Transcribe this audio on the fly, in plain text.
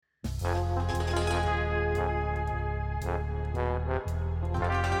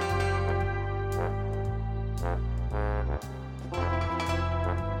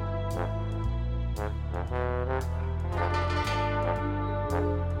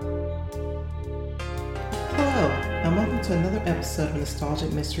welcome to another episode of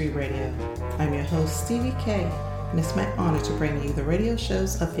Nostalgic Mystery Radio. I'm your host, Stevie K, and it's my honor to bring you the radio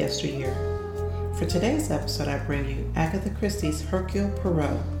shows of yesteryear. For today's episode, I bring you Agatha Christie's Hercule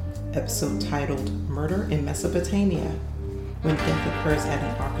Poirot, episode titled Murder in Mesopotamia. When death occurs at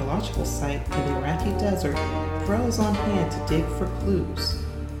an archaeological site in the Iraqi desert, Poirot is on hand to dig for clues.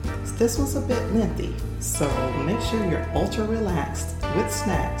 This was a bit lengthy, so make sure you're ultra relaxed with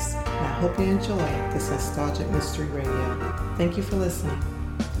snacks, and I hope you enjoy this Nostalgic Mystery Radio. Thank you for listening.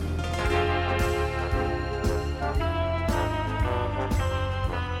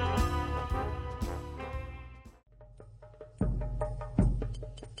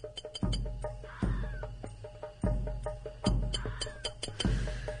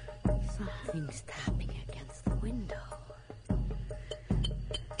 Something's tapping against the window.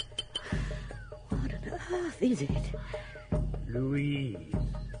 What on earth is it? Louise.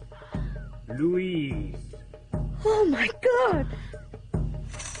 Oh, my God!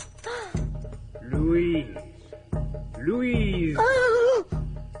 Louise! Oh!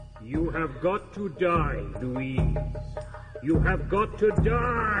 You have got to die, Louise. You have got to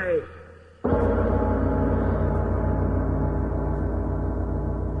die!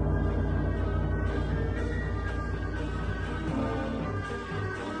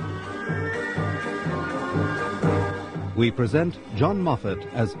 We present John Moffat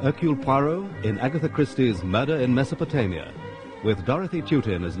as Hercule Poirot in Agatha Christie's Murder in Mesopotamia, with Dorothy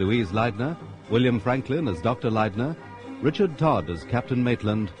Tutin as Louise Leidner, William Franklin as Dr. Leidner, Richard Todd as Captain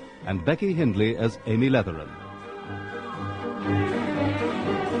Maitland, and Becky Hindley as Amy Leatheran.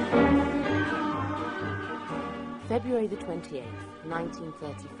 February the 28th,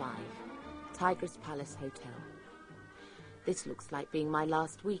 1935. Tigris Palace Hotel. This looks like being my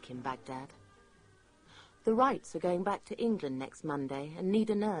last week in Baghdad. The Wrights are going back to England next Monday and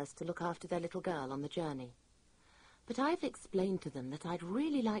need a nurse to look after their little girl on the journey. But I've explained to them that I'd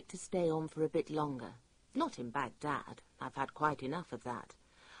really like to stay on for a bit longer. Not in Baghdad. I've had quite enough of that.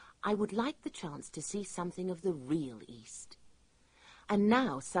 I would like the chance to see something of the real East. And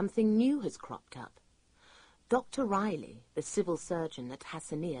now something new has cropped up. Dr. Riley, the civil surgeon at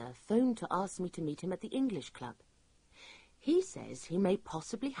Hassaniya, phoned to ask me to meet him at the English Club. He says he may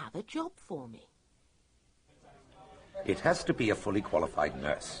possibly have a job for me. It has to be a fully qualified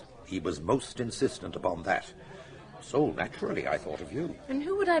nurse. He was most insistent upon that. So, naturally, I thought of you. And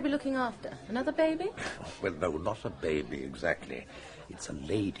who would I be looking after? Another baby? Well, no, not a baby, exactly. It's a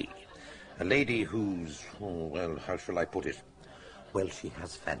lady. A lady who's, how shall I put it? Well, she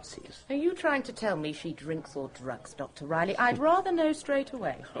has fancies. Are you trying to tell me she drinks or drugs, Dr. Riley? I'd rather know straight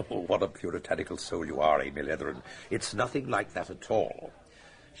away. Oh, what a puritanical soul you are, Amy Leatheran. It's nothing like that at all.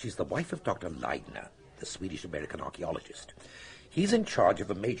 She's the wife of Dr. Leidner, the Swedish-American archaeologist. He's in charge of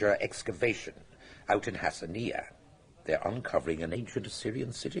a major excavation out in Hassaniya. They're uncovering an ancient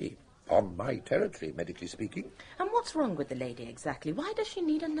Assyrian city, on my territory, medically speaking. And what's wrong with the lady exactly? Why does she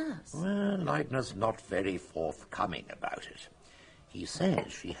need a nurse? Well, Leidner's not very forthcoming about it. He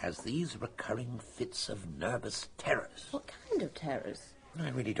says she has these recurring fits of nervous terrors. What kind of terrors? I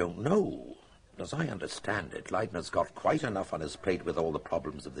really don't know. As I understand it, Leidner's got quite enough on his plate with all the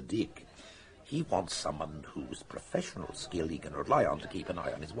problems of the dig. He wants someone whose professional skill he can rely on to keep an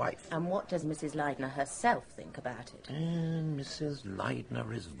eye on his wife. And what does Mrs. Leidner herself think about it? Mrs.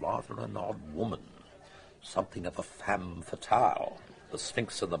 Leidner is rather an odd woman. Something of a femme fatale. The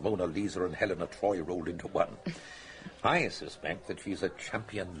Sphinx and the Mona Lisa and Helena Troy rolled into one. I suspect that she's a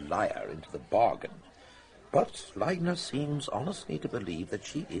champion liar into the bargain. But Leidner seems honestly to believe that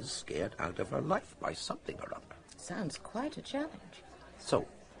she is scared out of her life by something or other. Sounds quite a challenge. So,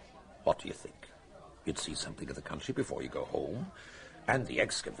 what do you think? You'd see something of the country before you go home, and the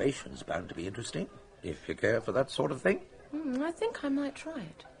excavation's bound to be interesting, if you care for that sort of thing. I think I might try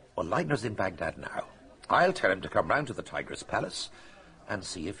it. Well, Leidner's in Baghdad now. I'll tell him to come round to the Tigris Palace and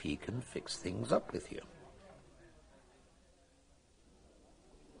see if he can fix things up with you.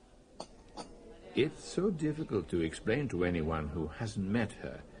 It's so difficult to explain to anyone who hasn't met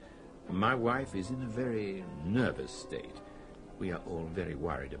her. My wife is in a very nervous state. We are all very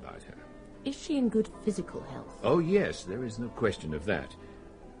worried about her. Is she in good physical health? Oh, yes, there is no question of that.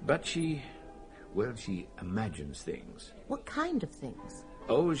 But she imagines things. What kind of things?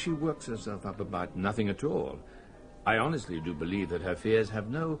 Oh, she works herself up about nothing at all. I honestly do believe that her fears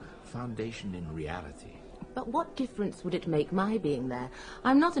have no foundation in reality. But what difference would it make my being there?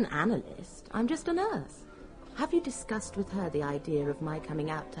 I'm not an analyst. I'm just a nurse. Have you discussed with her the idea of my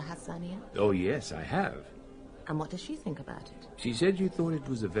coming out to Hassaniya? Oh, yes, I have. And what does she think about it? She said you thought it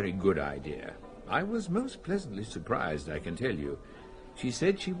was a very good idea. I was most pleasantly surprised, I can tell you. She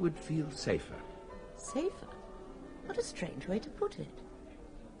said she would feel safer. Safer? What a strange way to put it.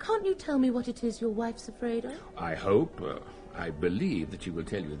 Can't you tell me what it is your wife's afraid of? I believe that she will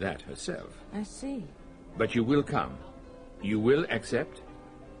tell you that herself. I see. But you will come. You will accept?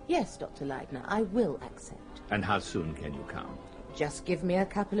 Yes, Dr. Leidner, I will accept. And how soon can you come? Just give me a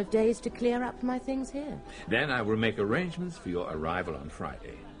couple of days to clear up my things here. Then I will make arrangements for your arrival on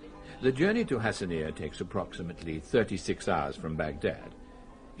Friday. The journey to Hassaniya takes approximately 36 hours from Baghdad.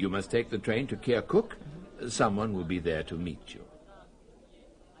 You must take the train to Kirkuk. Someone will be there to meet you.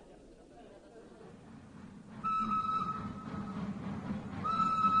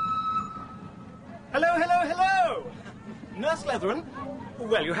 Hello, hello, hello! Nurse Leatheran?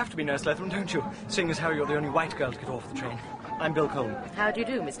 Well, you have to be Nurse Leatheran, don't you? Seeing as how you're the only white girl to get off the train. I'm Bill Coleman. How do you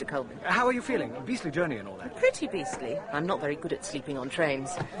do, Mr. Coleman? How are you feeling? A beastly journey and all that. Pretty beastly. I'm not very good at sleeping on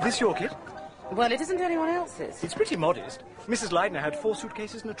trains. This your kit? Well, it isn't anyone else's. It's pretty modest. Mrs. Leidner had 4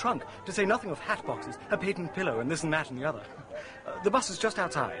 suitcases and a trunk, to say nothing of hat boxes, a patent pillow, and this and that and the other. The bus is just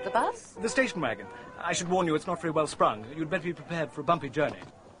outside. The bus? The station wagon. I should warn you, it's not very well sprung. You'd better be prepared for a bumpy journey.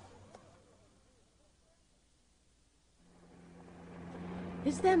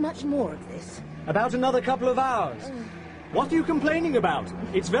 Is there much more of this? About another couple of hours. What are you complaining about?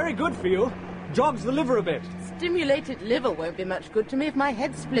 It's very good for you. Jogs the liver a bit. Stimulated liver won't be much good to me if my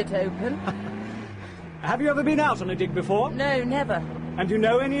head's split open. Have you ever been out on a dig before? No, never. And do you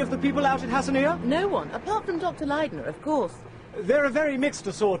know any of the people out at Hassaniya? No one, apart from Dr. Leidner, of course. They're a very mixed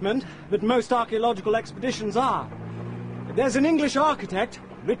assortment, but most archaeological expeditions are. There's an English architect,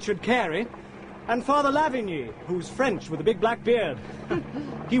 Richard Carey, and Father Lavigny, who's French with a big black beard.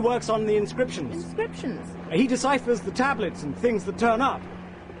 He works on the inscriptions. Inscriptions? He deciphers the tablets and things that turn up.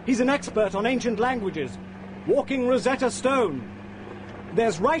 He's an expert on ancient languages. Walking Rosetta Stone.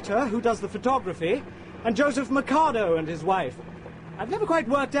 There's Reiter, who does the photography, and Joseph Mercado and his wife. I've never quite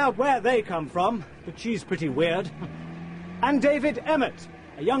worked out where they come from, but she's pretty weird. And David Emmett,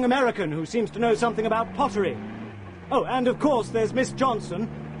 a young American who seems to know something about pottery. Oh, and of course there's Miss Johnson,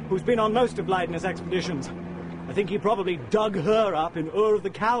 who's been on most of Leidner's expeditions. I think he probably dug her up in Ur of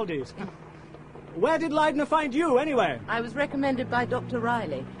the Chaldees. Where did Leidner find you, anyway? I was recommended by Dr.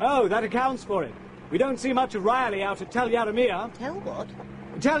 Riley. Oh, that accounts for it. We don't see much of Riley out at Tel Yaramia. Tell what?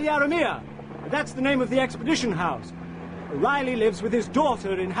 Tel Yaramia. That's the name of the expedition house. Riley lives with his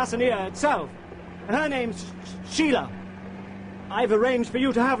daughter in Hassaniya itself. And her name's Sheila. I've arranged for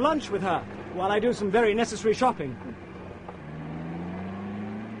you to have lunch with her while I do some very necessary shopping.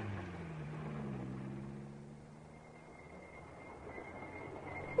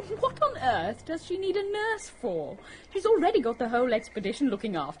 What on earth does she need a nurse for? She's already got the whole expedition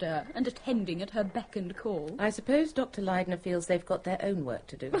looking after her and attending at her beck and call. I suppose Dr. Leidner feels they've got their own work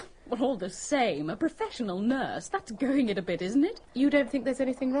to do. Well, all the same, a professional nurse, that's going it a bit, isn't it? You don't think there's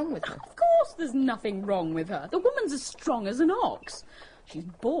anything wrong with her? Of course there's nothing wrong with her. The woman's as strong as an ox. She's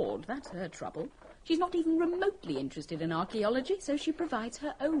bored, that's her trouble. She's not even remotely interested in archaeology, so she provides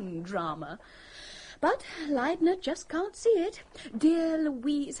her own drama. But Leidner just can't see it. Dear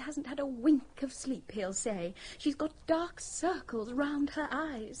Louise hasn't had a wink of sleep, he'll say. She's got dark circles round her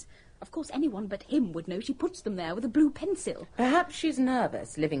eyes. Of course, anyone but him would know she puts them there with a blue pencil. Perhaps she's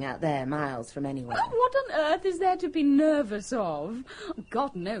nervous, living out there miles from anywhere. What on earth is there to be nervous of?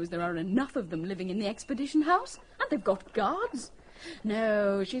 God knows there are enough of them living in the expedition house, and they've got guards.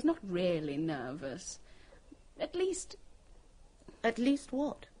 No, she's not really nervous. At least... At least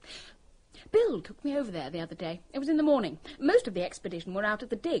what? Bill took me over there the other day. It was in the morning. Most of the expedition were out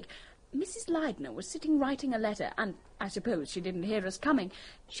at the dig. Mrs. Leidner was sitting writing a letter, and I suppose she didn't hear us coming.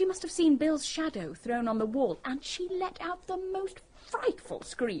 She must have seen Bill's shadow thrown on the wall, and she let out the most frightful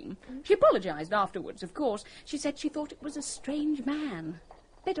scream. She apologised afterwards, of course. She said she thought it was a strange man.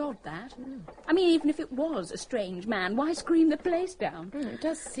 Bit odd, that. I mean, even if it was a strange man, why scream the place down? It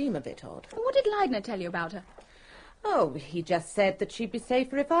does seem a bit odd. What did Leidner tell you about her? Oh, he just said that she'd be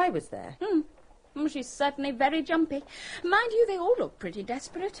safer if I was there. She's certainly very jumpy. Mind you, they all look pretty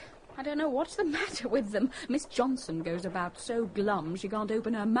desperate. I don't know what's the matter with them. Miss Johnson goes about so glum she can't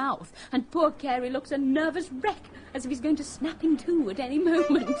open her mouth, and poor Carey looks a nervous wreck, as if he's going to snap in two at any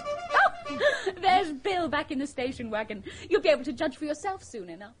moment. Oh, there's Bill back in the station wagon. You'll be able to judge for yourself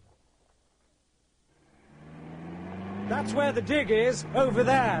soon enough. That's where the dig is, over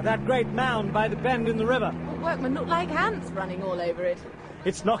there, that great mound by the bend in the river. The workmen look like ants running all over it.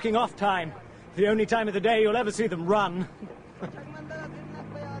 It's knocking off time. The only time of the day you'll ever see them run.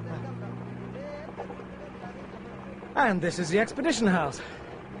 And this is the expedition house.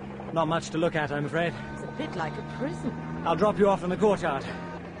 Not much to look at, I'm afraid. It's a bit like a prison. I'll drop you off in the courtyard.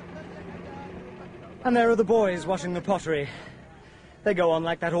 And there are the boys washing the pottery. They go on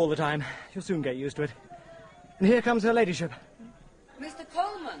like that all the time. You'll soon get used to it. And here comes her ladyship. Mr.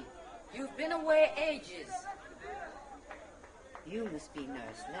 Coleman, you've been away ages. You must be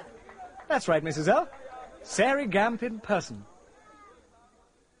Nurse Leatherin. That's right, Mrs. L. Sari Gamp in person.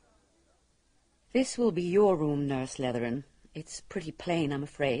 This will be your room, Nurse Leatherin. It's pretty plain, I'm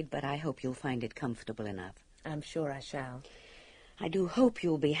afraid, but I hope you'll find it comfortable enough. I'm sure I shall. I do hope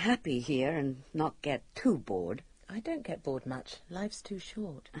you'll be happy here and not get too bored. I don't get bored much. Life's too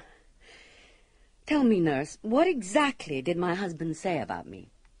short. Tell me, Nurse, what exactly did my husband say about me?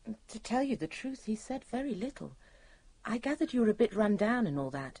 To tell you the truth, he said very little. I gathered you were a bit run down and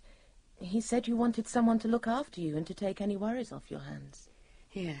all that. He said you wanted someone to look after you and to take any worries off your hands.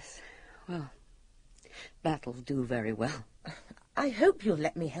 Yes, well, that'll do very well. I hope you'll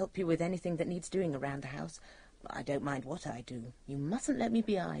let me help you with anything that needs doing around the house. I don't mind what I do. You mustn't let me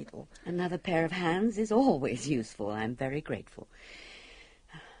be idle. Another pair of hands is always useful. I'm very grateful.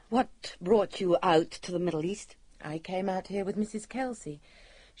 What brought you out to the Middle East? I came out here with Mrs. Kelsey.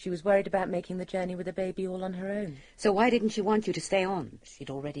 She was worried about making the journey with the baby all on her own. So why didn't she want you to stay on? She'd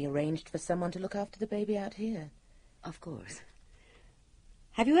already arranged for someone to look after the baby out here. Of course.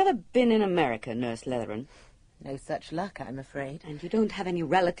 Have you ever been in America, Nurse Leatherin? No such luck, I'm afraid. And you don't have any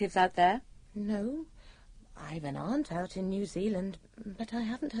relatives out there? No. I've an aunt out in New Zealand, but I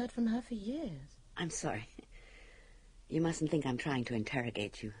haven't heard from her for years. I'm sorry. You mustn't think I'm trying to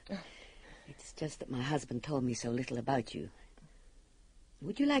interrogate you. It's just that my husband told me so little about you.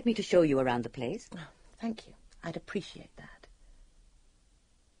 Would you like me to show you around the place? Oh, thank you. I'd appreciate that.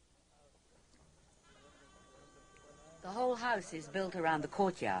 The whole house is built around the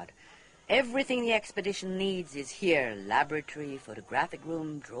courtyard. Everything the expedition needs is here. Laboratory, photographic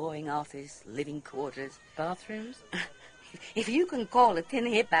room, drawing office, living quarters. Bathrooms? If you can call a tin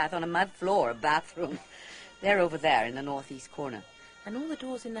hip bath on a mud floor a bathroom. They're over there in the northeast corner. And all the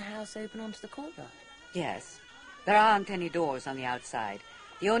doors in the house open onto the courtyard? Yes. There aren't any doors on the outside.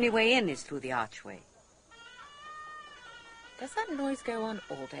 The only way in is through the archway. Does that noise go on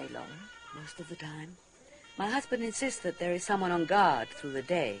all day long? Most of the time. My husband insists that there is someone on guard through the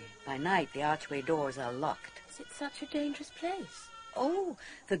day. By night, the archway doors are locked. Is it such a dangerous place? Oh,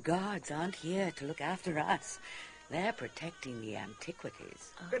 the guards aren't here to look after us. They're protecting the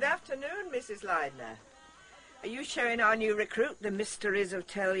antiquities. Good afternoon, Mrs. Leidner. Are you showing our new recruit the mysteries of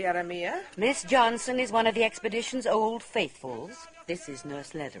Tel Yaramia? Miss Johnson is one of the expedition's old faithfuls. This is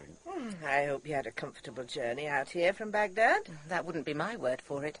Nurse Leatherin. I hope you had a comfortable journey out here from Baghdad. That wouldn't be my word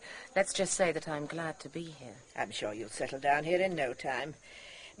for it. Let's just say that I'm glad to be here. I'm sure you'll settle down here in no time.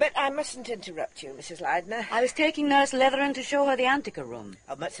 But I mustn't interrupt you, Mrs. Leidner. I was taking Nurse Leatherin to show her the Antica room.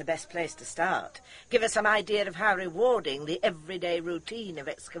 Oh, that's the best place to start. Give her some idea of how rewarding the everyday routine of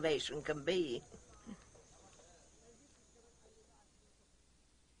excavation can be.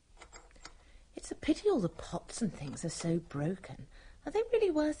 It's a pity all the pots and things are so broken. Are they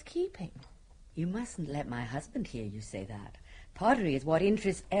really worth keeping? You mustn't let my husband hear you say that. Pottery is what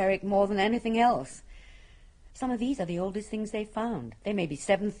interests Eric more than anything else. Some of these are the oldest things they've found. They may be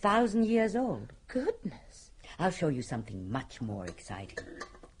 7,000 years old. Goodness. I'll show you something much more exciting.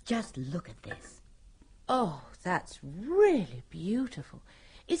 Just look at this. Oh, that's really beautiful.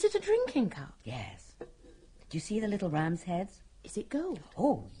 Is it a drinking cup? Yes. Do you see the little ram's heads? Is it gold?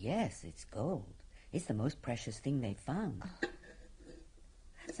 Oh, yes, it's gold. It's the most precious thing they've found.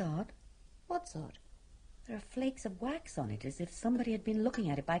 That's odd. What's odd? There are flakes of wax on it, as if somebody had been looking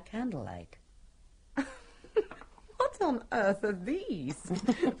at it by candlelight. What on earth are these?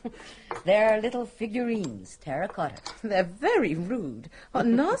 They're little figurines, terracotta. They're very rude. What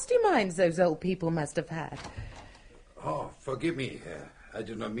nasty minds those old people must have had. Oh, forgive me. I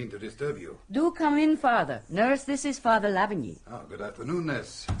did not mean to disturb you. Do come in, Father. Nurse, this is Father Lavigny. Oh, good afternoon,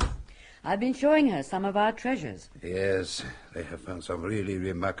 Nurse. I've been showing her some of our treasures. Yes, they have found some really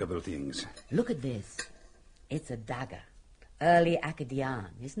remarkable things. Look at this. It's a dagger. Early Akkadian,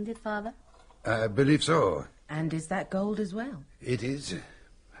 isn't it, Father? I believe so. And is that gold as well? It is.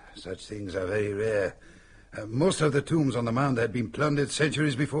 Such things are very rare. Most of the tombs on the mound had been plundered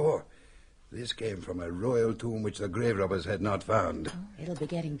centuries before. This came from a royal tomb which the grave robbers had not found. Oh, it'll be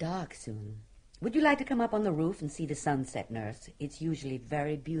getting dark soon. Would you like to come up on the roof and see the sunset, Nurse? It's usually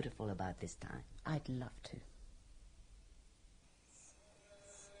very beautiful about this time. I'd love to.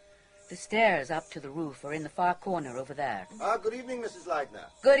 The stairs up to the roof are in the far corner over there. Good evening, Mrs. Leitner.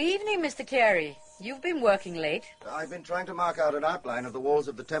 Good evening, Mr. Carey. You've been working late. I've been trying to mark out an outline of the walls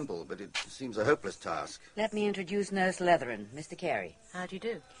of the temple, but it seems a hopeless task. Let me introduce Nurse Leatherin, Mr. Carey. How do you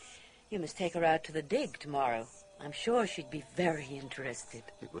do? You must take her out to the dig tomorrow. I'm sure she'd be very interested.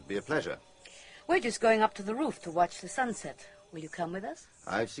 It would be a pleasure. We're just going up to the roof to watch the sunset. Will you come with us?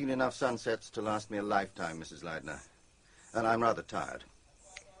 I've seen enough sunsets to last me a lifetime, Mrs. Leidner. And I'm rather tired.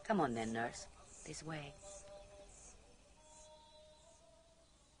 Come on then, nurse. This way.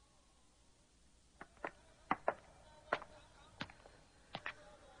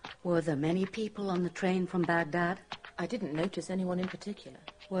 Were there many people on the train from Baghdad? I didn't notice anyone in particular.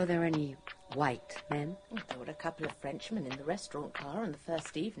 Were there any white men? There were a couple of Frenchmen in the restaurant car on the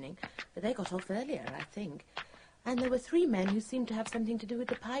first evening, but they got off earlier, I think. And there were 3 men who seemed to have something to do with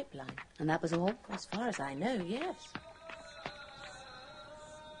the pipeline. And that was all? As far as I know, yes.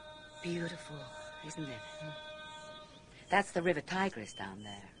 Beautiful, isn't it? That's the River Tigris down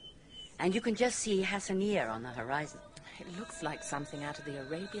there. And you can just see Hassanir on the horizon. It looks like something out of the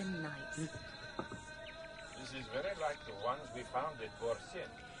Arabian Nights. This is very like the ones we found at Borsin.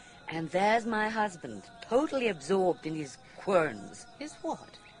 And there's my husband, totally absorbed in his querns. His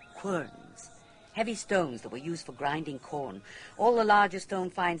what? Querns. Heavy stones that were used for grinding corn. All the larger stone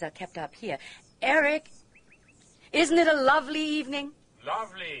finds are kept up here. Eric, isn't it a lovely evening?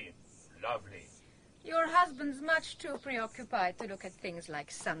 Lovely. Lovely. Your husband's much too preoccupied to look at things like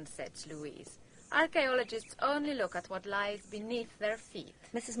sunsets, Louise. Archaeologists only look at what lies beneath their feet.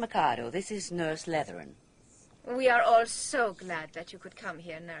 Mrs. Mercado, this is Nurse Leatherin. We are all so glad that you could come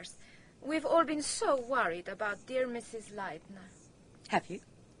here, Nurse. We've all been so worried about dear Mrs. Leidner. Have you?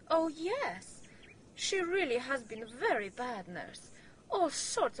 Oh, yes. She really has been very bad, Nurse. All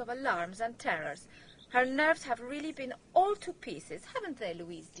sorts of alarms and terrors. Her nerves have really been all to pieces, haven't they,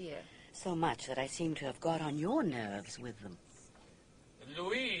 Louise, dear? So much that I seem to have got on your nerves with them.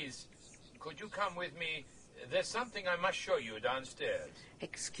 Louise, could you come with me? There's something I must show you downstairs.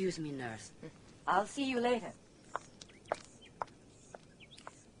 Excuse me, nurse. I'll see you later.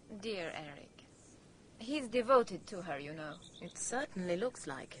 Dear Eric. He's devoted to her, you know. It certainly looks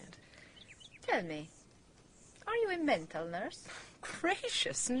like it. Tell me, are you a mental nurse?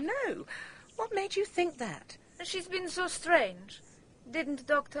 Gracious, no. What made you think that? She's been so strange. Didn't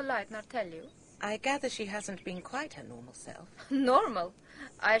Dr. Leitner tell you? I gather she hasn't been quite her normal self. Normal?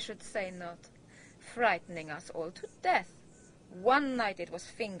 I should say not. Frightening us all to death. One night it was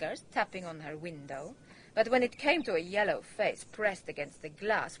fingers tapping on her window, but when it came to a yellow face pressed against the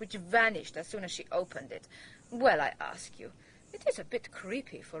glass, which vanished as soon as she opened it, well, I ask you, it is a bit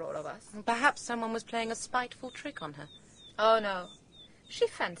creepy for all of us. Perhaps someone was playing a spiteful trick on her. Oh, no. She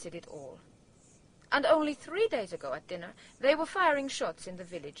fancied it all. And only 3 days ago at dinner, they were firing shots in the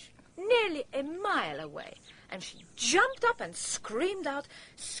village, nearly a mile away, and she jumped up and screamed out,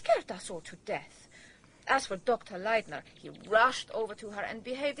 scared us all to death. As for Dr. Leitner, he rushed over to her and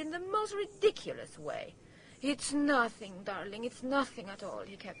behaved in the most ridiculous way. It's nothing, darling, it's nothing at all,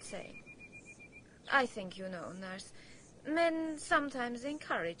 he kept saying. I think you know, nurse, men sometimes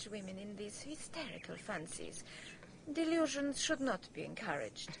encourage women in these hysterical fancies. Delusions should not be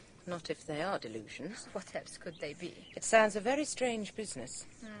encouraged. Not if they are delusions. What else could they be? It sounds a very strange business.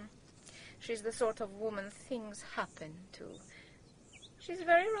 She's the sort of woman things happen to. She's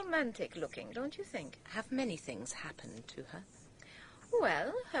very romantic looking, don't you think? Have many things happened to her?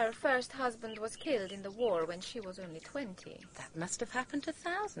 Well, her first husband was killed in the war when she was only 20. That must have happened to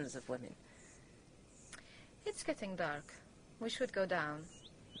thousands of women. It's getting dark. We should go down.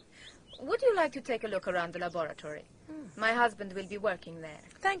 Would you like to take a look around the laboratory? My husband will be working there.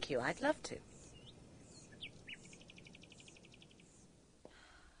 Thank you, I'd love to.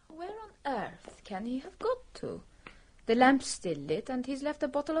 Where on earth can he have got to? The lamp's still lit, and he's left a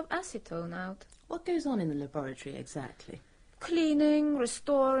bottle of acetone out. What goes on in the laboratory exactly? Cleaning,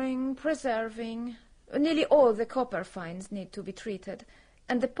 restoring, preserving. Nearly all the copper finds need to be treated,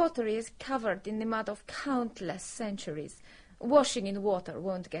 and the pottery is covered in the mud of countless centuries. Washing in water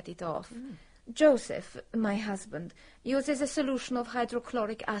won't get it off. Joseph, my husband, uses a solution of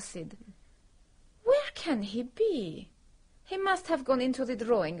hydrochloric acid. Where can he be? He must have gone into the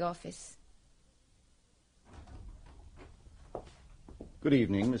drawing office. Good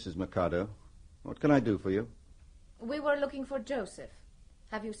evening, Mrs. Mercado. What can I do for you? We were looking for Joseph.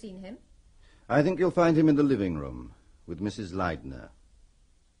 Have you seen him? I think you'll find him in the living room with Mrs. Leidner.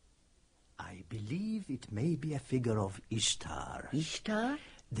 I believe it may be a figure of Ishtar. Ishtar?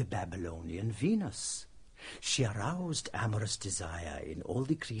 The Babylonian Venus. She aroused amorous desire in all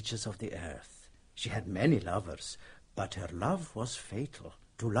the creatures of the earth. She had many lovers, but her love was fatal.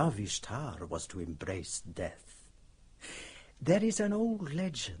 To love Ishtar was to embrace death. There is an old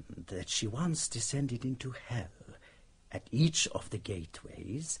legend that she once descended into hell. At each of the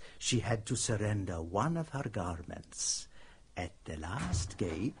gateways, she had to surrender one of her garments, At the last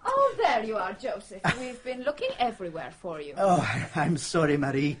gate... Oh, there you are, Joseph. We've been looking everywhere for you. Oh, I'm sorry,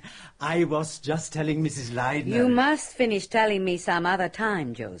 Marie. I was just telling Mrs. Leidner... You must finish telling me some other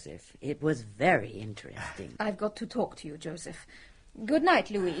time, Joseph. It was very interesting. I've got to talk to you, Joseph. Good night,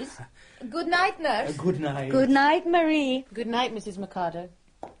 Louise. Good night, nurse. Good night. Good night, Marie. Good night, Mrs. Mikado.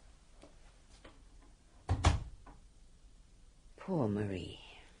 Poor Marie.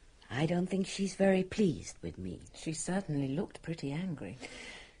 I don't think she's very pleased with me. She certainly looked pretty angry.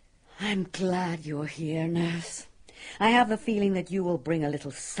 I'm glad you're here, nurse. I have the feeling that you will bring a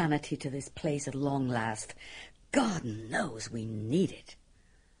little sanity to this place at long last. God knows we need it.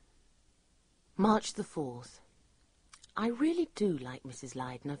 March the 4th. I really do like Mrs.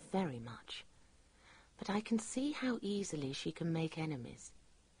 Leidner very much. But I can see how easily she can make enemies.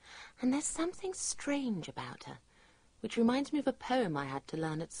 And there's something strange about her, which reminds me of a poem I had to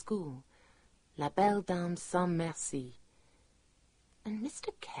learn at school. La Belle Dame Sans Merci. And Mr.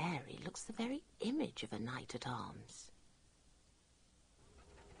 Carey looks the very image of a knight-at-arms.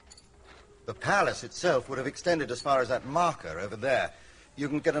 The palace itself would have extended as far as that marker over there. You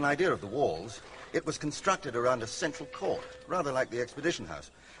can get an idea of the walls. It was constructed around a central court, rather like the expedition house.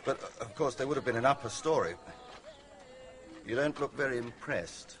 But, of course, there would have been an upper story. You don't look very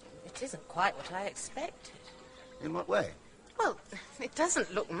impressed. It isn't quite what I expected. In what way? Well, it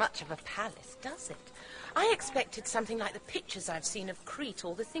doesn't look much of a palace, does it? I expected something like the pictures I've seen of Crete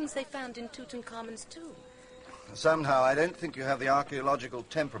or the things they found in Tutankhamun's tomb. Somehow, I don't think you have the archaeological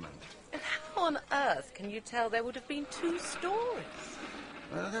temperament. And how on earth can you tell there would have been 2 stories?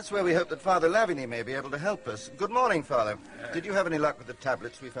 Well, that's where we hope that Father Lavigny may be able to help us. Good morning, Father. Did you have any luck with the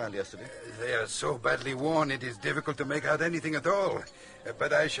tablets we found yesterday? They are so badly worn, it is difficult to make out anything at all.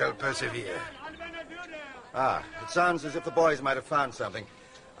 But I shall persevere. Ah, it sounds as if the boys might have found something.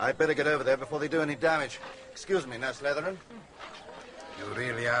 I'd better get over there before they do any damage. Excuse me, Nurse Leatherin. You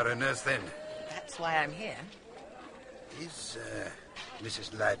really are a nurse, then? That's why I'm here. Is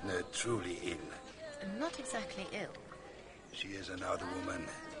Mrs. Leidner truly ill? Not exactly ill. She is an odd woman.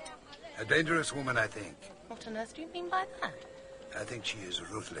 A dangerous woman, I think. What on earth do you mean by that? I think she is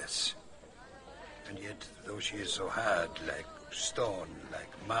ruthless. And yet, though she is so hard, like stone, like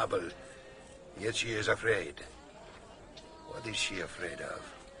marble, yet she is afraid. What is she afraid of?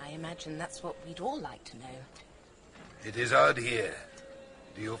 I imagine that's what we'd all like to know. It is odd here.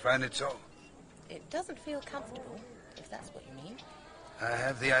 Do you find it so? It doesn't feel comfortable, if that's what you mean. I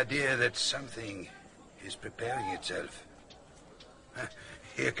have the idea that something is preparing itself.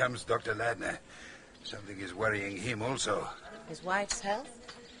 Here comes Dr. Leidner. Something is worrying him also. His wife's health?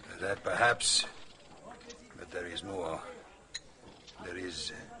 That perhaps. But there is more. There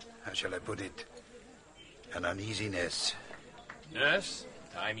is, how shall I put it, an uneasiness. Nurse,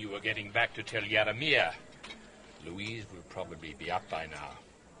 time you were getting back to tell Yaramir. Louise will probably be up by now.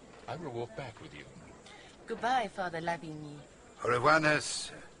 I will walk back with you. Goodbye, Father Lavigny. Au revoir,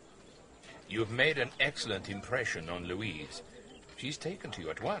 nurse. You've made an excellent impression on Louise. She's taken to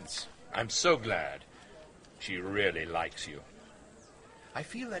you at once. I'm so glad. She really likes you. I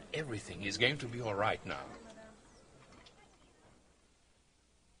feel that everything is going to be all right now.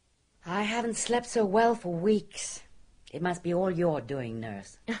 I haven't slept so well for weeks. It must be all your doing,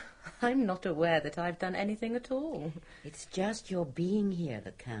 nurse. I'm not aware that I've done anything at all. It's just your being here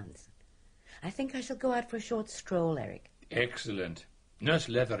that counts. I think I shall go out for a short stroll, Eric. Excellent. Nurse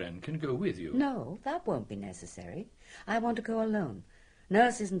Leatherin can go with you. No, that won't be necessary. I want to go alone.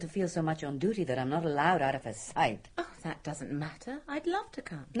 Nurse isn't to feel so much on duty that I'm not allowed out of her sight. Oh, that doesn't matter. I'd love to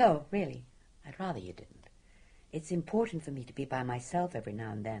come. No, really. I'd rather you didn't. It's important for me to be by myself every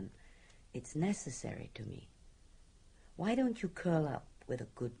now and then. It's necessary to me. Why don't you curl up with a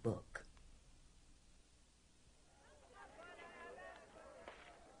good book?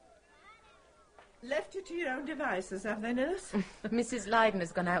 Left you to your own devices, have they, nurse? Mrs.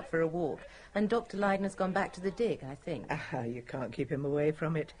 Leidner's gone out for a walk, and Dr. Leidner's gone back to the dig, I think. Ah, you can't keep him away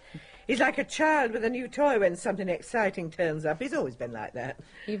from it. He's like a child with a new toy when something exciting turns up. He's always been like that.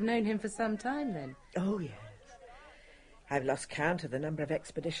 You've known him for some time, then? Oh, yes. I've lost count of the number of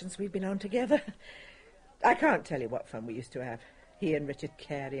expeditions we've been on together. I can't tell you what fun we used to have. He and Richard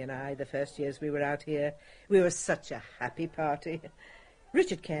Carey and I, the first years we were out here. We were such a happy party.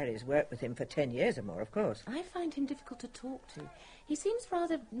 Richard Carey's worked with him for 10 years or more, of course. I find him difficult to talk to. He seems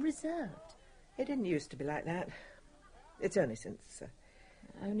rather reserved. It didn't used to be like that. It's only since...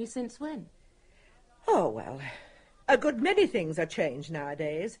 Only since when? Oh, well, a good many things are changed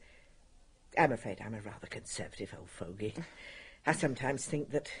nowadays. I'm afraid I'm a rather conservative old fogey. I sometimes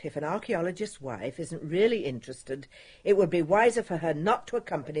think that if an archaeologist's wife isn't really interested, it would be wiser for her not to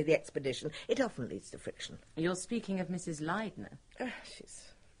accompany the expedition. It often leads to friction. You're speaking of Mrs. Leidner?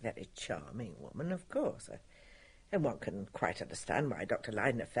 She's a very charming woman, of course. And one can quite understand why Dr.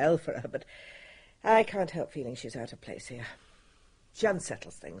 Leidner fell for her, but I can't help feeling she's out of place here. She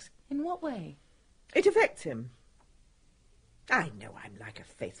unsettles things. In what way? It affects him. I know I'm like a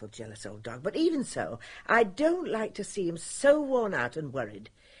faithful, jealous old dog, but even so, I don't like to see him so worn out and worried.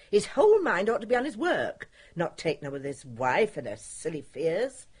 His whole mind ought to be on his work, not taken up with his wife and her silly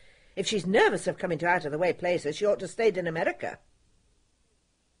fears. If she's nervous of coming to out-of-the-way places, she ought to have stayed in America.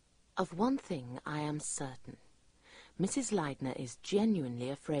 Of one thing I am certain. Mrs. Leidner is genuinely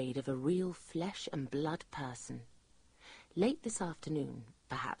afraid of a real flesh-and-blood person. Late this afternoon,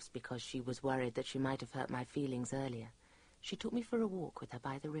 perhaps because she was worried that she might have hurt my feelings earlier, she took me for a walk with her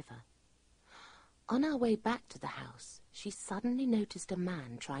by the river. On our way back to the house, she suddenly noticed a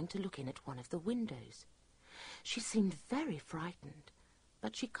man trying to look in at one of the windows. She seemed very frightened,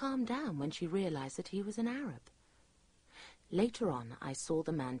 but she calmed down when she realized that he was an Arab. Later on, I saw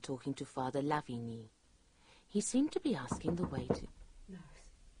the man talking to Father Lavigny. He seemed to be asking the way to...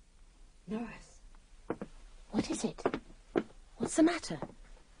 Nurse. What is it? What's the matter?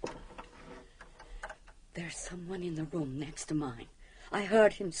 There's someone in the room next to mine. I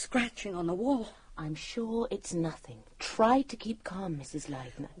heard him scratching on the wall. I'm sure it's nothing. Try to keep calm, Mrs.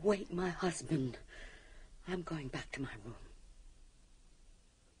 Leidner. Wait, my husband. I'm going back to my room.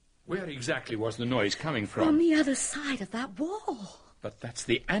 Where exactly was the noise coming from? From the other side of that wall. But that's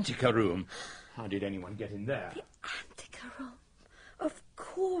the Antica room. How did anyone get in there? The Antica room? Of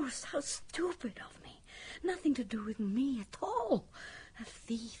course. How stupid of me. Nothing to do with me at all. A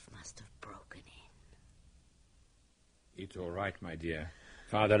thief must have broken in. It's all right, my dear.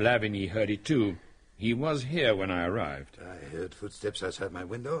 Father Lavigny heard it too. He was here when I arrived. I heard footsteps outside my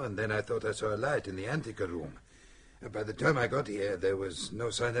window, and then I thought I saw a light in the Antica room. By the time I got here, there was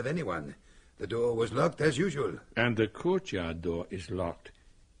no sign of anyone. The door was locked as usual. And the courtyard door is locked.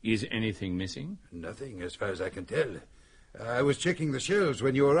 Is anything missing? Nothing, as far as I can tell. I was checking the shelves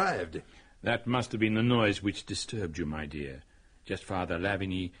when you arrived. That must have been the noise which disturbed you, my dear. Just Father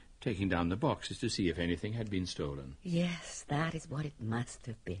Lavigny taking down the boxes to see if anything had been stolen. Yes, that is what it must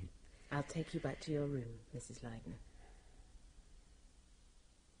have been. I'll take you back to your room, Mrs. Leidner.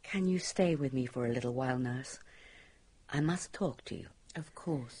 Can you stay with me for a little while, nurse? I must talk to you. Of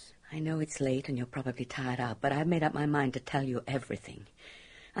course. I know it's late and you're probably tired out, but I've made up my mind to tell you everything.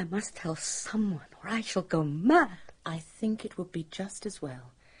 I must tell someone or I shall go mad. I think it would be just as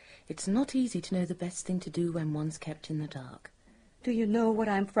well. It's not easy to know the best thing to do when one's kept in the dark. Do you know what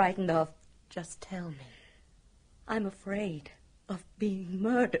I'm frightened of? Just tell me. I'm afraid of being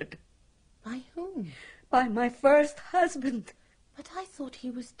murdered. By whom? By my first husband. But I thought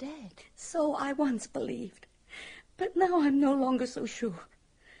he was dead. So I once believed. But now I'm no longer so sure.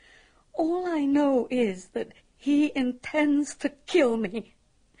 All I know is that he intends to kill me.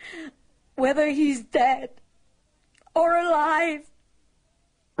 Whether he's dead or alive.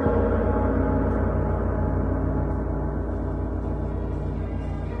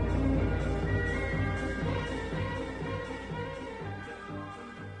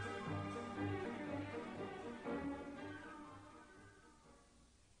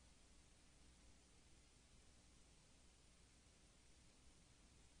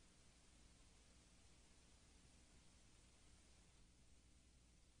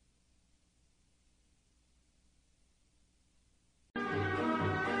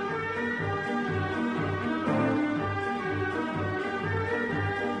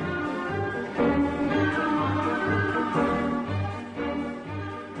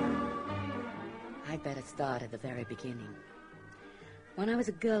 Start at the very beginning. When I was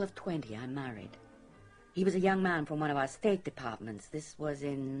a girl of 20, I married. He was a young man from one of our state departments. This was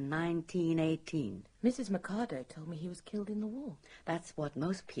in 1918. Mrs. Mercado told me he was killed in the war. That's what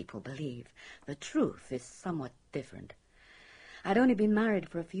most people believe. The truth is somewhat different. I'd only been married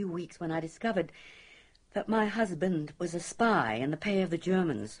for a few weeks when I discovered that my husband was a spy in the pay of the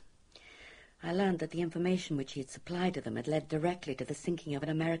Germans. I learned that the information which he had supplied to them had led directly to the sinking of an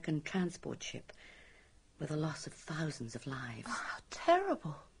American transport ship, with the loss of thousands of lives. Oh, how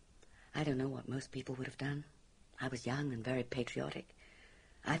terrible. I don't know what most people would have done. I was young and very patriotic.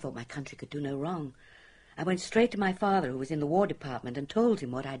 I thought my country could do no wrong. I went straight to my father, who was in the War Department, and told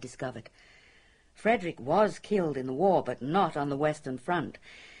him what I'd discovered. Frederick was killed in the war, but not on the Western Front.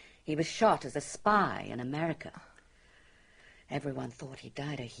 He was shot as a spy in America. Everyone thought he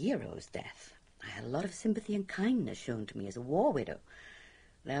died a hero's death. I had a lot of sympathy and kindness shown to me as a war widow.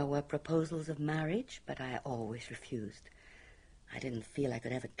 There were proposals of marriage, but I always refused. I didn't feel I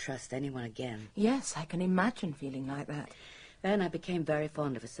could ever trust anyone again. Yes, I can imagine feeling like that. Then I became very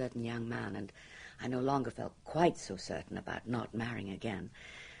fond of a certain young man, and I no longer felt quite so certain about not marrying again.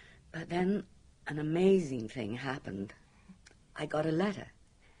 But then an amazing thing happened. I got a letter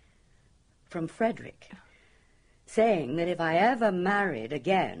from Frederick saying that if I ever married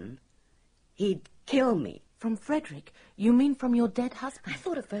again, he'd kill me. From Frederick? You mean from your dead husband? I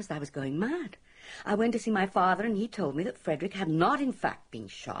thought at first I was going mad. I went to see my father, and he told me that Frederick had not, in fact, been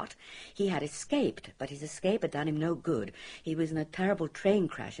shot. He had escaped, but his escape had done him no good. He was in a terrible train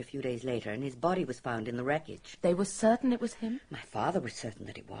crash a few days later, and his body was found in the wreckage. They were certain it was him? My father was certain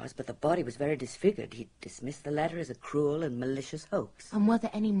that it was, but the body was very disfigured. He dismissed the letter as a cruel and malicious hoax. And were there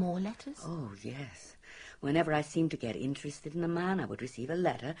any more letters? Oh, yes. Whenever I seemed to get interested in a man, I would receive a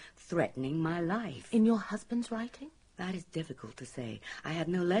letter threatening my life. In your husband's writing? That is difficult to say. I had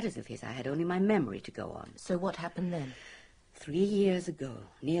no letters of his. I had only my memory to go on. So what happened then? 3 years ago,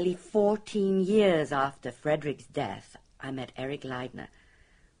 nearly 14 years after Frederick's death, I met Eric Leidner.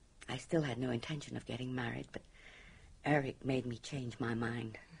 I still had no intention of getting married, but Eric made me change my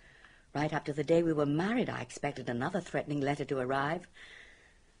mind. Right after the day we were married, I expected another threatening letter to arrive.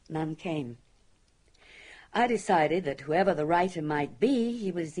 None came. I decided that whoever the writer might be,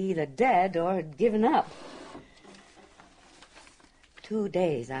 he was either dead or had given up. 2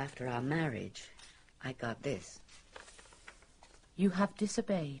 days after our marriage, I got this. You have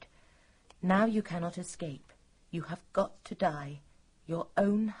disobeyed. Now you cannot escape. You have got to die. Your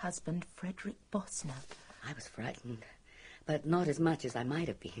own husband, Frederick Bosner. I was frightened, but not as much as I might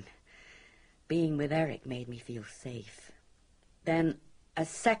have been. Being with Eric made me feel safe. Then a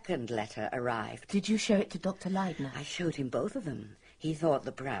second letter arrived. Did you show it to Dr. Leidner? I showed him both of them. He thought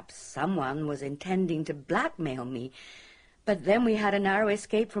that perhaps someone was intending to blackmail me. But then we had a narrow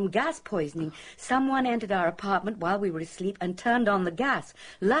escape from gas poisoning. Someone entered our apartment while we were asleep and turned on the gas.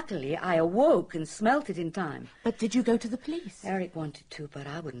 Luckily, I awoke and smelt it in time. But did you go to the police? Eric wanted to, but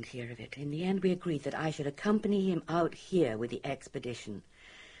I wouldn't hear of it. In the end, we agreed that I should accompany him out here with the expedition.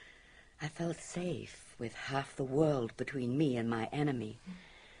 I felt safe with half the world between me and my enemy.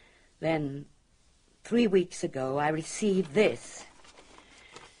 Then, 3 weeks ago, I received this.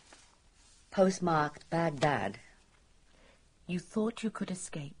 Postmarked Baghdad. You thought you could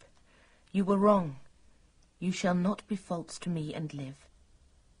escape. You were wrong. You shall not be false to me and live.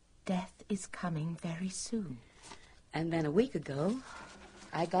 Death is coming very soon. And then a week ago,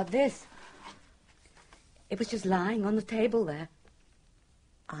 I got this. It was just lying on the table there.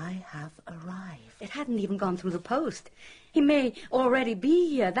 I have arrived. It hadn't even gone through the post. He may already be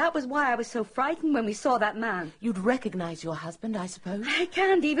here. That was why I was so frightened when we saw that man. You'd recognize your husband, I suppose? I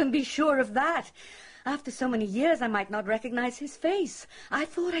can't even be sure of that. After so many years, I might not recognize his face. I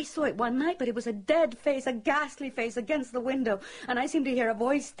thought I saw it one night, but it was a dead face, a ghastly face against the window, and I seemed to hear a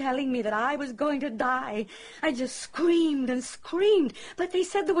voice telling me that I was going to die. I just screamed and screamed, but they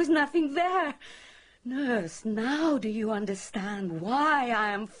said there was nothing there. Nurse, now do you understand why I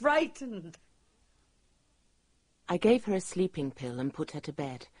am frightened? I gave her a sleeping pill and put her to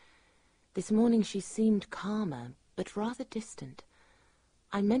bed. This morning she seemed calmer, but rather distant.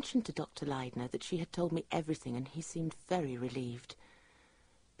 I mentioned to Dr. Leidner that she had told me everything, and he seemed very relieved.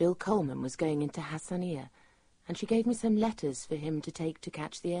 Bill Coleman was going into Hassania, and she gave me some letters for him to take to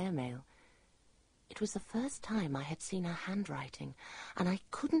catch the airmail. It was the first time I had seen her handwriting, and I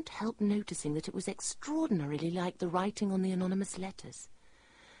couldn't help noticing that it was extraordinarily like the writing on the anonymous letters.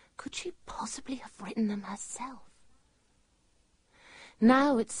 Could she possibly have written them herself?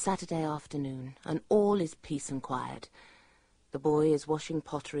 Now it's Saturday afternoon, and all is peace and quiet. The boy is washing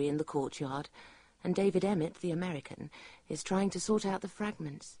pottery in the courtyard, and David Emmett, the American, is trying to sort out the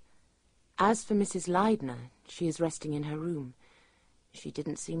fragments. As for Mrs. Leidner, she is resting in her room. She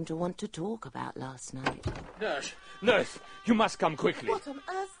didn't seem to want to talk about last night. Nurse, you must come quickly. What on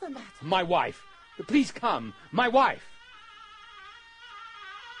earth's the matter? My wife. Please come. My wife.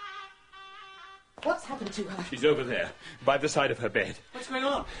 What's happened to her? She's over there, by the side of her bed. What's going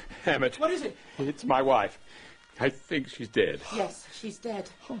on? Emmett. What is it? It's my wife. I think she's dead. Yes, she's dead.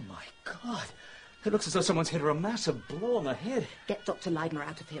 Oh, my God. It looks as though someone's hit her a massive blow on the head. Get Dr. Leidner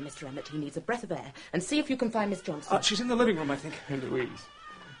out of here, Mr. Emmett. He needs a breath of air. And see if you can find Miss Johnson. She's in the living room, I think.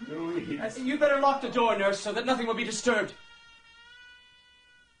 Louise. You better lock the door, nurse, so that nothing will be disturbed.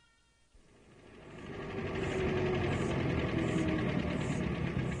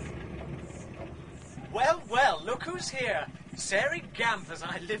 Well, well, look who's here. Sari Gamp as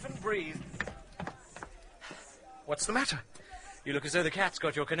I live and breathe. What's the matter? You look as though the cat's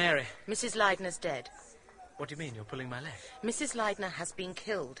got your canary. Mrs. Leidner's dead. What do you mean, you're pulling my leg? Mrs. Leidner has been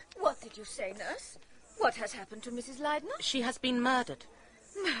killed. What did you say, nurse? What has happened to Mrs. Leidner? She has been murdered.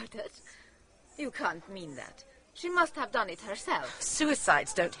 Murdered? You can't mean that. She must have done it herself.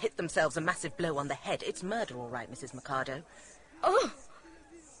 Suicides don't hit themselves a massive blow on the head. It's murder, all right, Mrs. Mercado. Oh,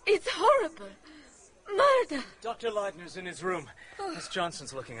 it's horrible. Murder! Dr. Leidner's in his room. Miss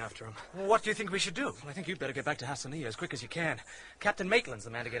Johnson's looking after him. Well, what do you think we should do? Well, I think you'd better get back to Hassania as quick as you can. Captain Maitland's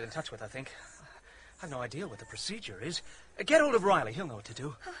the man to get in touch with, I think. I've no idea what the procedure is. Get hold of Riley. He'll know what to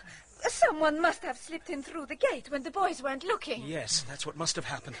do. Someone must have slipped in through the gate when the boys weren't looking. Yes, that's what must have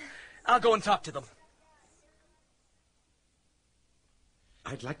happened. I'll go and talk to them.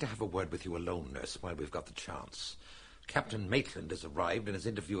 I'd like to have a word with you alone, nurse, while we've got the chance. Captain Maitland has arrived and is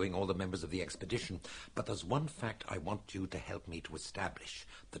interviewing all the members of the expedition, but there's one fact I want you to help me to establish: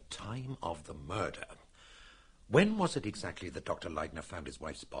 the time of the murder. When was it exactly that Dr. Leidner found his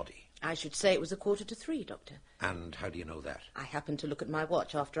wife's body? I should say it was 2:45, Doctor. And how do you know that? I happened to look at my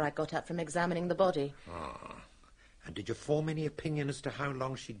watch after I got up from examining the body. Ah. And did you form any opinion as to how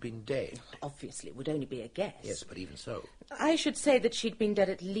long she'd been dead? Obviously, it would only be a guess. Yes, but even so. I should say that she'd been dead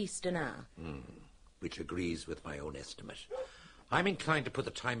at least an hour. Which agrees with my own estimate. I'm inclined to put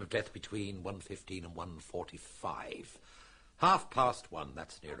the time of death between 1:15 and 1:45. 1:30,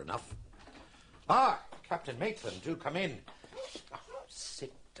 that's near enough. Ah, Captain Maitland, do come in. Oh,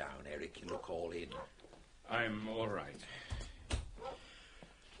 sit down, Eric. You look all in. I'm all right.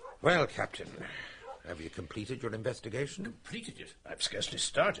 Well, Captain, have you completed your investigation? Completed it? I've scarcely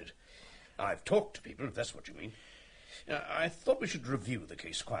started. I've talked to people, if that's what you mean. I thought we should review the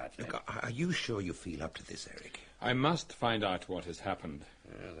case quietly. Look, are you sure you feel up to this, Eric? I must find out what has happened.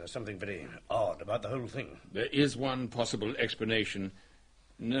 There's something very odd about the whole thing. There is one possible explanation.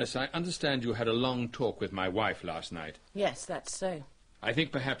 Nurse, I understand you had a long talk with my wife last night. Yes, that's so. I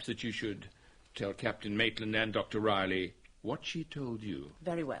think perhaps that you should tell Captain Maitland and Dr. Riley what she told you.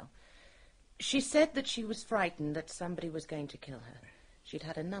 Very well. She said that she was frightened that somebody was going to kill her. She'd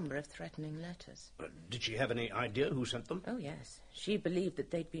had a number of threatening letters. Did she have any idea who sent them? Oh, yes. She believed that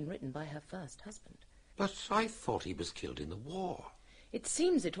they'd been written by her first husband. But I thought he was killed in the war. It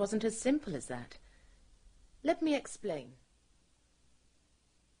seems it wasn't as simple as that. Let me explain.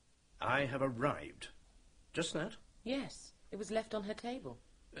 I have arrived. Just that? Yes. It was left on her table.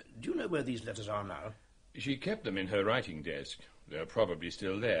 Do you know where these letters are now? She kept them in her writing desk. They're probably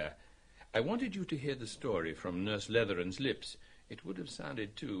still there. I wanted you to hear the story from Nurse Leatherin's lips. It would have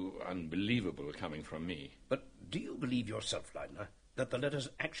sounded too unbelievable coming from me. But do you believe yourself, Leidner, that the letters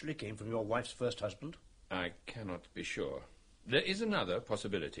actually came from your wife's first husband? I cannot be sure. There is another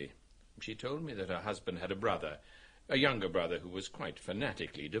possibility. She told me that her husband had a brother, a younger brother who was quite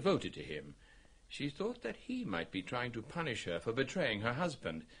fanatically devoted to him. She thought that he might be trying to punish her for betraying her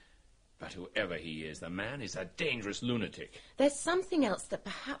husband. But whoever he is, the man is a dangerous lunatic. There's something else that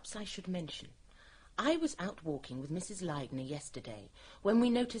perhaps I should mention. I was out walking with Mrs. Leidner yesterday when we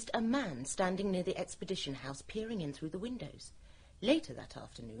noticed a man standing near the expedition house peering in through the windows. Later that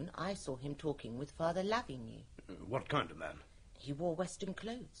afternoon, I saw him talking with Father Lavigny. What kind of man? He wore Western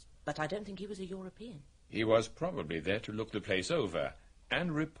clothes, but I don't think he was a European. He was probably there to look the place over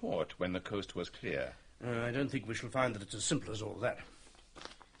and report when the coast was clear. I don't think we shall find that it's as simple as all that.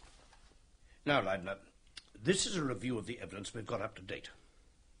 Now, Leidner, this is a review of the evidence we've got up to date.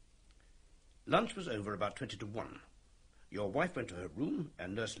 Lunch was over about 20 to 1. Your wife went to her room,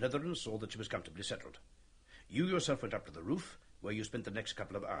 and Nurse Leatherin saw that she was comfortably settled. You yourself went up to the roof, where you spent the next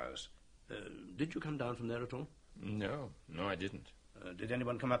couple of hours. Did you come down from there at all? No, I didn't. Did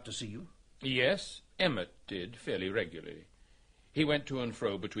anyone come up to see you? Yes, Emmett did, fairly regularly. He went to and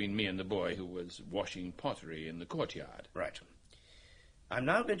fro between me and the boy who was washing pottery in the courtyard. Right. I'm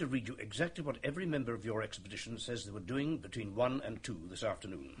now going to read you exactly what every member of your expedition says they were doing between 1 and 2 this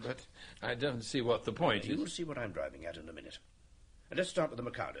afternoon. But I don't see what the point is. You'll see what I'm driving at in a minute. And let's start with the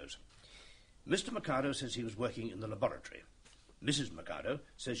Mercados. Mr. Mercado says he was working in the laboratory. Mrs. Mercado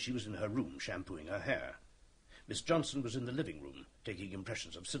says she was in her room shampooing her hair. Miss Johnson was in the living room taking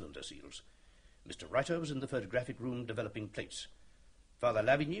impressions of cylinder seals. Mr. Reiter was in the photographic room developing plates. Father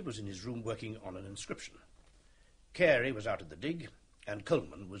Lavigny was in his room working on an inscription. Carey was out at the dig, and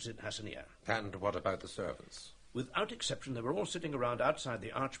Coleman was in Hassania. And what about the servants? Without exception, they were all sitting around outside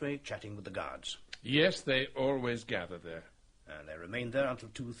the archway chatting with the guards. Yes, they always gather there. And they remained there until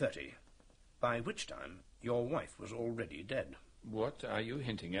 2:30, by which time your wife was already dead. What are you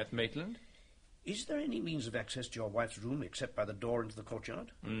hinting at, Maitland? Is there any means of access to your wife's room except by the door into the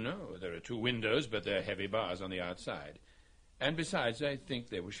courtyard? No, there are 2 windows, but they're heavy bars on the outside. And besides, I think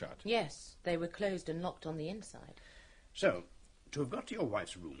they were shut. Yes, they were closed and locked on the inside. So, to have got to your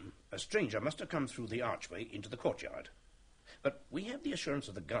wife's room, a stranger must have come through the archway into the courtyard. But we have the assurance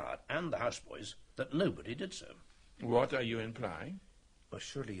of the guard and the houseboys that nobody did so. What are you implying? Well,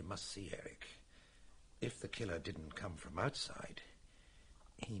 surely you must see, Eric. If the killer didn't come from outside,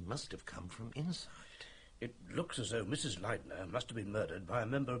 he must have come from inside. It looks as though Mrs. Leidner must have been murdered by a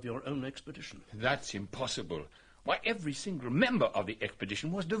member of your own expedition. That's impossible. Why, every single member of the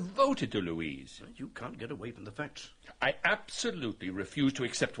expedition was devoted to Louise. You can't get away from the facts. I absolutely refuse to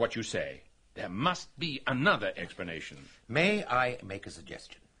accept what you say. There must be another explanation. May I make a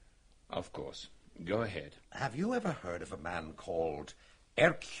suggestion? Of course. Go ahead. Have you ever heard of a man called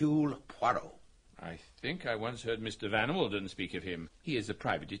Hercule Poirot? I think I once heard Mr. Van Walden speak of him. He is a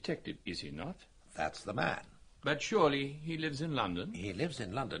private detective, is he not? That's the man. But surely he lives in London? He lives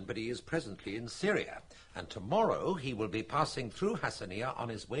in London, but he is presently in Syria. And tomorrow he will be passing through Hassaniya on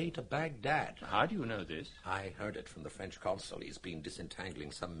his way to Baghdad. How do you know this? I heard it from the French consul. He's been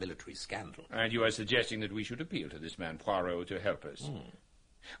disentangling some military scandal. And you are suggesting that we should appeal to this man Poirot to help us?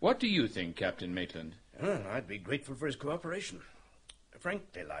 What do you think, Captain Maitland? Well, I'd be grateful for his cooperation.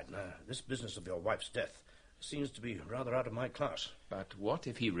 Frankly, Leidner, this business of your wife's death seems to be rather out of my class. But what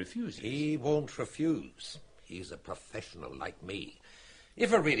if he refuses? He won't refuse. He's a professional like me.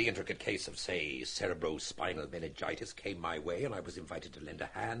 If a really intricate case of, say, cerebrospinal meningitis came my way and I was invited to lend a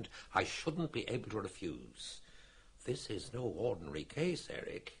hand, I shouldn't be able to refuse. This is no ordinary case,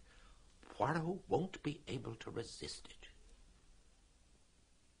 Eric. Poirot won't be able to resist it.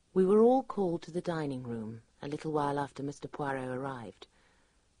 We were all called to the dining room a little while after Mr. Poirot arrived.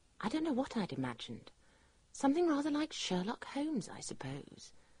 I don't know what I'd imagined. Something rather like Sherlock Holmes, I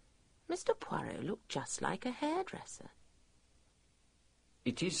suppose. Mr. Poirot looked just like a hairdresser.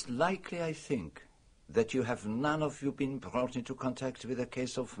 It is likely, I think, that you have none of you been brought into contact with a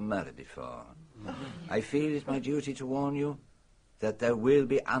case of murder before. I feel it my duty to warn you that there will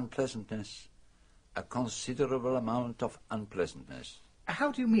be unpleasantness, a considerable amount of unpleasantness.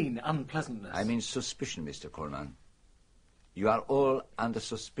 How do you mean, unpleasantness? I mean suspicion, Mr. Coleman. You are all under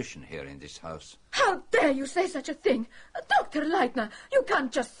suspicion here in this house. How dare you say such a thing? Dr. Leitner, you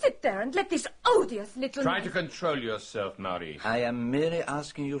can't just sit there and let this odious little... Try to control yourself, Marie. I am merely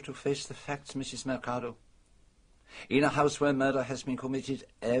asking you to face the facts, Mrs. Mercado. In a house where murder has been committed,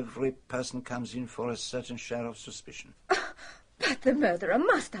 every person comes in for a certain share of suspicion. But the murderer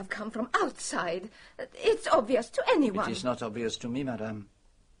must have come from outside. It's obvious to anyone. It is not obvious to me, madame.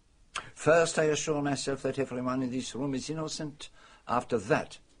 First, I assure myself that everyone in this room is innocent. After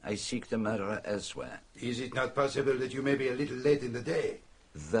that, I seek the murderer elsewhere. Is it not possible that you may be a little late in the day?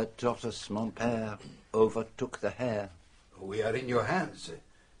 The tortoise, mon père, overtook the hare. We are in your hands.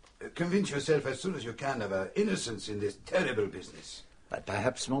 Convince yourself as soon as you can of our innocence in this terrible business. But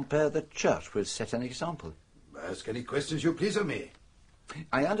perhaps, mon père, the church will set an example. Ask any questions you please of me.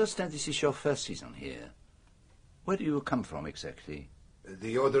 I understand this is your first season here. Where do you come from exactly?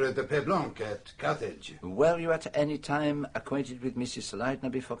 The Order of the Père Blanc at Carthage. Were you at any time acquainted with Mrs.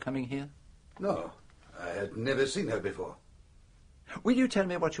 Leitner before coming here? No, I had never seen her before. Will you tell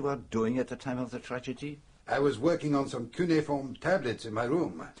me what you were doing at the time of the tragedy? I was working on some cuneiform tablets in my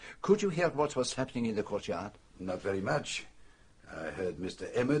room. Could you hear what was happening in the courtyard? Not very much. I heard Mr.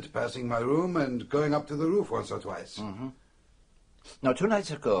 Emmett passing my room and going up to the roof once or twice. Mm-hmm. Now, 2 nights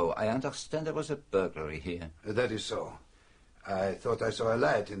ago, I understand there was a burglary here. That is so. I thought I saw a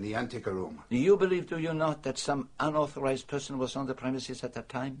light in the anteca room. You believe, do you not, that some unauthorized person was on the premises at that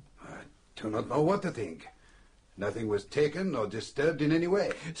time? I do not know what to think. Nothing was taken or disturbed in any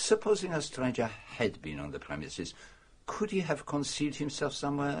way. Supposing a stranger had been on the premises, could he have concealed himself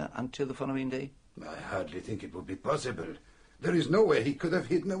somewhere until the following day? I hardly think it would be possible. There is no way he could have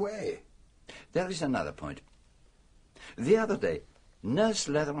hidden away. There is another point. The other day, Nurse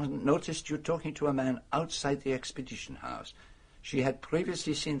Leatherman noticed you talking to a man outside the expedition house. She had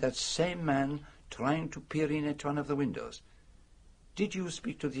previously seen that same man trying to peer in at one of the windows. Did you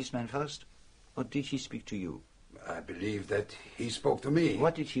speak to this man first, or did he speak to you? I believe that he spoke to me.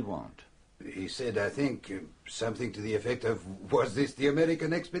 What did he want? He said, I think, something to the effect of, was this the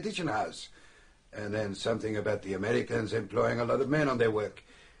American expedition house? And then something about the Americans employing a lot of men on their work.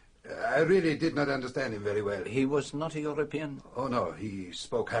 I really did not understand him very well. He was not a European? Oh, no, he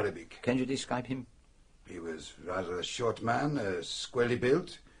spoke Arabic. Can you describe him? He was rather a short man, squarely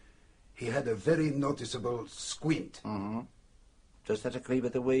built. He had a very noticeable squint. Mm-hmm. Does that agree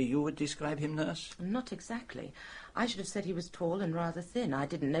with the way you would describe him, Nurse? Not exactly. I should have said he was tall and rather thin. I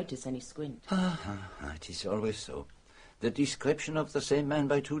didn't notice any squint. It is always so. The description of the same man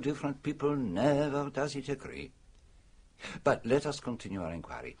by 2 different people never does it agree. But let us continue our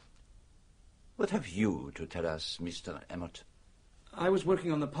inquiry. What have you to tell us, Mr. Emmett? I was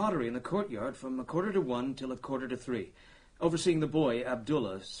working on the pottery in the courtyard from 1:45 till 1:45. overseeing the boy,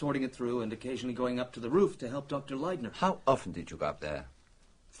 Abdullah, sorting it through and occasionally going up to the roof to help Dr. Leidner. How often did you go up there?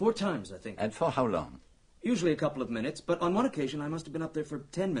 4 times, I think. And for how long? Usually a couple of minutes, but on one occasion I must have been up there for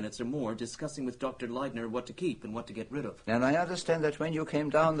 10 minutes or more discussing with Dr. Leidner what to keep and what to get rid of. And I understand that when you came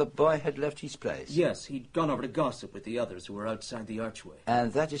down, the boy had left his place. Yes, he'd gone over to gossip with the others who were outside the archway.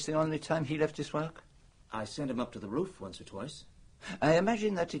 And that is the only time he left his work? I sent him up to the roof once or twice. I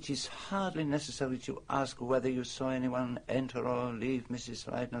imagine that it is hardly necessary to ask whether you saw anyone enter or leave Mrs.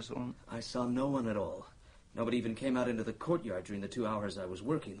 Leidner's room. I saw no one at all. Nobody even came out into the courtyard during the 2 hours I was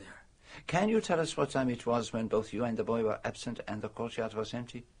working there. Can you tell us what time it was when both you and the boy were absent and the courtyard was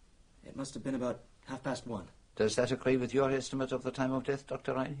empty? It must have been about 1:30. Does that agree with your estimate of the time of death,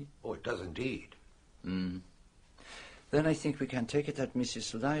 Dr. Riley? Oh, it does indeed. Then I think we can take it that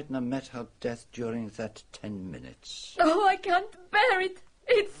Mrs. Leidner met her death during that 10 minutes. Oh, I can't bear it.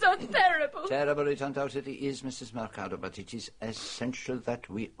 It's so terrible. Terrible it undoubtedly is, Mrs. Mercado, but it is essential that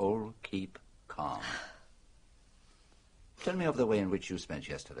we all keep calm. Tell me of the way in which you spent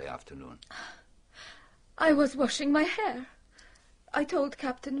yesterday afternoon. I was washing my hair. I told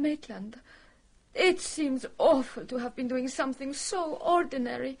Captain Maitland. It seems awful to have been doing something so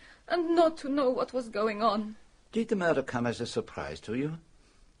ordinary and not to know what was going on. Did the murder come as a surprise to you?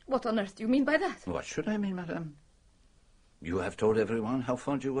 What on earth do you mean by that? What should I mean, madame? You have told everyone how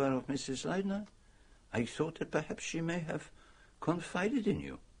fond you were of Mrs. Leidner. I thought that perhaps she may have confided in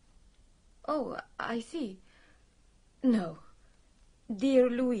you. Oh, I see. No. Dear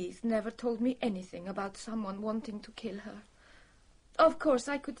Louise never told me anything about someone wanting to kill her. Of course,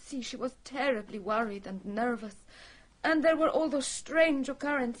 I could see she was terribly worried and nervous, and there were all those strange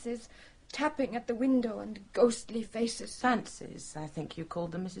occurrences, tapping at the window and ghostly faces. Fancies, I think you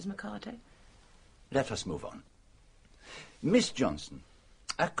called them, Mrs. McCarty. Let us move on. Miss Johnson,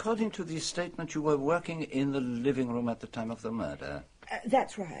 according to the statement, you were working in the living room at the time of the murder.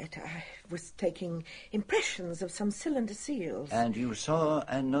 That's right. I was taking impressions of some cylinder seals. And you saw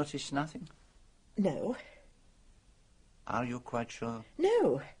and noticed nothing? No. Are you quite sure?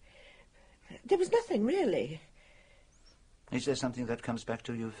 No. There was nothing, really. Is there something that comes back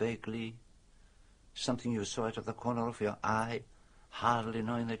to you vaguely? Something you saw out of the corner of your eye, hardly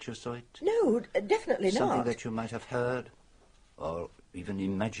knowing that you saw it? No, definitely not. Something that you might have heard, or even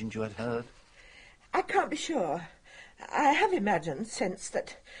imagined you had heard? I can't be sure. I have imagined since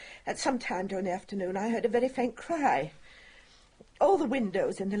that at some time during the afternoon I heard a very faint cry. All the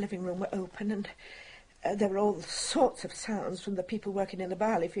windows in the living room were open, and there were all sorts of sounds from the people working in the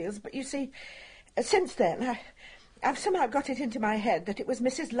barley fields. But you see, since then, I've somehow got it into my head that it was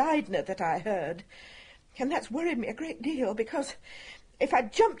Mrs. Leidner that I heard. And that's worried me a great deal, because if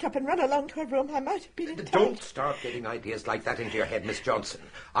I'd jumped up and run along to her room, I might have been in time. Don't start getting ideas like that into your head, Miss Johnson.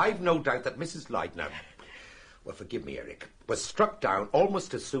 I've no doubt that Mrs. Leidner, well, forgive me, Eric, was struck down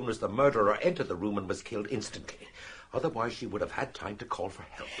almost as soon as the murderer entered the room and was killed instantly. Otherwise, she would have had time to call for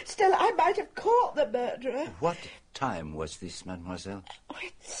help. Still, I might have caught the murderer. What time was this, mademoiselle? Oh,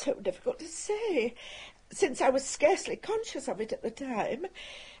 it's so difficult to say. Since I was scarcely conscious of it at the time,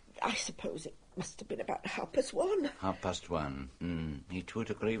 I suppose it must have been about 1:30. 1:30. It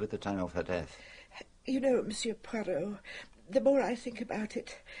would agree with the time of her death. You know, Monsieur Poirot, the more I think about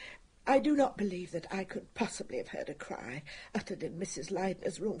it, I do not believe that I could possibly have heard a cry uttered in Mrs.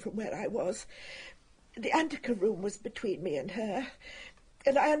 Leidner's room from where I was. The anteroom room was between me and her,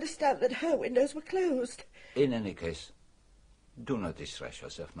 and I understand that her windows were closed. In any case, do not distress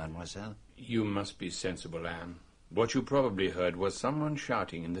yourself, mademoiselle. You must be sensible, Anne. What you probably heard was someone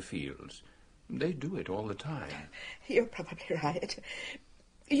shouting in the fields. They do it all the time. You're probably right.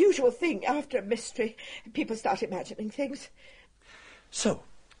 Usual thing after a mystery. People start imagining things. So,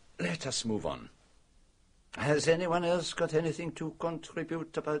 let us move on. Has anyone else got anything to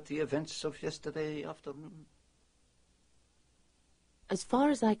contribute about the events of yesterday afternoon? As far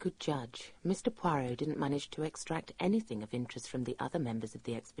as I could judge, Mr. Poirot didn't manage to extract anything of interest from the other members of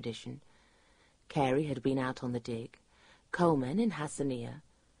the expedition. Carey had been out on the dig, Coleman in Hassania.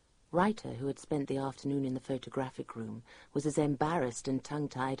 Reiter, who had spent the afternoon in the photographic room, was as embarrassed and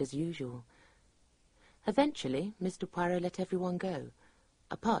tongue-tied as usual. Eventually, Mr. Poirot let everyone go,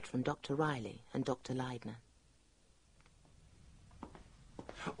 apart from Dr. Riley and Dr. Leidner.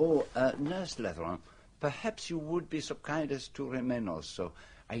 Oh, Nurse Letheron, perhaps you would be so kind as to remain also.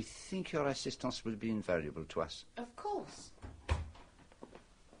 I think your assistance will be invaluable to us. Of course.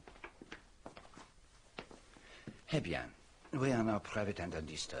 Eh bien, we are now private and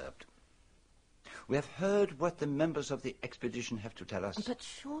undisturbed. We have heard what the members of the expedition have to tell us. But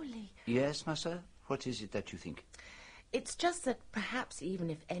surely... Yes, Marcel? What is it that you think? It's just that perhaps even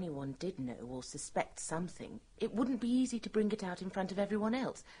if anyone did know or suspect something, it wouldn't be easy to bring it out in front of everyone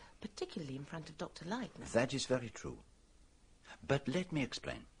else, particularly in front of Dr. Leitner. That is very true. But let me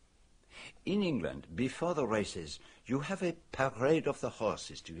explain. In England, before the races, you have a parade of the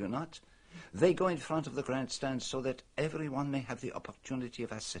horses, do you not? They go in front of the grandstand so that everyone may have the opportunity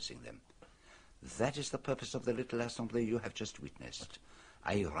of assessing them. That is the purpose of the little assembly you have just witnessed.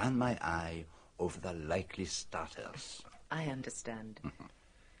 I ran my eye over the likely starters. I understand.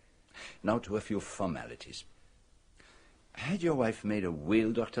 Now to a few formalities. Had your wife made a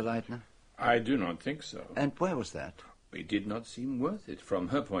will, Dr. Leitner? I do not think so. And why was that? It did not seem worth it from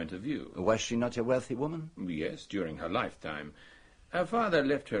her point of view. Was she not a wealthy woman? Yes, during her lifetime. Her father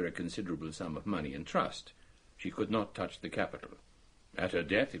left her a considerable sum of money in trust. She could not touch the capital. At her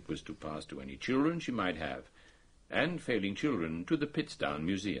death, it was to pass to any children she might have, and, failing children, to the Pittsdown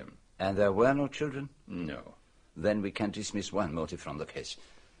Museum. And there were no children? No. Then we can dismiss one motive from the case.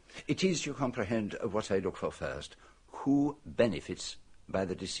 It is, you comprehend, what I look for first. Who benefits by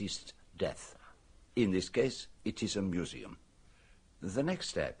the deceased's death? In this case, it is a museum. The next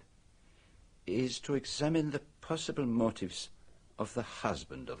step is to examine the possible motives of the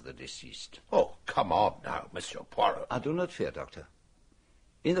husband of the deceased. Oh, come on now, Monsieur Poirot. I do not fear, Doctor.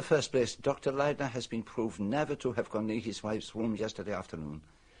 In the first place, Dr. Leitner has been proved never to have gone near his wife's room yesterday afternoon.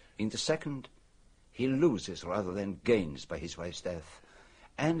 In the second, he loses rather than gains by his wife's death.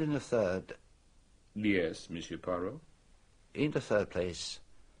 And in the third... Yes, Monsieur Poirot? In the third place,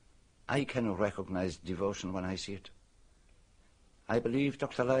 I can recognize devotion when I see it. I believe,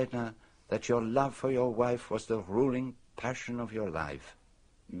 Dr. Leitner, that your love for your wife was the ruling passion of your life.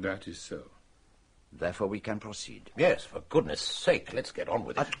 That is so. Therefore we can proceed. Yes, for goodness sake, let's get on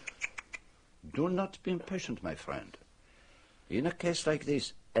with it. Do not be impatient, my friend. In a case like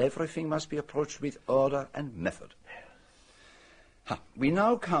this, everything must be approached with order and method. We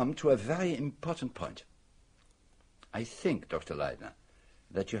now come to a very important point. I think, Dr. Leitner,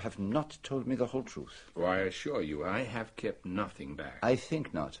 that you have not told me the whole truth. Oh, I assure you, I have kept nothing back. I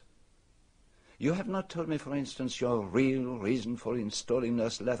think not. You have not told me, for instance, your real reason for installing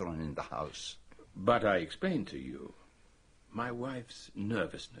Nurse Leathern in the house. But I explained to you my wife's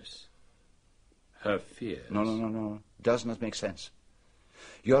nervousness, her fears. No. Does not make sense.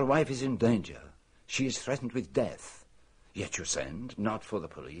 Your wife is in danger. She is threatened with death. Yet you send, not for the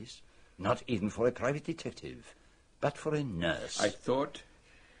police, not even for a private detective, but for a nurse. I thought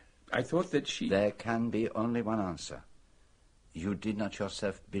that she... There can be only one answer. You did not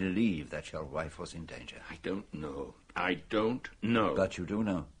yourself believe that your wife was in danger. I don't know. I don't know. But you do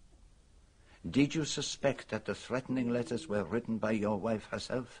know. Did you suspect that the threatening letters were written by your wife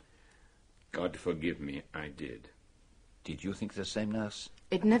herself? God forgive me, I did. Did you think the same, nurse?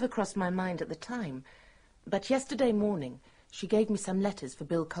 It never crossed my mind at the time. But yesterday morning, she gave me some letters for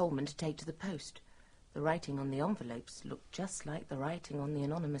Bill Coleman to take to the post. The writing on the envelopes looked just like the writing on the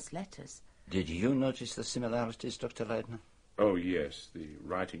anonymous letters. Did you notice the similarities, Dr. Leitner? Oh, yes. The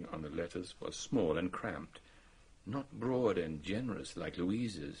writing on the letters was small and cramped. Not broad and generous like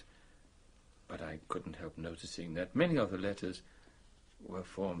Louise's. But I couldn't help noticing that many of the letters were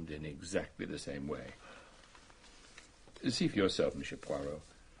formed in exactly the same way. See for yourself, Monsieur Poirot.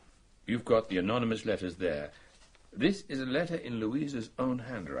 You've got the anonymous letters there. This is a letter in Louise's own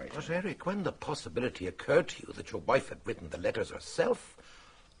handwriting. But, Eric, when the possibility occurred to you that your wife had written the letters herself,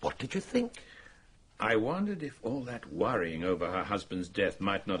 what did you think? I wondered if all that worrying over her husband's death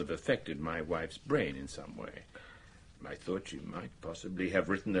might not have affected my wife's brain in some way. I thought she might possibly have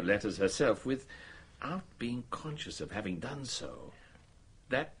written the letters herself without being conscious of having done so.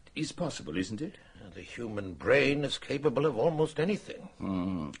 That is possible, isn't it? The human brain is capable of almost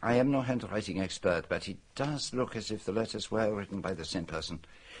anything. I am no handwriting expert, but it does look as if the letters were written by the same person.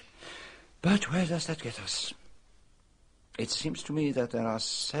 But where does that get us? It seems to me that there are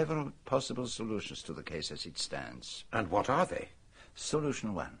several possible solutions to the case as it stands. And what are they?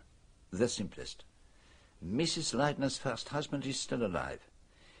 Solution one, the simplest. Mrs. Leitner's first husband is still alive.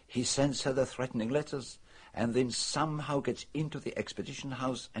 He sends her the threatening letters and then somehow gets into the expedition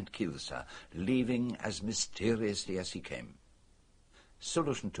house and kills her, leaving as mysteriously as he came.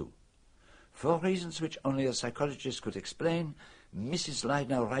 Solution two. For reasons which only a psychologist could explain, Mrs.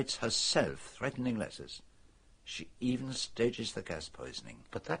 Leitner writes herself threatening letters. She even stages the gas poisoning.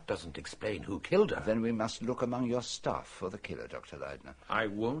 But that doesn't explain who killed her. Then we must look among your staff for the killer, Dr. Leitner. I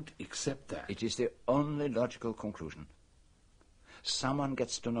won't accept that. It is the only logical conclusion. Someone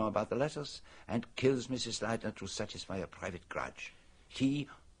gets to know about the letters and kills Mrs. Leitner to satisfy a private grudge. He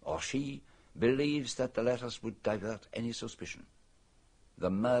or she believes that the letters would divert any suspicion.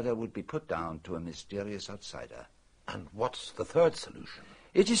 The murder would be put down to a mysterious outsider. And what's the third solution?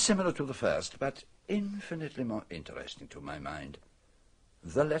 It is similar to the first, but infinitely more interesting to my mind.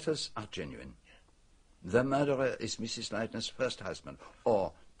 The letters are genuine. The murderer is Mrs. Leitner's first husband,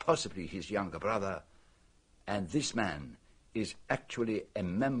 or possibly his younger brother, and this man is actually a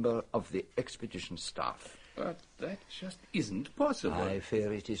member of the expedition staff. But that just isn't possible. I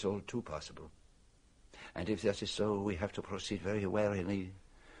fear it is all too possible. And if that is so, we have to proceed very warily,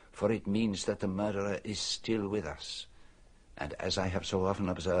 for it means that the murderer is still with us. And as I have so often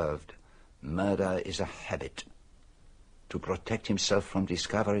observed, murder is a habit. To protect himself from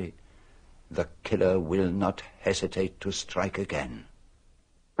discovery, the killer will not hesitate to strike again.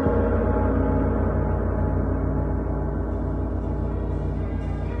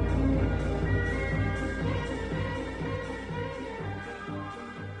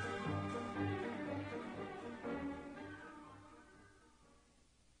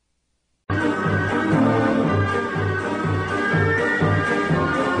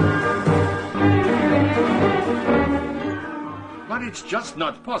 But it's just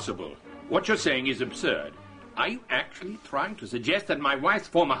not possible. What you're saying is absurd. Are you actually trying to suggest that my wife's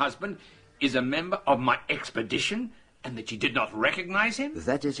former husband is a member of my expedition and that you did not recognize him?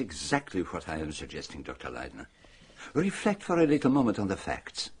 That is exactly what I am suggesting, Dr. Leitner. Reflect for a little moment on the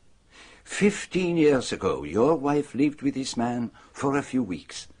facts. 15 years ago, your wife lived with this man for a few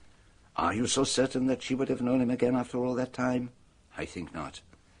weeks. Are you so certain that she would have known him again after all that time? I think not.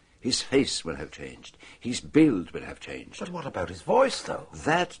 His face will have changed. His build will have changed. But what about his voice, though?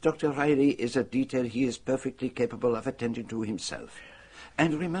 That, Dr. Riley, is a detail he is perfectly capable of attending to himself.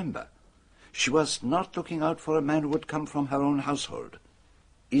 And remember, she was not looking out for a man who would come from her own household.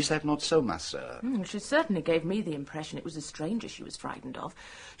 Is that not so, ma sœur? She certainly gave me the impression it was a stranger she was frightened of.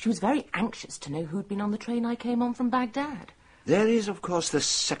 She was very anxious to know who'd been on the train I came on from Baghdad. There is, of course, the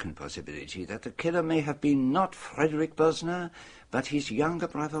second possibility, that the killer may have been not Frederick Bosner, but his younger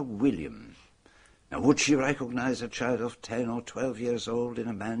brother, William. Now, would she recognize a child of 10 or 12 years old in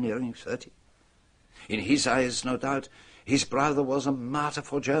a man nearing 30? In his eyes, no doubt, his brother was a martyr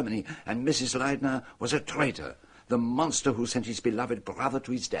for Germany, and Mrs. Leitner was a traitor, the monster who sent his beloved brother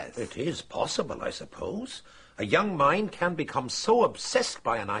to his death. It is possible, I suppose. A young mind can become so obsessed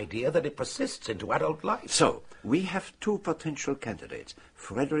by an idea that it persists into adult life. So, we have two potential candidates,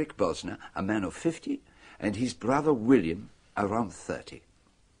 Frederick Bosner, a man of 50, and his brother William, around 30.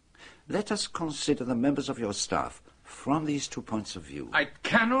 Let us consider the members of your staff from these 2 points of view. I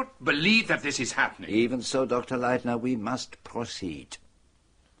cannot believe that this is happening. Even so, Dr. Leitner, we must proceed.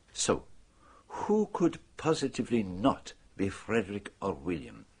 So, who could positively not be Frederick or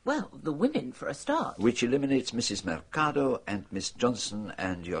William? Well, the women, for a start. Which eliminates Mrs. Mercado and Miss Johnson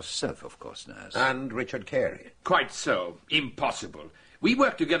and yourself, of course, nurse. And Richard Carey. Quite so. Impossible. We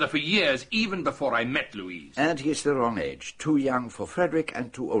worked together for years, even before I met Louise. And he's the wrong age. Too young for Frederick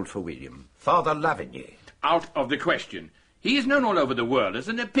and too old for William. Father Lavigny. Out of the question. He is known all over the world as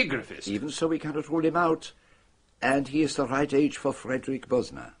an epigraphist. Even so, we cannot rule him out. And he is the right age for Frederick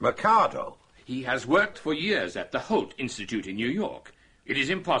Bosner. Mercado. He has worked for years at the Holt Institute in New York. It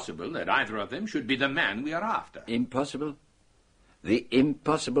is impossible that either of them should be the man we are after. Impossible? The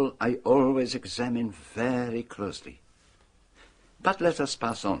impossible I always examine very closely. But let us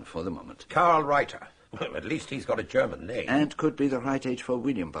pass on for the moment. Karl Reiter. Well, at least he's got a German name. And could be the right age for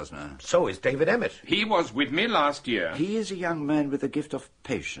William Bosner. So is David Emmett. He was with me last year. He is a young man with the gift of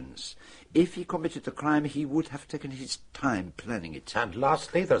patience. If he committed the crime, he would have taken his time planning it. And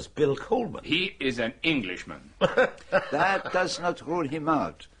lastly, there's Bill Coleman. He is an Englishman. That does not rule him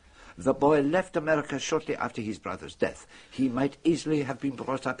out. The boy left America shortly after his brother's death. He might easily have been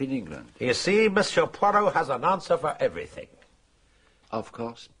brought up in England. You see, Monsieur Poirot has an answer for everything. Of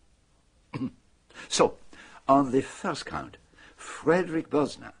course. So, on the first count, Frederick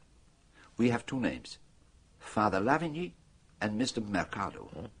Bosner, we have two names, Father Lavigny and Mr.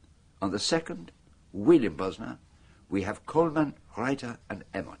 Mercado. On the second, William Bosner, we have Coleman, Reiter, and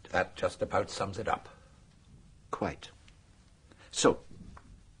Emmott. That just about sums it up. Quite. So,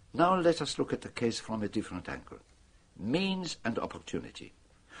 now let us look at the case from a different angle. Means and opportunity.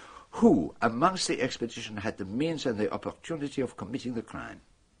 Who amongst the expedition had the means and the opportunity of committing the crime?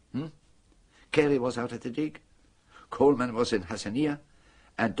 Carey was out at the dig, Coleman was in Hassania,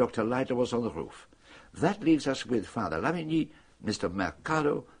 and Dr. Leiter was on the roof. That leaves us with Father Lavigny, Mr.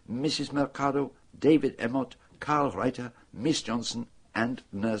 Mercado, Mrs. Mercado, David Emmott, Karl Reiter, Miss Johnson, and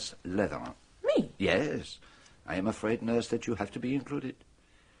Nurse Leatheron. Me? Yes. I am afraid, Nurse, that you have to be included.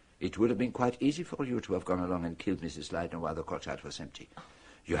 It would have been quite easy for you to have gone along and killed Mrs. Leitner while the courtyard was empty.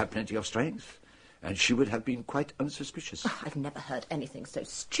 You have plenty of strength, and she would have been quite unsuspicious. I've never heard anything so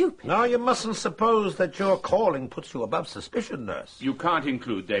stupid. Now, you mustn't suppose that your calling puts you above suspicion, nurse. You can't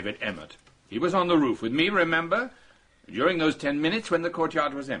include David Emmett. He was on the roof with me, remember? During those 10 minutes when the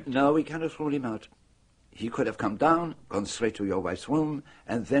courtyard was empty. No, we cannot rule him out. He could have come down, gone straight to your wife's room,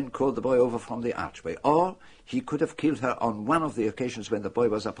 and then called the boy over from the archway. Or he could have killed her on one of the occasions when the boy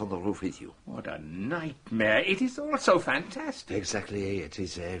was up on the roof with you. What a nightmare. It is all so fantastic. Exactly. It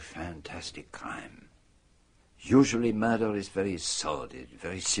is a fantastic crime. Usually murder is very sordid,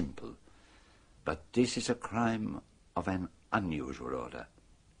 very simple. But this is a crime of an unusual order.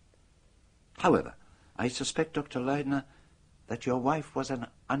 However, I suspect, Dr. Leidner, that your wife was an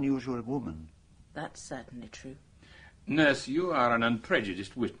unusual woman. That's certainly true. Nurse, you are an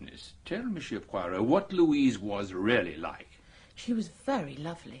unprejudiced witness. Tell Monsieur Poirot what Louise was really like. She was very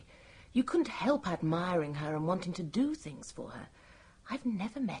lovely. You couldn't help admiring her and wanting to do things for her. I've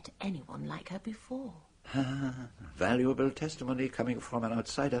never met anyone like her before. Valuable testimony coming from an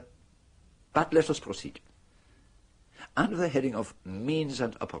outsider. But let us proceed. Under the heading of means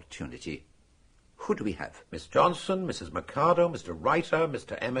and opportunity, who do we have? Miss Johnson, Mrs. Mercado, Mr. Reiter,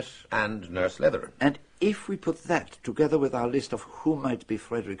 Mr. Emmett, and Nurse Leatherin. And if we put that together with our list of who might be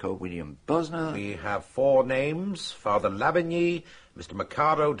Frederick or William Bosner... We have 4 names: Father Lavigny, Mr.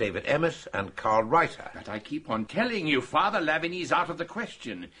 Mercado, David Emmett, and Carl Reiter. But I keep on telling you, Father Lavigny's out of the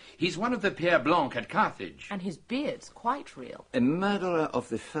question. He's one of the Pierre Blanc at Carthage. And his beard's quite real. A murderer of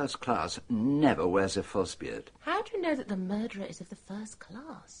the first class never wears a false beard. How do you know that the murderer is of the first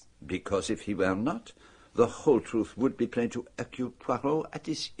class? Because if he were not, the whole truth would be plain to Hercule Poirot at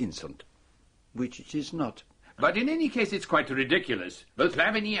this instant, which it is not. But in any case, it's quite ridiculous. Both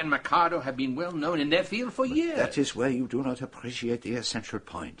Lavigny and Mercado have been well known in their field for years. That is where you do not appreciate the essential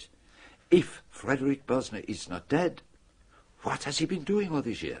point. If Frederick Bosner is not dead, what has he been doing all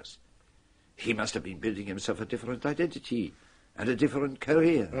these years? He must have been building himself a different identity and a different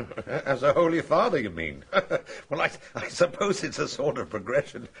career. As a Holy Father, you mean? Well, I suppose it's a sort of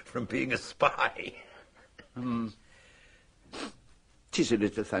progression from being a spy. 'Tis a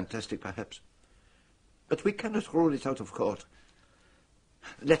little fantastic, perhaps. But we cannot rule it out of court.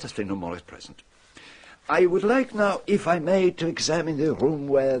 Let us say no more at present. I would like now, if I may, to examine the room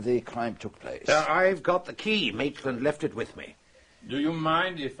where the crime took place. I've got the key. Maitland left it with me. Do you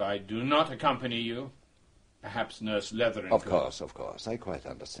mind if I do not accompany you? Perhaps Nurse Leatherin. Of course. I quite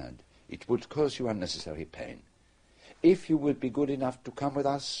understand. It would cause you unnecessary pain. If you would be good enough to come with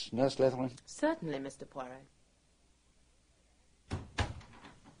us, Nurse Leatherin. Certainly, Mr. Poirot.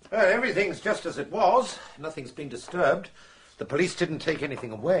 Everything's just as it was. Nothing's been disturbed. The police didn't take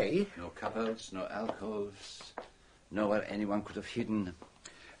anything away. No cupboards, no alcoves, nowhere anyone could have hidden.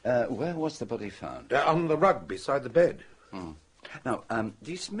 Where was the body found? On the rug beside the bed. Now,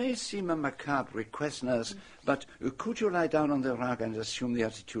 this may seem a macabre request, nurse, but could you lie down on the rug and assume the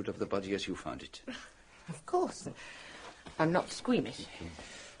attitude of the body as you found it? Of course. I'm not squeamish.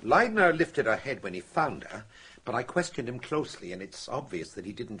 Leidner lifted her head when he found her, but I questioned him closely, and it's obvious that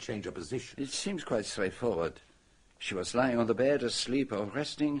he didn't change her position. It seems quite straightforward. She was lying on the bed, asleep or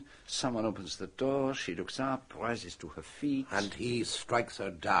resting. Someone opens the door, she looks up, rises to her feet. And he strikes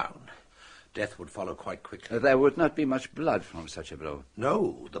her down. Death would follow quite quickly. There would not be much blood from such a blow.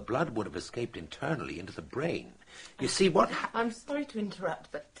 No, the blood would have escaped internally into the brain. You see, what... I'm sorry to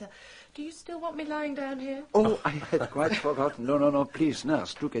interrupt, but do you still want me lying down here? Oh, I had quite forgotten. No, please,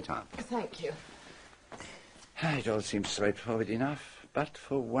 nurse, do get up. Thank you. It all seems straightforward enough, but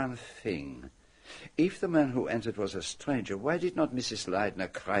for one thing. If the man who entered was a stranger, why did not Mrs.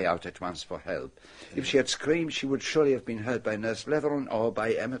 Leidner cry out at once for help? If she had screamed, she would surely have been heard by Nurse Leatherin or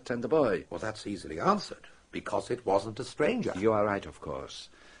by Emmett and the boy. Well, that's easily answered, because it wasn't a stranger. You are right, of course.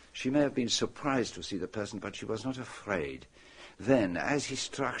 She may have been surprised to see the person, but she was not afraid. Then, as he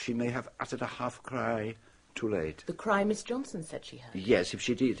struck, she may have uttered a half-cry. Too late. The cry Miss Johnson said she heard? Yes, if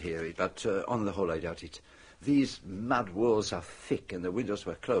she did hear it, but on the whole I doubt it. These mud walls are thick and the windows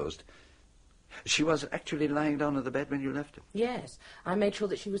were closed. She was actually lying down on the bed when you left her? Yes. I made sure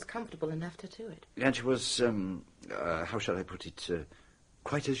that she was comfortable and left her to it. And she was, how shall I put it,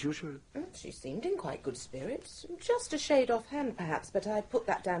 quite as usual? She seemed in quite good spirits. Just a shade off-hand, perhaps, but I put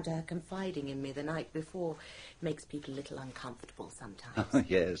that down to her confiding in me the night before. It makes people a little uncomfortable sometimes.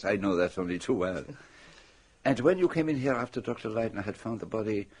 Yes, I know that only too well. And when you came in here after Dr. Leidner had found the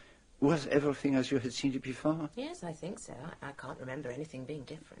body, was everything as you had seen it before? Yes, I think so. I can't remember anything being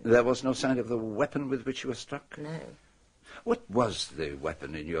different. There was no sign of the weapon with which you were struck? No. What was the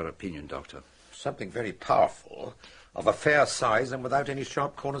weapon, in your opinion, Doctor? Something very powerful, of a fair size and without any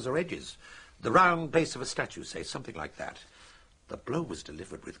sharp corners or edges. The round base of a statue, say, something like that. The blow was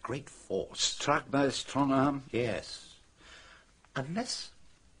delivered with great force. Struck by a strong arm? Yes. Unless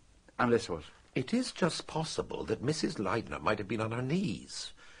what? It is just possible that Mrs. Leidner might have been on her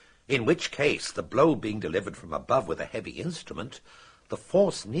knees, in which case, the blow being delivered from above with a heavy instrument, the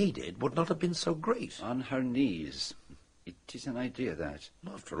force needed would not have been so great. On her knees. It is an idea, that.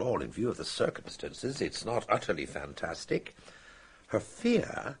 After all, in view of the circumstances, it's not utterly fantastic. Her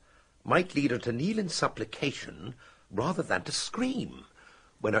fear might lead her to kneel in supplication rather than to scream,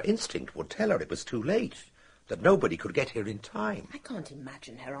 when her instinct would tell her it was too late, that nobody could get here in time. I can't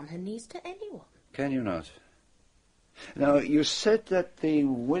imagine her on her knees to anyone. Can you not? Now, you said that the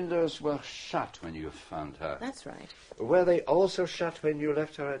windows were shut when you found her. That's right. Were they also shut when you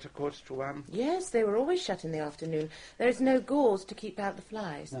left her at 1:45? Yes, they were always shut in the afternoon. There is no gauze to keep out the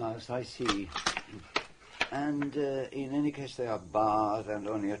flies. Yes, I see. And in any case, they are barred, and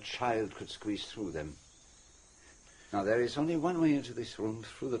only a child could squeeze through them. Now, there is only one way into this room,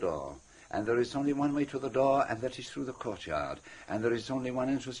 through the door. And there is only one way to the door, and that is through the courtyard. And there is only one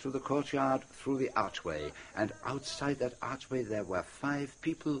entrance to the courtyard, through the archway. And outside that archway there were 5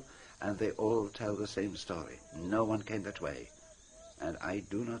 people, and they all tell the same story. No one came that way. And I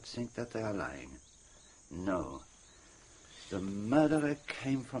do not think that they are lying. No. The murderer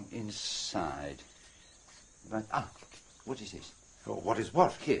came from inside. But, what is this? Oh, what is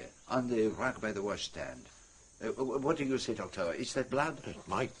what? Here, on the rug by the washstand. What do you say, Doctor? Is that blood? It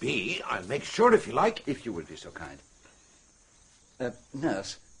might be. I'll make sure if you like. If you will be so kind.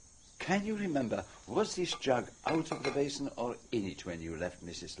 Nurse, can you remember, was this jug out of the basin or in it when you left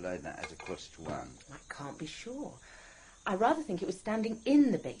Mrs. Leidner at 1:45? I can't be sure. I rather think it was standing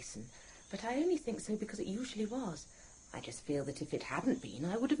in the basin, but I only think so because it usually was. I just feel that if it hadn't been,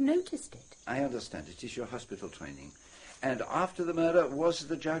 I would have noticed it. I understand. It is your hospital training. And after the murder, was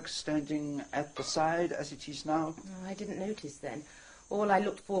the jug standing at the side as it is now? Oh, I didn't notice then. All I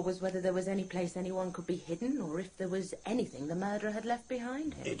looked for was whether there was any place anyone could be hidden, or if there was anything the murderer had left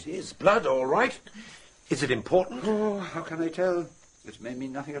behind him. It is blood, all right. Is it important? Oh, how can I tell? It may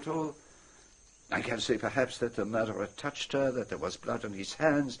mean nothing at all. I can say perhaps that the murderer touched her, that there was blood on his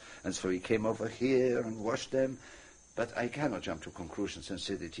hands, and so he came over here and washed them. But I cannot jump to conclusions and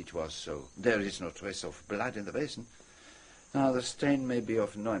say that it was so. There is no trace of blood in the basin. Now, the stain may be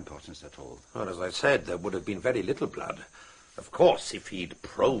of no importance at all. Well, as I said, there would have been very little blood. Of course, if he'd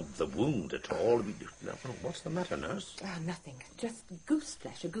probed the wound at all... What's the matter, nurse? Nothing. Just goose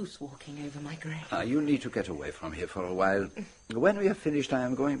flesh, a goose walking over my grave. You need to get away from here for a while. When we have finished, I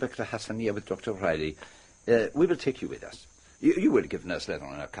am going back to Hassania with Dr. Riley. We will take you with us. You will give Nurse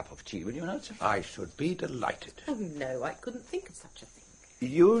Leathern a cup of tea, will you not? I should be delighted. Oh, no, I couldn't think of such a thing.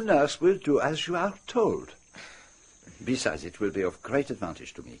 You, nurse, will do as you are told. Besides, it will be of great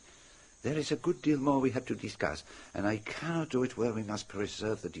advantage to me. There is a good deal more we have to discuss, and I cannot do it where we must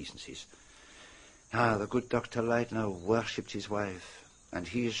preserve the decencies. The good Dr. Leidner worshipped his wife, and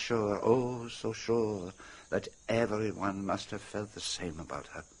he is sure, oh, so sure, that everyone must have felt the same about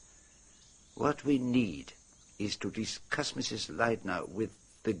her. What we need is to discuss Mrs. Leidner with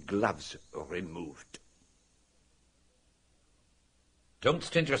the gloves removed. Don't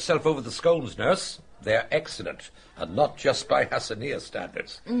stint yourself over the scones, nurse. They're excellent, and not just by Hassania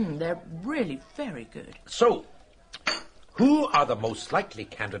standards. They're really very good. So, who are the most likely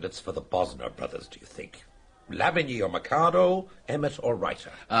candidates for the Bosner brothers, do you think? Lavigny or Mercado, Emmett or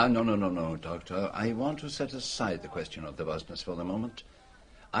Reiter? No, Doctor. I want to set aside the question of the Bosners for the moment.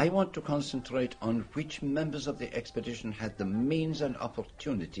 I want to concentrate on which members of the expedition had the means and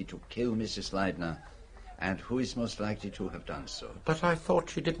opportunity to kill Mrs. Leidner, and who is most likely to have done so. But I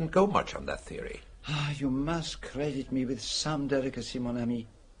thought you didn't go much on that theory. You must credit me with some delicacy, mon ami.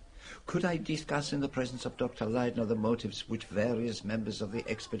 Could I discuss in the presence of Dr. Leidner the motives which various members of the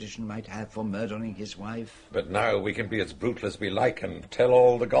expedition might have for murdering his wife? But now we can be as brutal as we like and tell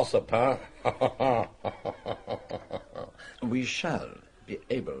all the gossip, huh? We shall be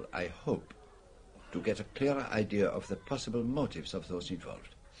able, I hope, to get a clearer idea of the possible motives of those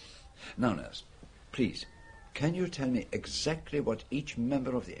involved. Now, nurse, please, can you tell me exactly what each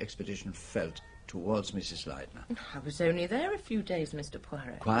member of the expedition felt towards Mrs. Leidner? I was only there a few days, Mr.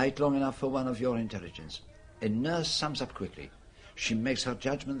 Poirot. Quite long enough for one of your intelligence. A nurse sums up quickly. She makes her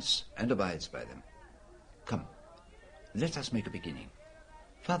judgments and abides by them. Come, let us make a beginning.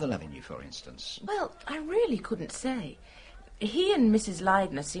 Father Lavigny, for instance. Well, I really couldn't say. He and Mrs.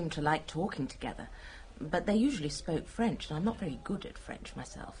 Leidner seemed to like talking together, but they usually spoke French, and I'm not very good at French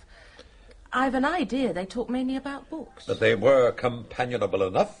myself. I've an idea they talk mainly about books. But they were companionable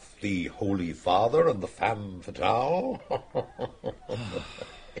enough, the Holy Father and the femme fatale.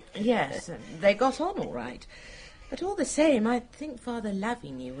 Yes, they got on all right. But all the same, I think Father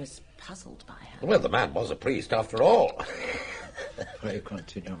Lavigny was puzzled by her. Well, the man was a priest after all. Pray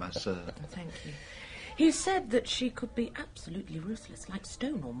continue, Master. Thank you. He said that she could be absolutely ruthless, like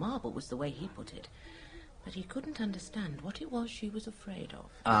stone or marble was the way he put it. But he couldn't understand what it was she was afraid of.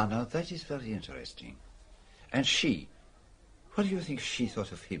 Ah, now that is very interesting. And she? What do you think she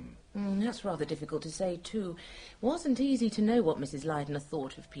thought of him? That's rather difficult to say, too. Wasn't easy to know what Mrs. Leidner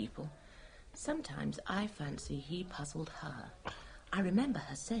thought of people. Sometimes I fancy he puzzled her. I remember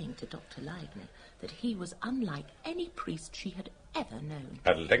her saying to Dr. Leidner that he was unlike any priest she had ever known.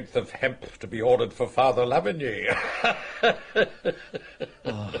 A length of hemp to be ordered for Father Lavigny.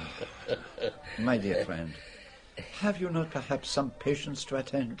 Oh, my dear friend, have you not perhaps some patients to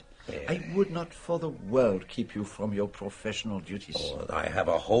attend? I would not for the world keep you from your professional duties. Oh, I have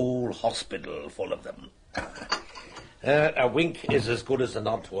a whole hospital full of them. A wink is as good as a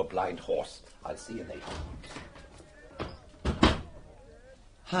nod to a blind horse. I'll see you later.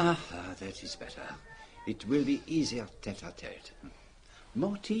 That is better. It will be easier tete-a-tete.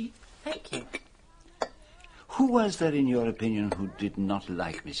 More tea? Thank you. Who was there, in your opinion, who did not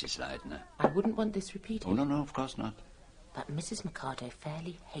like Mrs. Leidner? I wouldn't want this repeated. Oh, no, of course not. But Mrs. Mercado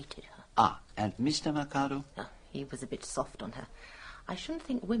fairly hated her. Ah, and Mr. Mercado? Oh, he was a bit soft on her. I shouldn't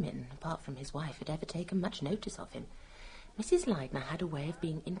think women, apart from his wife, had ever taken much notice of him. Mrs. Leidner had a way of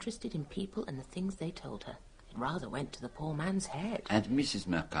being interested in people and the things they told her. It rather went to the poor man's head. And Mrs.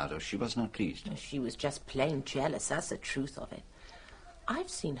 Mercado, she was not pleased? She was just plain jealous, that's the truth of it. I've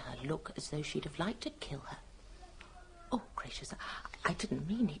seen her look as though she'd have liked to kill her. Oh, gracious, I didn't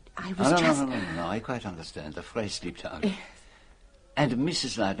mean it. I was just... No, I quite understand. The phrase slipped out. And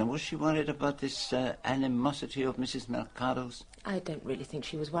Mrs. Leidner, was she worried about this animosity of Mrs. Mercado's? I don't really think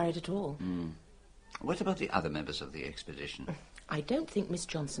she was worried at all. What about the other members of the expedition? I don't think Miss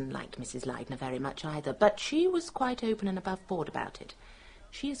Johnson liked Mrs. Leidner very much either, but she was quite open and above board about it.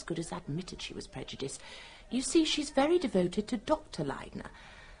 She as good as admitted she was prejudiced. You see, she's very devoted to Dr. Leidner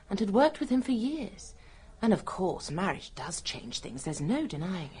and had worked with him for years. And, of course, marriage does change things. There's no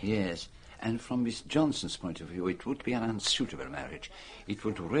denying it. Yes, and from Miss Johnson's point of view, it would be an unsuitable marriage. It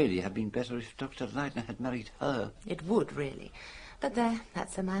would really have been better if Dr. Leidner had married her. It would, really. But there,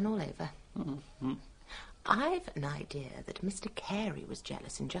 that's a man all over. I've an idea that Mr. Carey was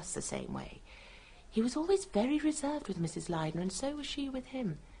jealous in just the same way. He was always very reserved with Mrs. Leidner, and so was she with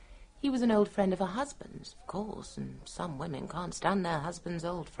him. He was an old friend of her husband's, of course, and some women can't stand their husbands'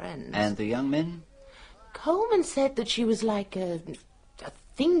 old friends. And the young men? Coleman said that she was like a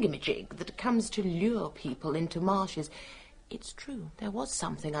thingamajig that comes to lure people into marshes. It's true, there was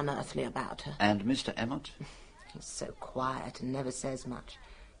something unearthly about her. And Mr. Emmott? He's so quiet and never says much.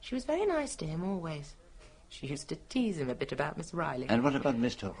 She was very nice to him, always. She used to tease him a bit about Miss Riley. And what about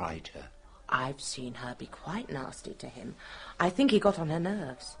Mr. Reiter? I've seen her be quite nasty to him. I think he got on her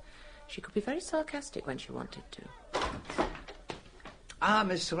nerves. She could be very sarcastic when she wanted to. Ah,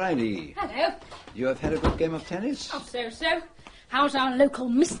 Miss Riley. Hello. You have had a good game of tennis? Oh, so. How's our local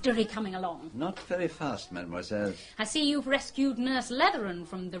mystery coming along? Not very fast, mademoiselle. I see you've rescued Nurse Leatheran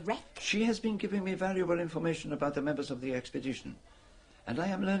from the wreck. She has been giving me valuable information about the members of the expedition. And I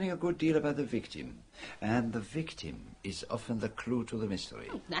am learning a good deal about the victim. And the victim is often the clue to the mystery.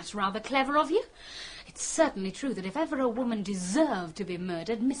 Oh, that's rather clever of you. It's certainly true that if ever a woman deserved to be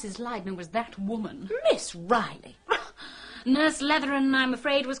murdered, Mrs. Leidner was that woman. Miss Riley! Nurse Leatheran, I'm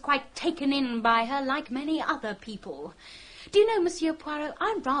afraid, was quite taken in by her, like many other people. Do you know, Monsieur Poirot,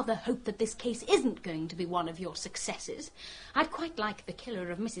 I rather hope that this case isn't going to be one of your successes. I'd quite like the killer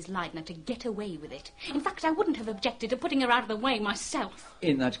of Mrs. Leidner to get away with it. In fact, I wouldn't have objected to putting her out of the way myself.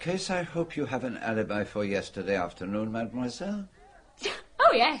 In that case, I hope you have an alibi for yesterday afternoon, mademoiselle.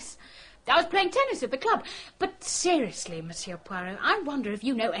 Oh, yes. I was playing tennis at the club. But seriously, Monsieur Poirot, I wonder if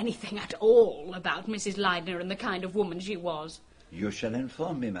you know anything at all about Mrs. Leidner and the kind of woman she was. You shall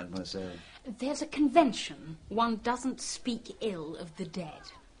inform me, mademoiselle. There's a convention. One doesn't speak ill of the dead.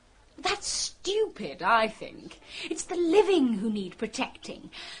 That's stupid, I think. It's the living who need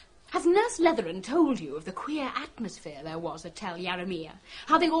protecting. Has Nurse Leatheran told you of the queer atmosphere there was at Tel Yaramia?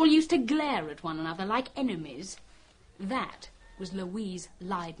 How they all used to glare at one another like enemies? That was Louise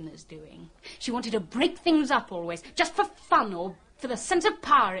Leidner's doing. She wanted to break things up always, just for fun or for the sense of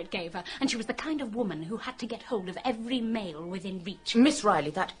power it gave her, and she was the kind of woman who had to get hold of every male within reach. Miss Riley,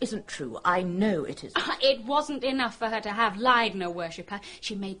 that isn't true. I know it isn't. It wasn't enough for her to have Leidner worship her.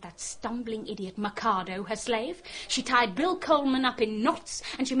 She made that stumbling idiot Mercado her slave. She tied Bill Coleman up in knots,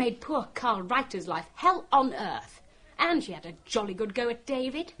 and she made poor Carl Reiter's life hell on earth. And she had a jolly good go at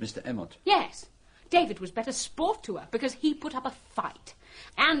David. Mr. Emmott? Yes. David was better sport to her because he put up a fight.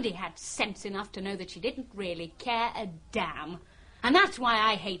 Andy had sense enough to know that she didn't really care a damn. And that's why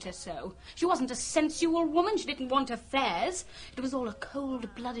I hate her so. She wasn't a sensual woman. She didn't want affairs. It was all a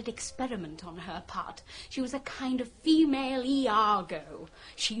cold-blooded experiment on her part. She was a kind of female Iago.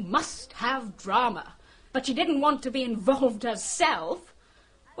 She must have drama. But she didn't want to be involved herself.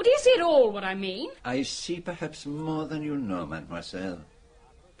 Well, do you see at all what I mean? I see perhaps more than you know, mademoiselle.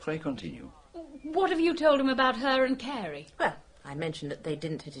 Pray continue. What have you told him about her and Carey? Well, I mentioned that they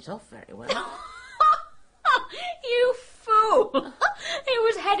didn't hit it off very well. You fool! He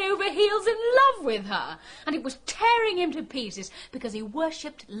was head over heels in love with her, and it was tearing him to pieces because he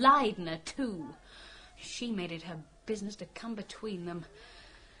worshipped Leidner too. She made it her business to come between them.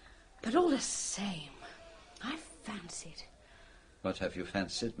 But all the same, I fancied... What have you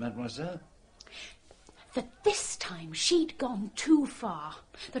fancied, mademoiselle? That this time she'd gone too far.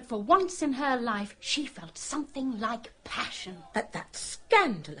 That for once in her life she felt something like passion. But that's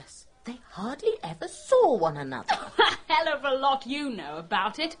scandalous. They hardly ever saw one another. A hell of a lot you know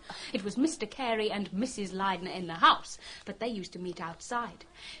about it. It was Mr. Carey and Mrs. Leidner in the house, but they used to meet outside.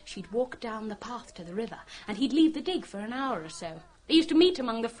 She'd walk down the path to the river, and he'd leave the dig for an hour or so. They used to meet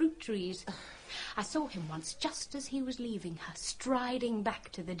among the fruit trees. I saw him once just as he was leaving her, striding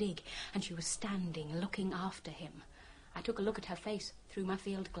back to the dig, and she was standing looking after him. I took a look at her face through my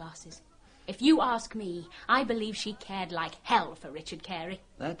field glasses. If you ask me, I believe she cared like hell for Richard Carey.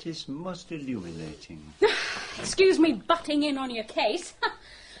 That is most illuminating. Excuse me butting in on your case.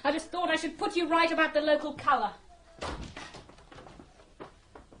 I just thought I should put you right about the local colour.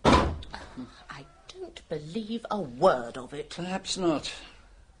 I don't believe a word of it. Perhaps not.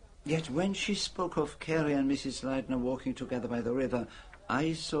 Yet when she spoke of Carey and Mrs. Leidner walking together by the river,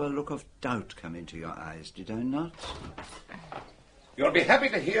 I saw a look of doubt come into your eyes, did I not? You'll be happy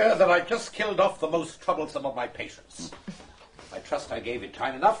to hear that I just killed off the most troublesome of my patients. I trust I gave it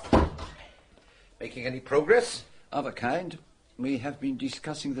time enough. Making any progress? Of a kind. We have been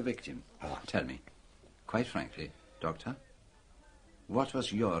discussing the victim. Tell me, quite frankly, Doctor, what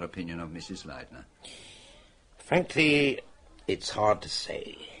was your opinion of Mrs. Leidner? Frankly, it's hard to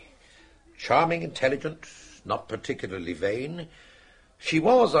say. Charming, intelligent, not particularly vain. She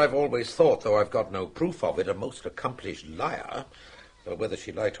was, I've always thought, though I've got no proof of it, a most accomplished liar. Though whether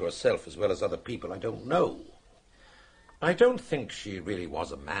she lied to herself as well as other people, I don't know. I don't think she really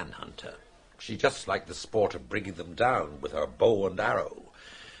was a manhunter. She just liked the sport of bringing them down with her bow and arrow.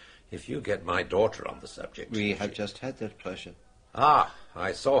 If you get my daughter on the subject... We have just had that pleasure. Ah,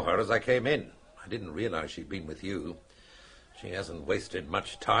 I saw her as I came in. I didn't realize she'd been with you. She hasn't wasted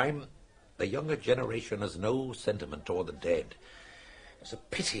much time. The younger generation has no sentiment toward the dead. It's a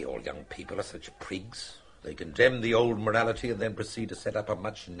pity all young people are such prigs. They condemn the old morality and then proceed to set up a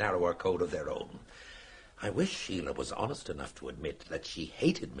much narrower code of their own. I wish Sheila was honest enough to admit that she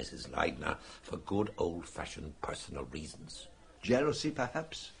hated Mrs. Leidner for good old-fashioned personal reasons. Jealousy,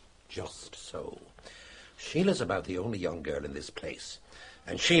 perhaps? Just so. Sheila's about the only young girl in this place,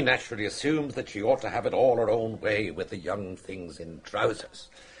 and she naturally assumes that she ought to have it all her own way with the young things in trousers.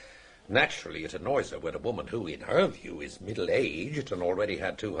 Naturally, it annoys her when a woman who, in her view, is middle-aged and already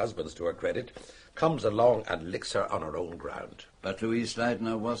had 2 husbands to her credit, comes along and licks her on her own ground. But Louise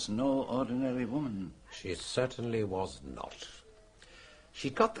Leidner was no ordinary woman. She certainly was not.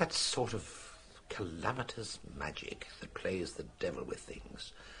 She'd got that sort of calamitous magic that plays the devil with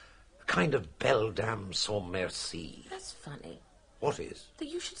things. A kind of belle dame sans merci. That's funny. What is? That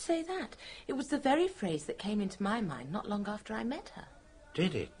you should say that. It was the very phrase that came into my mind not long after I met her.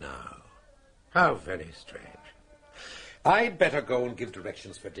 Did it now? How very strange. I'd better go and give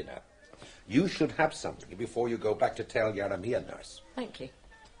directions for dinner. You should have something before you go back to tell Yaramia, nurse. Thank you.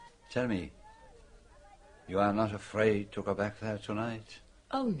 Tell me, you are not afraid to go back there tonight?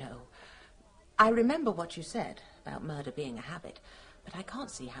 Oh, no. I remember what you said about murder being a habit, but I can't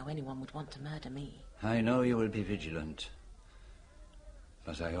see how anyone would want to murder me. I know you will be vigilant,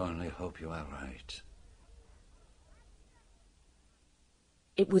 but I only hope you are right.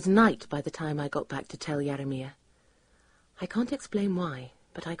 It was night by the time I got back to tell Yaramia. I can't explain why,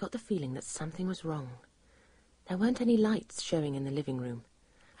 but I got the feeling that something was wrong. There weren't any lights showing in the living room.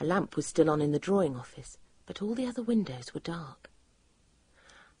 A lamp was still on in the drawing office, but all the other windows were dark.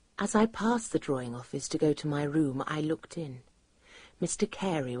 As I passed the drawing office to go to my room, I looked in. Mr.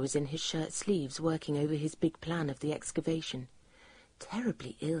 Carey was in his shirt sleeves working over his big plan of the excavation.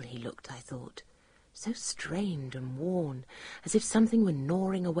 Terribly ill he looked, I thought. So strained and worn, as if something were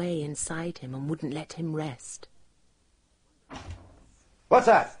gnawing away inside him and wouldn't let him rest. What's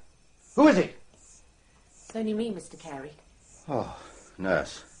that? Who is it? It's only me, Mr. Carey. Oh,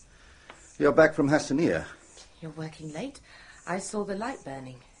 nurse. You're back from Hassania. You're working late. I saw the light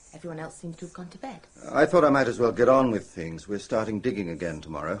burning. Everyone else seems to have gone to bed. I thought I might as well get on with things. We're starting digging again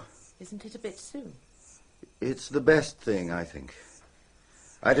tomorrow. Isn't it a bit soon? It's the best thing, I think.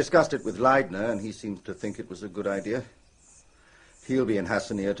 I discussed it with Leidner, and he seems to think it was a good idea. He'll be in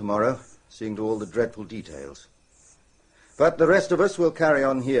Hassenir tomorrow, seeing to all the dreadful details. But the rest of us will carry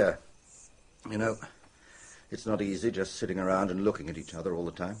on here. You know, it's not easy just sitting around and looking at each other all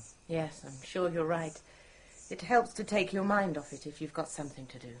the time. Yes, I'm sure you're right. It helps to take your mind off it if you've got something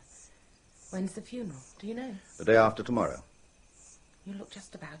to do. When's the funeral? Do you know? The day after tomorrow. You look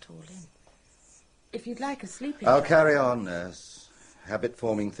just about all in. If you'd like a sleeping I'll draught... carry on, nurse.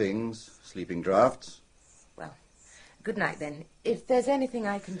 Habit-forming things, sleeping draughts. Well, good night, then. If there's anything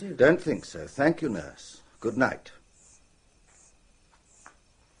I can do... Don't think so. Thank you, nurse. Good night.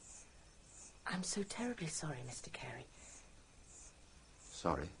 I'm so terribly sorry, Mr. Carey.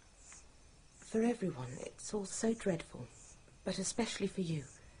 Sorry. For everyone, it's all so dreadful. But especially for you.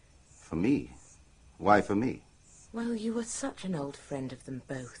 For me? Why for me? Well, you were such an old friend of them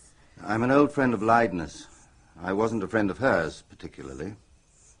both. I'm an old friend of Leidner's. I wasn't a friend of hers, particularly.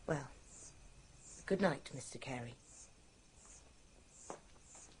 Well, good night, Mr. Carey.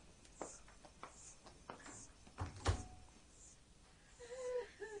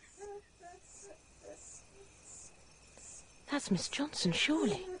 That's Miss Johnson,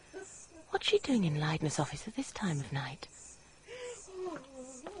 surely. What's she doing in Leidner's office at this time of night?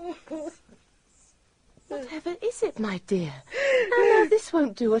 Whatever is it, my dear? No, this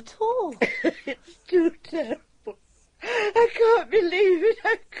won't do at all. It's too terrible. I can't believe it.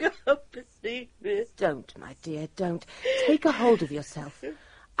 I can't believe it. Don't, my dear, don't. Take a hold of yourself.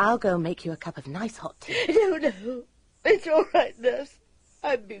 I'll go and make you a cup of nice hot tea. No. It's all right, nurse.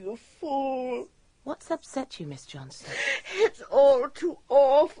 I'm being a fool. What's upset you, Miss Johnson? It's all too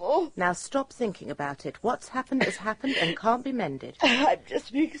awful. Now stop thinking about it. What's happened has happened and can't be mended. I'm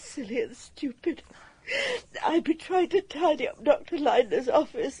just being silly and stupid. I've been trying to tidy up Dr. Leidner's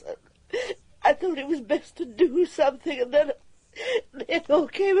office. I thought it was best to do something, and then it all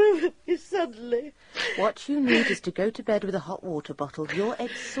came over me suddenly. What you need is to go to bed with a hot water bottle. You're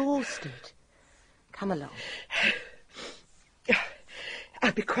exhausted. Come along.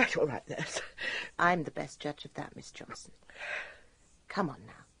 I'll be quite all right, nurse. I'm the best judge of that, Miss Johnson. Come on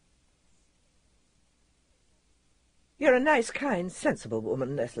now. You're a nice, kind, sensible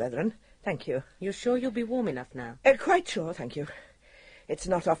woman, Nurse Leathern. Thank you. You're sure you'll be warm enough now? Quite sure, thank you. It's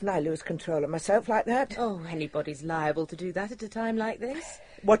not often I lose control of myself like that. Oh, anybody's liable to do that at a time like this.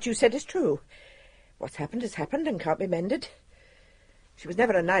 What you said is true. What's happened has happened and can't be mended. She was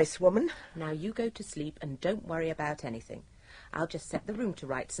never a nice woman. Now you go to sleep and don't worry about anything. I'll just set the room to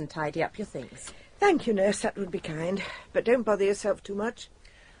rights and tidy up your things. Thank you, nurse, that would be kind. But don't bother yourself too much.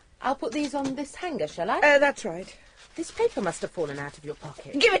 I'll put these on this hanger, shall I? That's right. This paper must have fallen out of your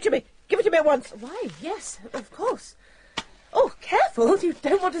pocket. Give it to me! Give it to me at once! Why, yes, of course. Oh, careful, you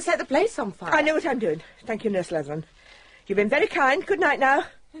don't want to set the place on fire. I know what I'm doing. Thank you, Nurse Leathern. You've been very kind. Good night now.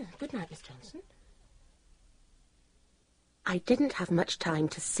 Good night, Miss Johnson. I didn't have much time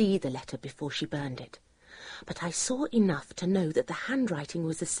to see the letter before she burned it. But I saw enough to know that the handwriting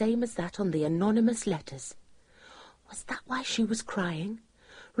was the same as that on the anonymous letters. Was that why she was crying?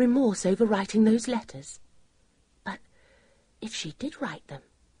 Remorse over writing those letters? But if she did write them,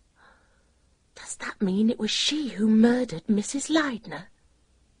 does that mean it was she who murdered Mrs. Leidner?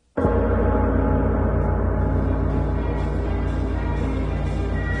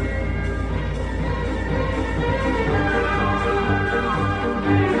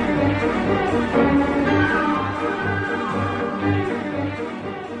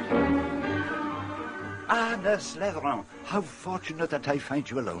 Nurse Leathern, how fortunate that I find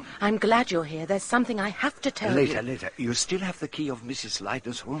you alone. I'm glad you're here. There's something I have to tell you. Later. You still have the key of Mrs.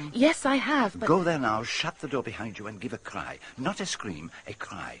 Leidner's room? Yes, I have, but... Go there now, shut the door behind you and give a cry. Not a scream, a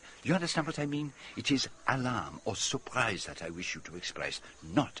cry. You understand what I mean? It is alarm or surprise that I wish you to express,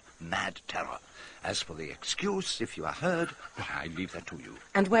 not mad terror. As for the excuse, if you are heard, I leave that to you.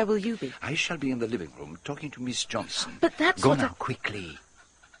 And where will you be? I shall be in the living room talking to Miss Johnson. But that's Go now, quickly.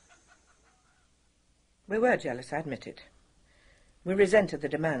 We were jealous, I admit it. We resented the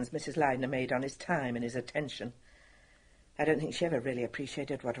demands Mrs. Leidner made on his time and his attention. I don't think she ever really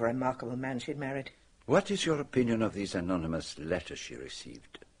appreciated what a remarkable man she'd married. What is your opinion of these anonymous letters she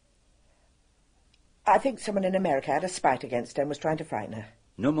received? I think someone in America had a spite against her and was trying to frighten her.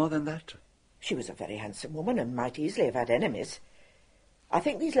 No more than that? She was a very handsome woman and might easily have had enemies. I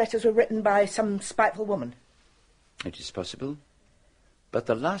think these letters were written by some spiteful woman. It is possible. But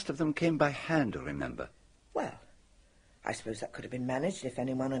the last of them came by hand, remember. Well, I suppose that could have been managed if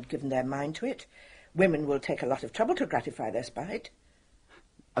anyone had given their mind to it. Women will take a lot of trouble to gratify their spite.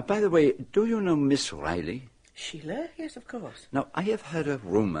 By the way, do you know Miss Riley? Sheila? Yes, of course. Now, I have heard a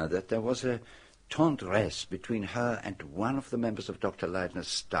rumor that there was a tendresse between her and one of the members of Dr. Leidner's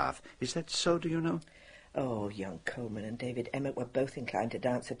staff. Is that so, do you know? Oh, young Coleman and David Emmett were both inclined to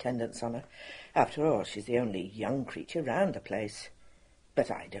dance attendance on her. After all, she's the only young creature round the place. But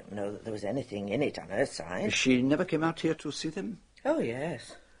I don't know that there was anything in it on her side. She never came out here to see them? Oh,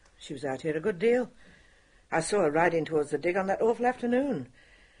 yes. She was out here a good deal. I saw her riding towards the dig on that awful afternoon.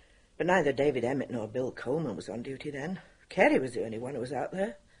 But neither David Emmett nor Bill Coleman was on duty then. Carey was the only one who was out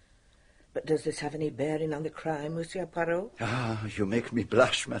there. But does this have any bearing on the crime, Monsieur Poirot? Ah, you make me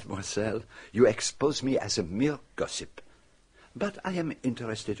blush, mademoiselle. You expose me as a mere gossip. But I am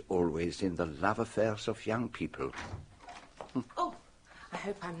interested always in the love affairs of young people. Oh, I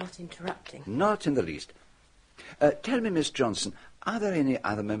hope I'm not interrupting. Not in the least. Tell me, Miss Johnson, are there any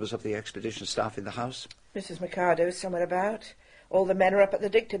other members of the expedition staff in the house? Mrs. Mikado is somewhere about. All the men are up at the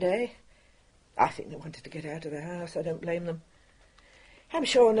dig today. I think they wanted to get out of the house. I don't blame them. I'm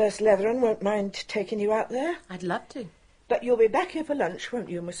sure Nurse Leathern won't mind taking you out there. I'd love to. But you'll be back here for lunch, won't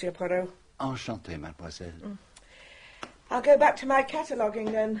you, Monsieur Poirot? Enchanté, mademoiselle. I'll go back to my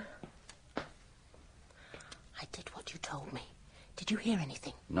cataloguing then. I did what you told me. Did you hear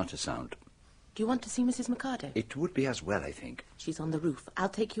anything? Not a sound. Do you want to see Mrs. Mikado? It would be as well, I think. She's on the roof. I'll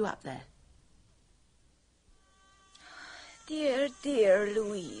take you up there. Dear, dear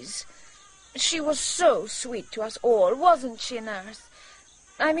Louise. She was so sweet to us all, wasn't she, Nurse?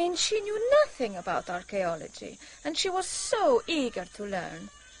 I mean, she knew nothing about archaeology, and she was so eager to learn.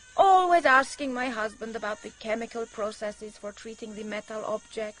 Always asking my husband about the chemical processes for treating the metal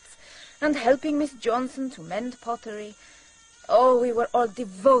objects, and helping Miss Johnson to mend pottery. Oh, we were all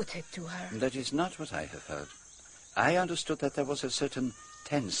devoted to her. That is not what I have heard. I understood that there was a certain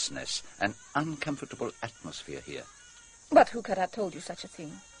tenseness, an uncomfortable atmosphere here. But who could have told you such a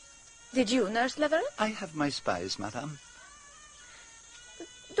thing? Did you, Nurse Leverett? I have my spies, madame.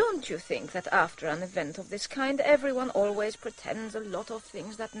 Don't you think that after an event of this kind, everyone always pretends a lot of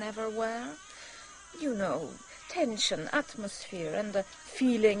things that never were? You know, tension, atmosphere, and the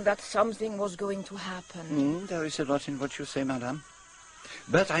feeling that something was going to happen. There is a lot in what you say, madame.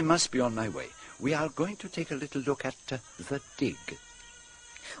 But I must be on my way. We are going to take a little look at the dig.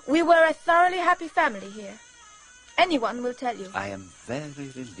 We were a thoroughly happy family here. Anyone will tell you. I am very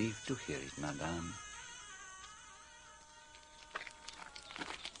relieved to hear it, madame.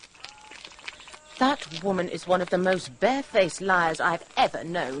 That woman is one of the most barefaced liars I've ever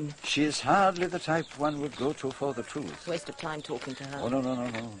known. She is hardly the type one would go to for the truth. Waste of time talking to her. Oh,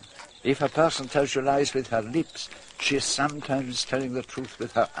 no. If a person tells you lies with her lips, she is sometimes telling the truth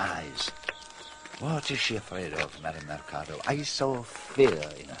with her eyes. What is she afraid of, Madame Mercado? I saw fear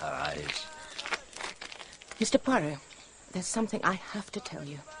in her eyes. Mr. Poirot, there's something I have to tell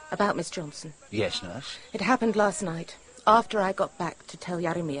you about Miss Johnson. Yes, nurse? It happened last night, after I got back to tell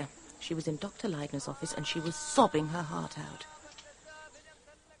Jaromir. She was in Dr. Leidner's office and she was sobbing her heart out.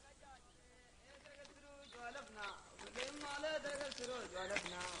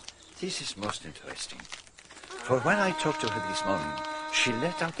 This is most interesting. For when I talked to her this morning, she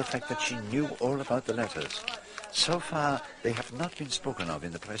let out the fact that she knew all about the letters. So far, they have not been spoken of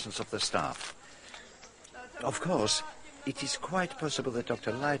in the presence of the staff. Of course, it is quite possible that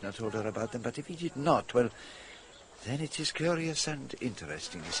Dr. Leidner told her about them, but if he did not, well, then it is curious and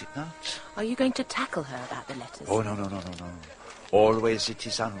interesting, is it not? Are you going to tackle her about the letters? Oh, no. Always it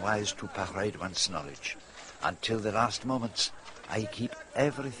is unwise to parade one's knowledge. Until the last moments, I keep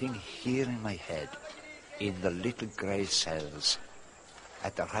everything here in my head, in the little grey cells.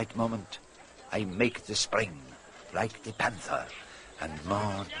 At the right moment, I make the spring, like the panther. And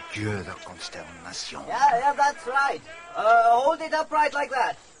mon Dieu, the consternation. Yeah, that's right. Hold it upright like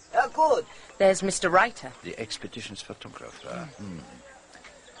that. Good. There's Mr. Reiter. The expedition's photographer.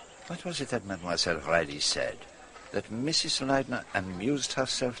 What was it that Mademoiselle Riley said? That Mrs. Leidner amused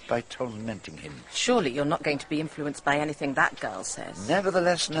herself by tormenting him. Surely you're not going to be influenced by anything that girl says.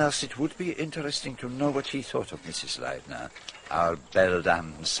 Nevertheless, nurse, it would be interesting to know what he thought of Mrs. Leidner. Our belle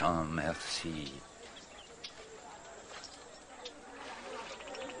dame sans merci.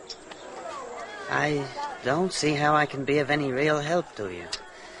 I don't see how I can be of any real help to you.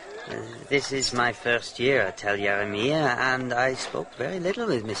 This is my first year at Tel Jaromir, and I spoke very little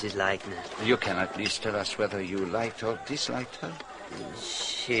with Mrs. Leidner. You can at least tell us whether you liked or disliked her?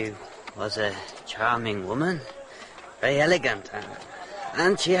 She was a charming woman, very elegant,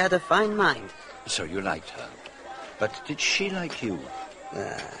 and she had a fine mind. So you liked her. But did she like you?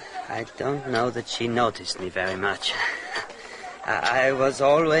 I don't know that she noticed me very much. I was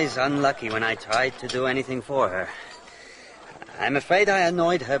always unlucky when I tried to do anything for her. I'm afraid I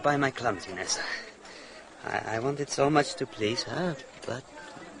annoyed her by my clumsiness. I wanted so much to please her, but...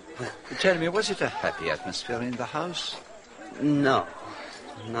 Well, tell me, was it a happy atmosphere in the house? No,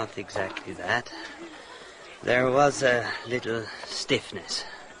 not exactly that. There was a little stiffness.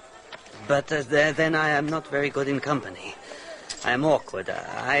 But then I am not very good in company. I am awkward.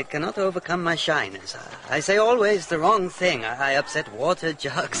 I cannot overcome my shyness. I say always the wrong thing. I upset water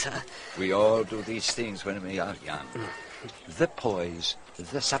jugs. We all do these things when we are young. The poise,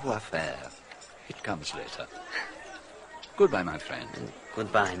 the savoir-faire. It comes later. Goodbye, my friend.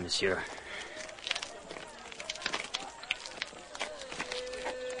 Goodbye, monsieur.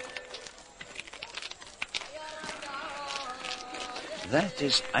 That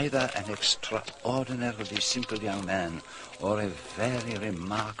is either an extraordinarily simple young man or a very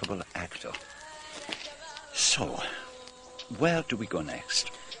remarkable actor. So, where do we go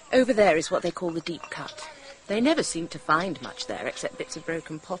next? Over there is what they call the deep cut. They never seem to find much there except bits of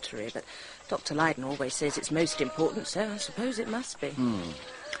broken pottery, but Dr. Leyden always says it's most important, so I suppose it must be.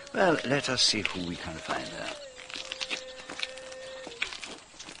 Well, let us see who we can find there.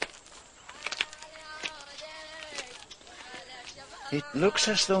 It looks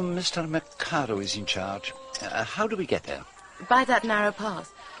as though Mr. Mercado is in charge. How do we get there? By that narrow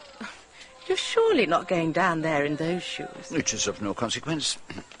path. You're surely not going down there in those shoes. It is of no consequence.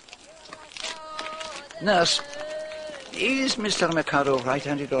 Nurse, is Mr. Mercado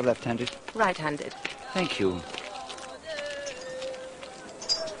right-handed or left-handed? Right-handed. Thank you.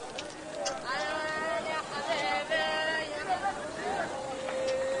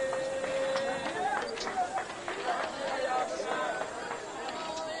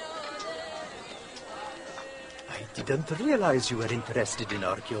 I didn't realize you were interested in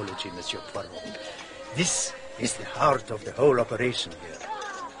archaeology, Monsieur Poirot. This is the heart of the whole operation here.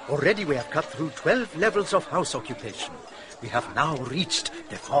 Already we have cut through 12 levels of house occupation. We have now reached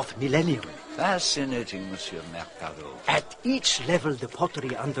the 4th millennium. Fascinating, Monsieur Mercado. At each level, the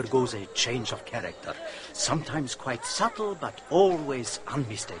pottery undergoes a change of character. Sometimes quite subtle, but always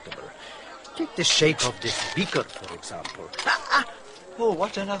unmistakable. Take the shape of this beaker, for example. Oh,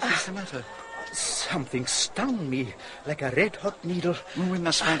 what on earth is the matter? Something stung me like a red-hot needle. We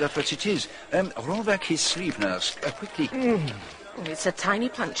must find out what it is. Roll back his sleeve, nurse, quickly. It's a tiny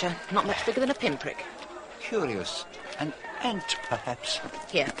puncture, not much bigger than a pinprick. Curious. An ant, perhaps.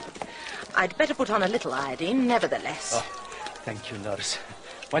 Here. I'd better put on a little iodine, nevertheless. Oh, thank you, nurse.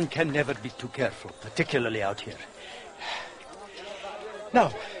 One can never be too careful, particularly out here.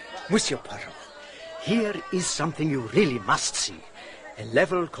 Now, Monsieur Poirot, here is something you really must see. A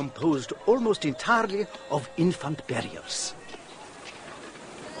level composed almost entirely of infant burials.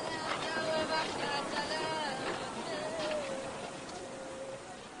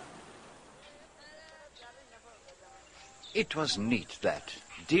 It was neat, that.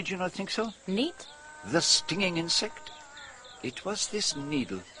 Did you not think so? Neat? The stinging insect. It was this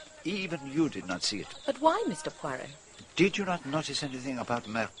needle. Even you did not see it. But why, Mr. Poirot? Did you not notice anything about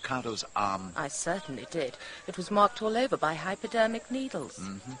Mercado's arm? I certainly did. It was marked all over by hypodermic needles.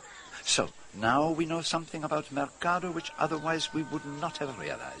 Mm-hmm. So, now we know something about Mercado which otherwise we would not have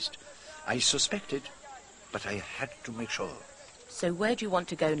realized. I suspected, but I had to make sure. So where do you want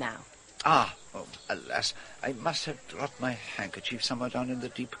to go now? Alas, I must have dropped my handkerchief somewhere down in the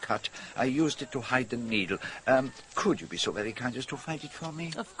deep cut. I used it to hide the needle. Could you be so very kind as to find it for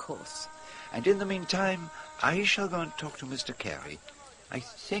me? Of course. And in the meantime, I shall go and talk to Mr. Carey. I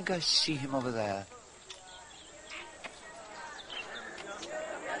think I see him over there.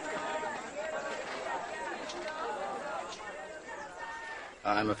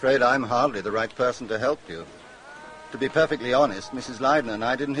 I'm afraid I'm hardly the right person to help you. To be perfectly honest, Mrs. Leyden and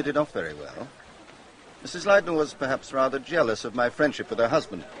I didn't hit it off very well. Mrs. Leyden was perhaps rather jealous of my friendship with her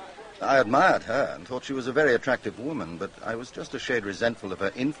husband. I admired her and thought she was a very attractive woman, but I was just a shade resentful of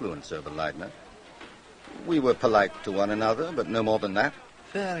her influence over Leidner. We were polite to one another, but no more than that.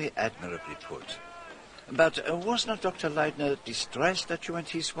 Very admirably put. But was not Dr. Leidner distressed that you and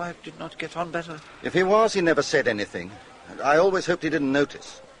his wife did not get on better? If he was, he never said anything. And I always hoped he didn't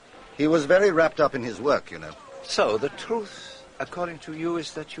notice. He was very wrapped up in his work, you know. So the truth, according to you,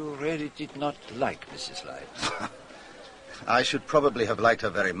 is that you really did not like Mrs. Leidner. I should probably have liked her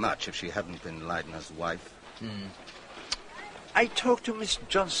very much if she hadn't been Leidner's wife. I talked to Miss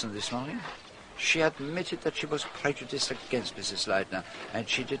Johnson this morning. She admitted that she was prejudiced against Mrs. Leidner, and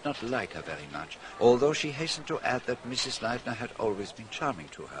she did not like her very much, although she hastened to add that Mrs. Leidner had always been charming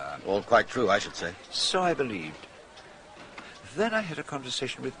to her. All quite true, I should say. So I believed. Then I had a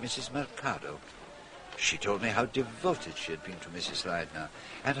conversation with Mrs. Mercado. She told me how devoted she had been to Mrs. Leidner,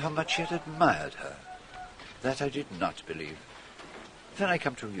 and how much she had admired her. That I did not believe. Then I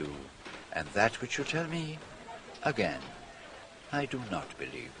come to you, and that which you tell me, again, I do not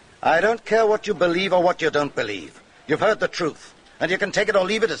believe. I don't care what you believe or what you don't believe. You've heard the truth, and you can take it or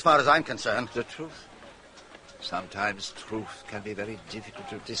leave it as far as I'm concerned. The truth? Sometimes truth can be very difficult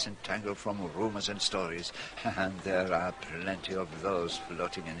to disentangle from rumors and stories, and there are plenty of those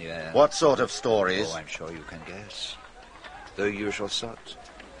floating in the air. What sort of stories? Oh, I'm sure you can guess. The usual sort.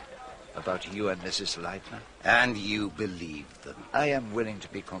 About you and Mrs. Leidner. And you believe them? I am willing to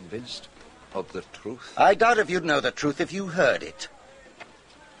be convinced of the truth. I doubt if you'd know the truth if you heard it.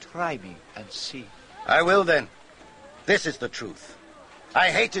 Try me and see. I will, then. This is the truth. I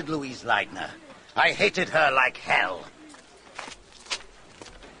hated Louise Leidner. I hated her like hell.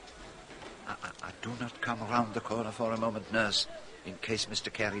 Do not come around the corner for a moment, nurse, in case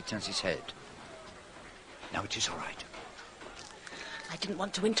Mr. Carey turns his head. Now, it is all right. I didn't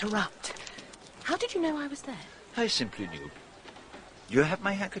want to interrupt. How did you know I was there? I simply knew. You have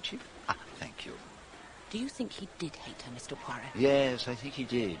my handkerchief? Ah, thank you. Do you think he did hate her, Mr. Poirot? Yes, I think he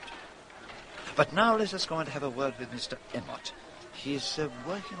did. But now let us go and have a word with Mr. Emmott. He is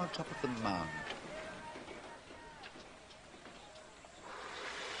working on top of the mound.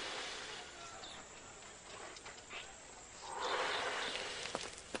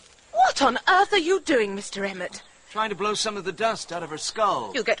 What on earth are you doing, Mr. Emmott? Trying to blow some of the dust out of her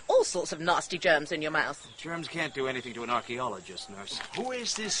skull. You'll get all sorts of nasty germs in your mouth. Germs can't do anything to an archaeologist, nurse. Who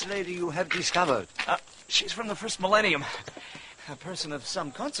is this lady you have discovered? She's from the first millennium. A person of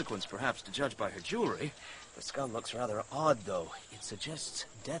some consequence, perhaps, to judge by her jewelry. The skull looks rather odd, though. It suggests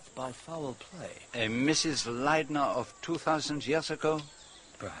death by foul play. A Mrs. Leidner of 2,000 years ago?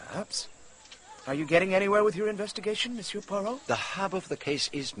 Perhaps. Are you getting anywhere with your investigation, Monsieur Poirot? The hub of the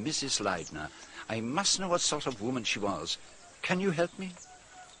case is Mrs. Leidner. I must know what sort of woman she was. Can you help me?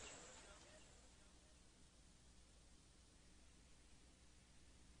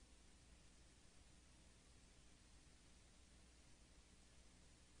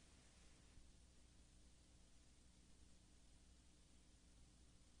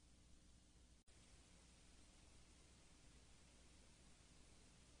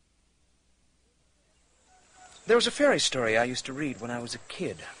 There was a fairy story I used to read when I was a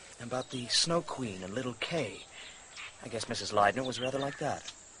kid about the Snow Queen and Little Kay. I guess Mrs. Leidner was rather like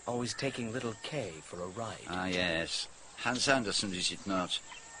that, always taking Little Kay for a ride. Ah, yes. Hans Andersen, is it not?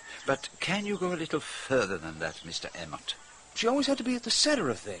 But can you go a little further than that, Mr. Emmott? She always had to be at the center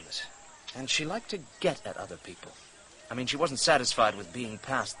of things, and she liked to get at other people. I mean, she wasn't satisfied with being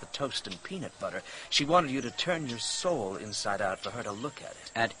past the toast and peanut butter. She wanted you to turn your soul inside out for her to look at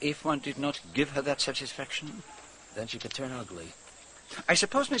it. And if one did not give her that satisfaction? Then she could turn ugly. I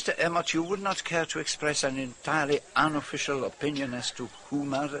suppose, Mr. Emmott, you would not care to express an entirely unofficial opinion as to who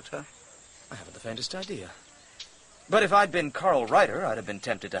murdered her? I haven't the faintest idea. But if I'd been Carl Reiter, I'd have been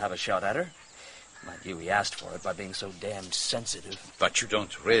tempted to have a shot at her. Mind you, he asked for it by being so damned sensitive. But you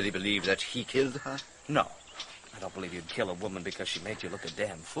don't really believe that he killed her? No. I don't believe you'd kill a woman because she made you look a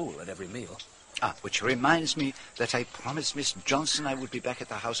damn fool at every meal. Ah, which reminds me that I promised Miss Johnson I would be back at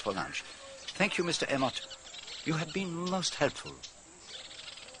the house for lunch. Thank you, Mr. Emmott. You have been most helpful.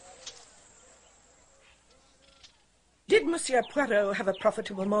 Did Monsieur Poirot have a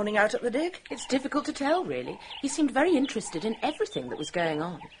profitable morning out at the dig? It's difficult to tell, really. He seemed very interested in everything that was going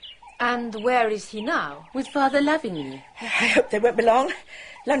on. And where is he now? With Father Lavigny. I hope they won't be long.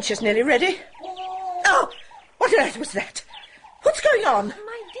 Lunch is nearly ready. Oh! What on earth was that? What's going on?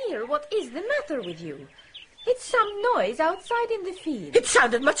 My dear, what is the matter with you? It's some noise outside in the field. It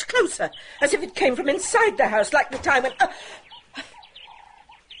sounded much closer, as if it came from inside the house, like the time when...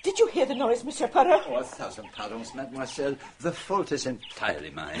 Did you hear the noise, Monsieur Poirot? Oh, 1,000 pardons, mademoiselle. The fault is entirely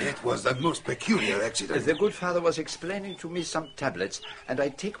mine. It was the most peculiar accident. The good father was explaining to me some tablets, and I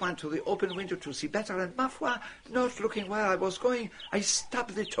take one to the open window to see better, and ma foi, not looking where I was going, I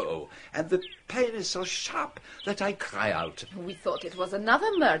stub the toe, and the pain is so sharp that I cry out. We thought it was another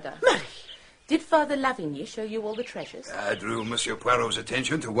murder. Marie! Did Father Lavigny show you all the treasures? I drew Monsieur Poirot's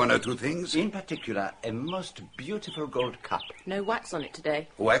attention to one or two things. In particular, a most beautiful gold cup. No wax on it today.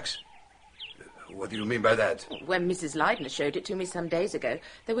 Wax? What do you mean by that? When Mrs. Leidner showed it to me some days ago,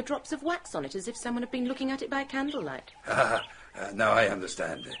 there were drops of wax on it, as if someone had been looking at it by candlelight. Now I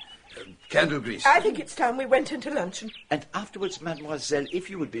understand. Candle grease. I think it's time we went into luncheon. And afterwards, mademoiselle, if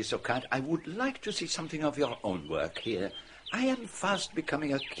you would be so kind, I would like to see something of your own work here. I am fast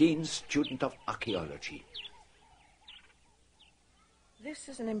becoming a keen student of archaeology. This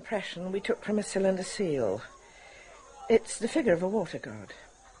is an impression we took from a cylinder seal. It's the figure of a water god.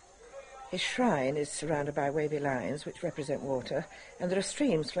 His shrine is surrounded by wavy lines which represent water, and there are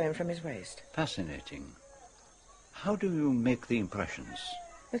streams flowing from his waist. Fascinating. How do you make the impressions?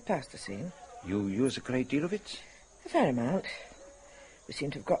 With plasticine. You use a great deal of it? A fair amount. We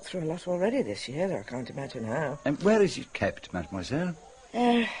seem to have got through a lot already this year, though I can't imagine how. And where is it kept, mademoiselle?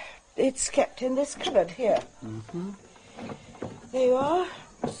 It's kept in this cupboard here. Mm-hmm. There you are.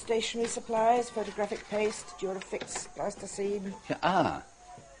 Stationery supplies, photographic paste, Durafix, plasticine. Yeah,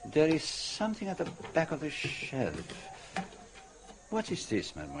 there is something at the back of the shelf. What is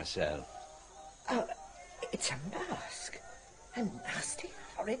this, mademoiselle? Oh, it's a mask. A nasty,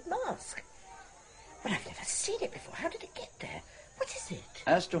 horrid mask. But I've never seen it before. How did it get there? What is it?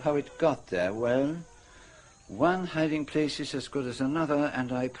 As to how it got there, well, one hiding place is as good as another,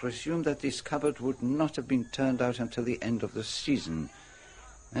 and I presume that this cupboard would not have been turned out until the end of the season.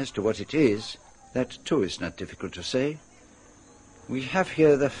 As to what it is, that too is not difficult to say. We have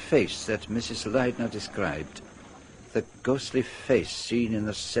here the face that Mrs. Leidner described. The ghostly face seen in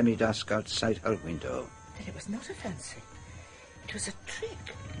the semi-dusk outside her window. Then it was not a fancy. It was a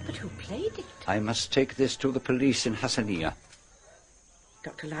trick. But who played it? I must take this to the police in Hassania.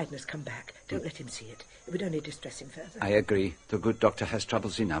 Dr. Leidner's come back. Don't let him see it. It would only distress him further. I agree. The good doctor has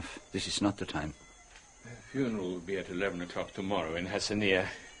troubles enough. This is not the time. The funeral will be at 11 o'clock tomorrow in Hassania.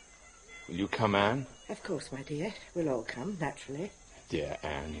 Will you come, Anne? Of course, my dear. We'll all come, naturally. Dear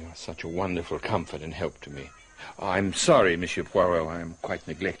Anne, you are such a wonderful comfort and help to me. Oh, I'm sorry, Monsieur Poirot. I'm quite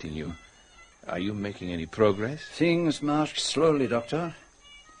neglecting you. Are you making any progress? Things march slowly, Doctor.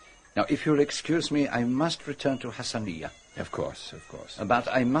 Now, if you'll excuse me, I must return to Hassania. Of course, of course. But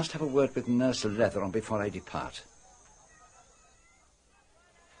I must have a word with Nurse Leatheron before I depart.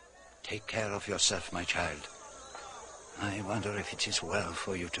 Take care of yourself, my child. I wonder if it is well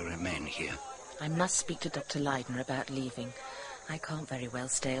for you to remain here. I must speak to Dr. Leidner about leaving. I can't very well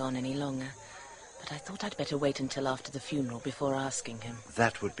stay on any longer. But I thought I'd better wait until after the funeral before asking him.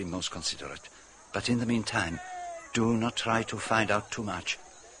 That would be most considerate. But in the meantime, do not try to find out too much.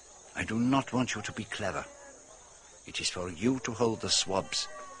 I do not want you to be clever. It is for you to hold the swabs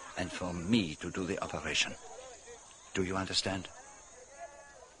and for me to do the operation. Do you understand?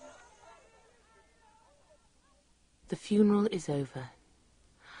 The funeral is over.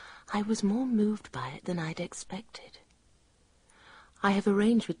 I was more moved by it than I'd expected. I have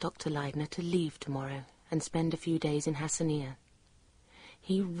arranged with Dr. Leidner to leave tomorrow and spend a few days in Hassania.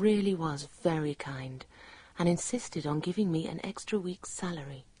 He really was very kind and insisted on giving me an extra week's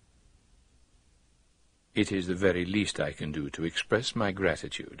salary. It is the very least I can do to express my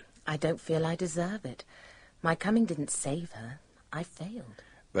gratitude. I don't feel I deserve it. My coming didn't save her. I failed.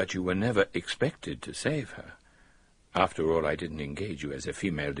 But you were never expected to save her. After all, I didn't engage you as a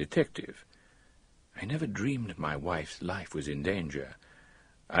female detective. I never dreamed my wife's life was in danger.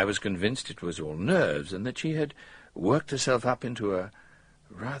 I was convinced it was all nerves and that she had worked herself up into a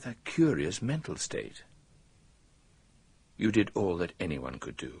rather curious mental state. You did all that anyone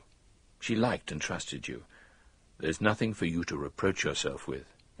could do. She liked and trusted you. There's nothing for you to reproach yourself with.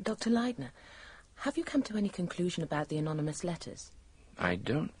 Dr. Leidner, have you come to any conclusion about the anonymous letters? I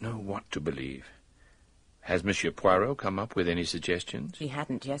don't know what to believe. Has Monsieur Poirot come up with any suggestions? He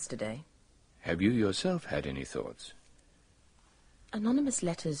hadn't yesterday. Have you yourself had any thoughts? Anonymous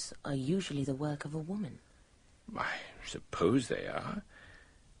letters are usually the work of a woman. I suppose they are.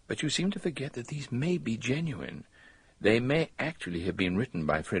 But you seem to forget that these may be genuine. They may actually have been written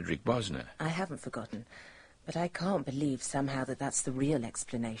by Frederick Bosner. I haven't forgotten, but I can't believe somehow that that's the real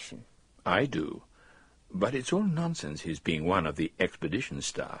explanation. I do. But it's all nonsense, his being one of the expedition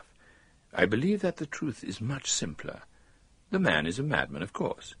staff. I believe that the truth is much simpler. The man is a madman, of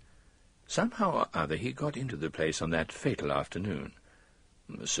course. Somehow or other he got into the place on that fatal afternoon.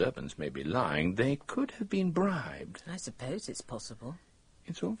 The servants may be lying. They could have been bribed. I suppose it's possible.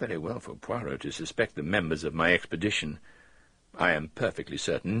 It's all very well for Poirot to suspect the members of my expedition. I am perfectly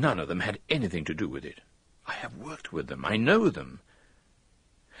certain none of them had anything to do with it. I have worked with them. I know them.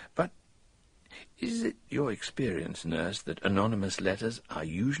 But is it your experience, nurse, that anonymous letters are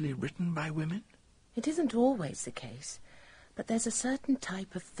usually written by women? It isn't always the case, but there's a certain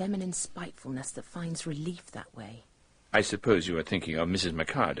type of feminine spitefulness that finds relief that way. I suppose you are thinking of Mrs.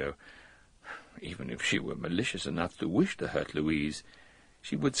 Mercado. Even if she were malicious enough to wish to hurt Louise,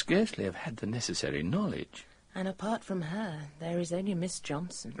 she would scarcely have had the necessary knowledge. And apart from her, there is only Miss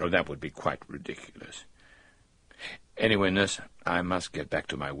Johnson. Oh, that would be quite ridiculous. Anyway, nurse, I must get back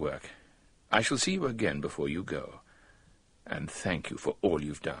to my work. I shall see you again before you go. And thank you for all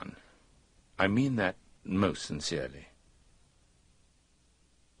you've done. I mean that most sincerely.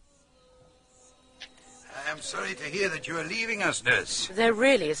 I'm I'm sorry to hear that you are leaving us, nurse. There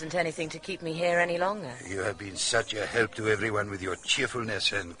really isn't anything to keep me here any longer. You have been such a help to everyone with your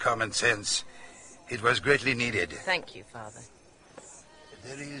cheerfulness and common sense. It was greatly needed. Thank you, Father.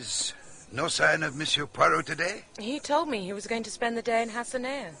 There is no sign of Monsieur Poirot today? He told me he was going to spend the day in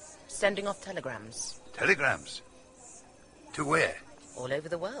Hassanea, sending off telegrams. Telegrams? To where? All over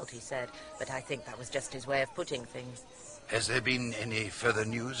the world, he said, but I think that was just his way of putting things. Has there been any further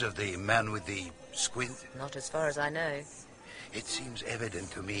news of the man with the squint? Not as far as I know. It seems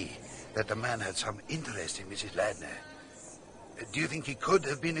evident to me that the man had some interest in Mrs. Ladner. Do you think he could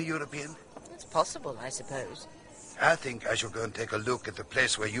have been a European? It's possible, I suppose. I think I shall go and take a look at the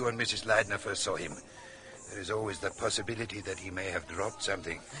place where you and Mrs. Ladner first saw him. There is always the possibility that he may have dropped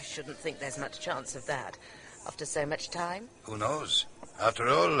something. I shouldn't think there's much chance of that. After so much time? Who knows? After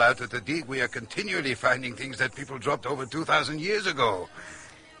all, out at the dig, we are continually finding things that people dropped over 2,000 years ago.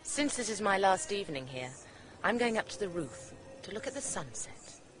 Since this is my last evening here, I'm going up to the roof to look at the sunset.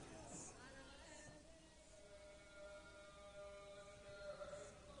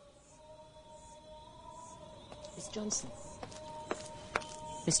 Miss Johnson.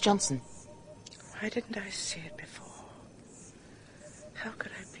 Miss Johnson. Why didn't I see it before? How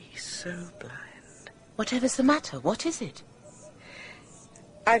could I be so blind? Whatever's the matter? What is it?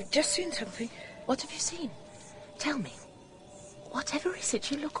 I've just seen something. What have you seen? Tell me. Whatever is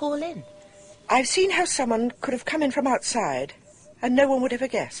it? You look all in. I've seen how someone could have come in from outside, and no one would ever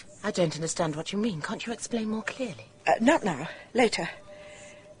guess. I don't understand what you mean. Can't you explain more clearly? Not now. Later.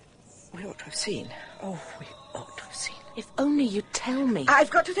 We ought to have seen. Oh, we ought to have seen. If only you'd tell me.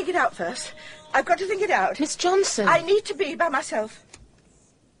 I've got to think it out first. I've got to think it out. Miss Johnson. I need to be by myself.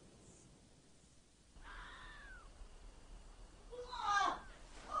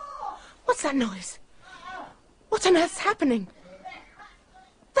 What's that noise? What on earth's happening?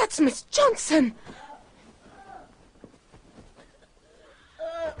 That's Miss Johnson!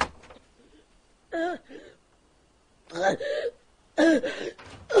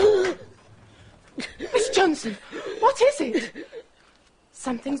 Miss Johnson, what is it?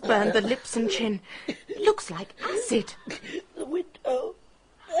 Something's burned the lips and chin. It looks like acid. The window.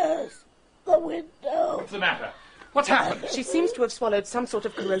 Yes, the window. What's the matter? What's happened? She seems to have swallowed some sort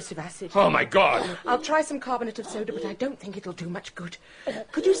of corrosive acid. Oh, my God. I'll try some carbonate of soda, but I don't think it'll do much good.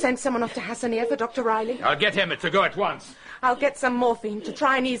 Could you send someone off to Hassanea for Dr. Riley? I'll get Emmett to go at once. I'll get some morphine to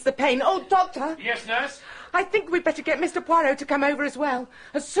try and ease the pain. Oh, Doctor! Yes, nurse? I think we'd better get Mr. Poirot to come over as well,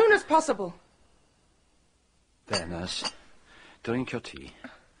 as soon as possible. There, nurse. Drink your tea.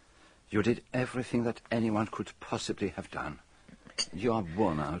 You did everything that anyone could possibly have done. You are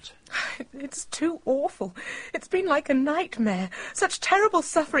worn out. It's too awful. It's been like a nightmare. Such terrible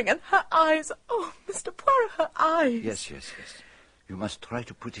suffering, and her eyes. Oh, Mr. Poirot, her eyes. Yes. You must try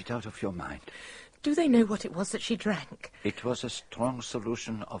to put it out of your mind. Do they know what it was that she drank? It was a strong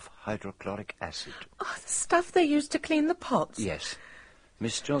solution of hydrochloric acid. Oh, the stuff they used to clean the pots? Yes.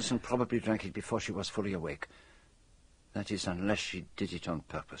 Miss Johnson probably drank it before she was fully awake. That is, unless she did it on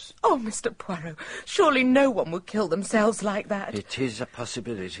purpose. Oh, Mr. Poirot, surely no one would kill themselves like that. It is a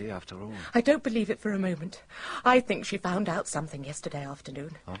possibility, after all. I don't believe it for a moment. I think she found out something yesterday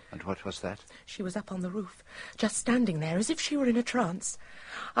afternoon. Oh, and what was that? She was up on the roof, just standing there as if she were in a trance.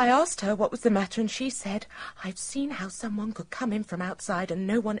 I asked her what was the matter, and she said, I've seen how someone could come in from outside and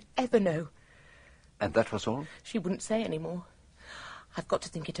no one ever know. And that was all? She wouldn't say any more. I've got to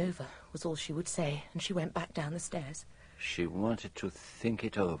think it over, was all she would say, and she went back down the stairs. She wanted to think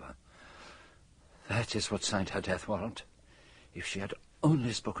it over. That is what signed her death warrant. If she had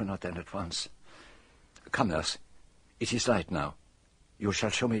only spoken out then at once. Come, nurse. It is light now. You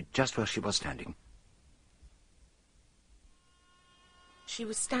shall show me just where she was standing. She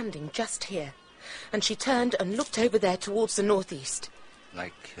was standing just here, and she turned and looked over there towards the northeast.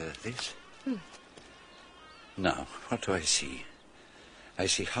 Like this? Now, what do I see? I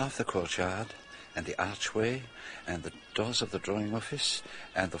see half the courtyard, and the archway, and the doors of the drawing office,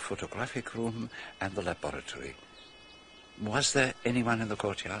 and the photographic room, and the laboratory. Was there anyone in the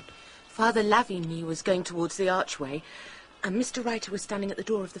courtyard? Father Lavigny was going towards the archway, and Mr. Reiter was standing at the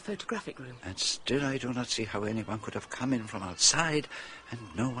door of the photographic room. And still I do not see how anyone could have come in from outside, and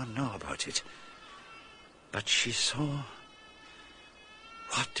no one know about it. But she saw...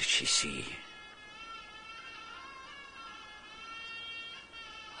 What did she see?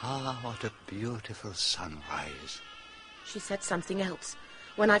 Ah, what a beautiful sunrise. She said something else.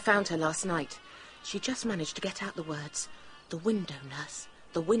 When I found her last night, she just managed to get out the words, "The window, nurse,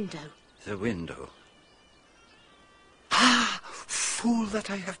 the window." The window. Ah, fool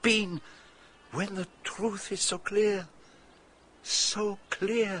that I have been, when the truth is so clear. So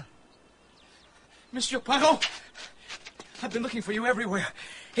clear. Monsieur Poirot! I've been looking for you everywhere.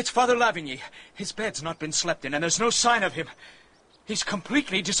 It's Father Lavigny. His bed's not been slept in, and there's no sign of him. He's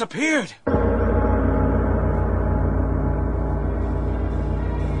completely disappeared.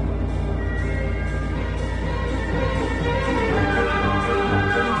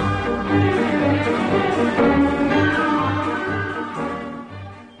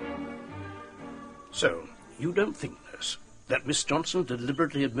 So, you don't think, nurse, that Miss Johnson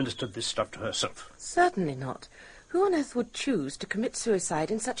deliberately administered this stuff to herself? Certainly not. Who on earth would choose to commit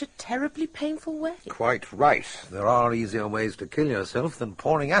suicide in such a terribly painful way? Quite right. There are easier ways to kill yourself than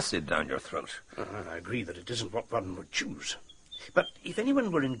pouring acid down your throat. I agree that it isn't what one would choose. But if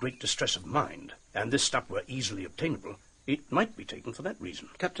anyone were in great distress of mind, and this stuff were easily obtainable, it might be taken for that reason.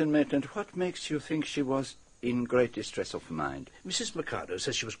 Captain Maitland, what makes you think she was in great distress of mind? Mrs. Mikado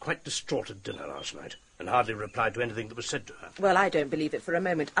says she was quite distraught at dinner last night, and hardly replied to anything that was said to her. Well, I don't believe it for a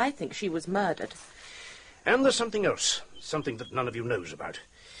moment. I think she was murdered. And there's something else, something that none of you knows about.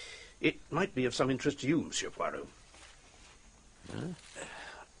 It might be of some interest to you, Monsieur Poirot.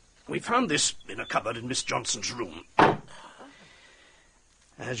 We found this in a cupboard in Miss Johnson's room.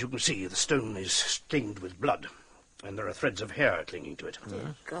 As you can see, the stone is stained with blood, and there are threads of hair clinging to it.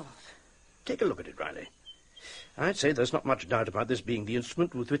 Dear God. Take a look at it, Riley. I'd say there's not much doubt about this being the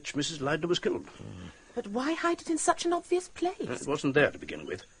instrument with which Mrs. Leidner was killed. But why hide it in such an obvious place? It wasn't there to begin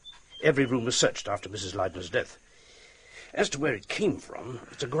with. Every room was searched after Mrs. Leidner's death. As to where it came from,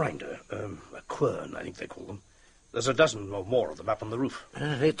 it's a grinder, a quern, I think they call them. There's a dozen or more of them up on the roof.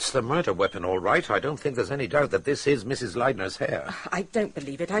 It's the murder weapon, all right. I don't think there's any doubt that this is Mrs. Leidner's hair. I don't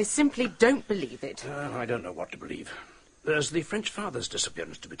believe it. I simply don't believe it. I don't know what to believe. There's the French father's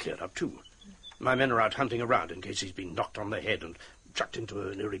disappearance to be cleared up, too. My men are out hunting around in case he's been knocked on the head and chucked into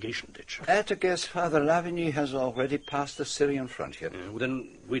an irrigation ditch. At a guess, Father Lavigny has already passed the Syrian frontier. Then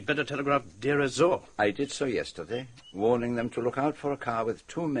we'd better telegraph Deir ez-Zor. I did so yesterday, warning them to look out for a car with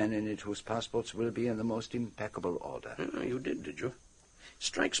 2 men in it whose passports will be in the most impeccable order. You did you?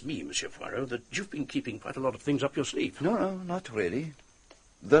 Strikes me, Monsieur Poirot, that you've been keeping quite a lot of things up your sleeve. No, not really.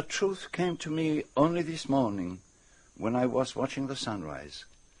 The truth came to me only this morning when I was watching the sunrise.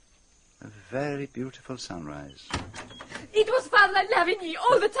 A very beautiful sunrise. It was Father Lavigny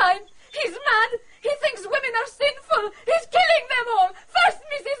all the time. He's mad. He thinks women are sinful. He's killing them all. First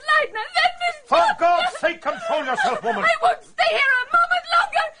Mrs. Leidner, then Miss For Johnson. God's sake, control yourself, woman. I won't stay here a moment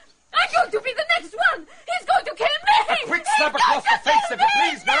longer. I'm going to be the next one. He's going to kill me. A quick slap across the face, if you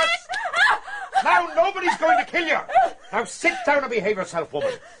please, nurse. Now, nobody's going to kill you. Now, sit down and behave yourself,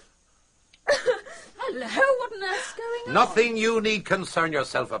 woman. Hello, what on earth's going on? Nothing you need concern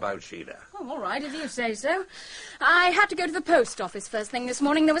yourself about, Sheila. Oh, all right, if you say so. I had to go to the post office first thing this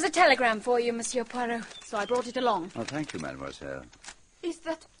morning. There was a telegram for you, Monsieur Poirot, so I brought it along. Oh, thank you, mademoiselle. Is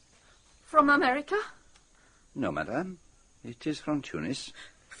that from America? No, madame. It is from Tunis.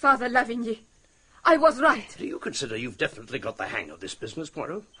 Father Lavigny, I was right. Do you consider you've definitely got the hang of this business,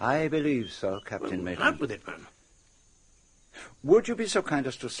 Poirot? I believe so, Captain Maitland. Out with it, man. Would you be so kind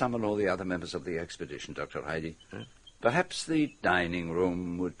as to summon all the other members of the expedition, Dr. Heidi? Perhaps the dining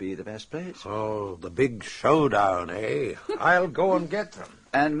room would be the best place. Oh, the big showdown, eh? I'll go and get them.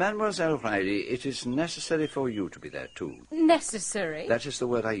 And Mademoiselle Heidi, it is necessary for you to be there, too. Necessary? That is the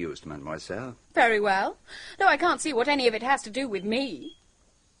word I used, mademoiselle. Very well. Though I can't see what any of it has to do with me.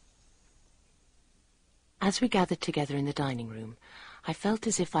 As we gathered together in the dining room, I felt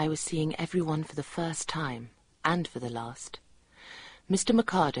as if I was seeing everyone for the first time, and for the last. Mr.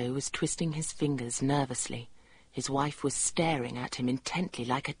 Mikado was twisting his fingers nervously. His wife was staring at him intently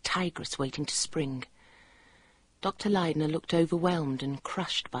like a tigress waiting to spring. Dr. Leidner looked overwhelmed and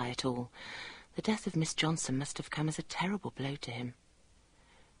crushed by it all. The death of Miss Johnson must have come as a terrible blow to him.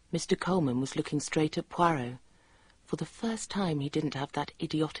 Mr. Coleman was looking straight at Poirot. For the first time he didn't have that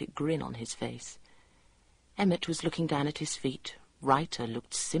idiotic grin on his face. Emmett was looking down at his feet. Ryder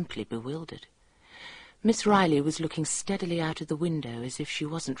looked simply bewildered. Miss Riley was looking steadily out of the window as if she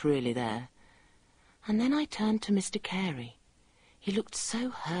wasn't really there. And then I turned to Mr. Carey. He looked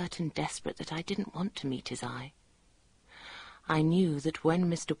so hurt and desperate that I didn't want to meet his eye. I knew that when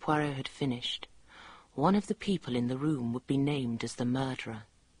Mr. Poirot had finished, one of the people in the room would be named as the murderer.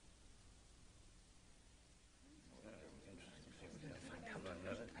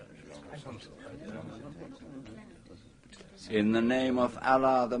 In the name of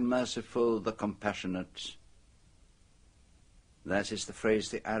Allah, the Merciful, the Compassionate. That is the phrase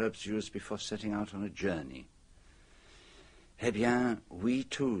the Arabs use before setting out on a journey. Eh bien, we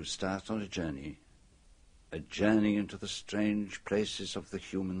too start on a journey into the strange places of the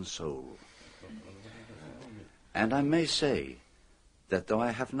human soul. And I may say that though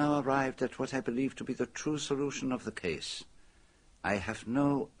I have now arrived at what I believe to be the true solution of the case, I have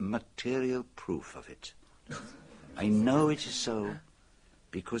no material proof of it. I know it is so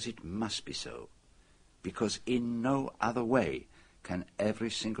because it must be so, because in no other way can every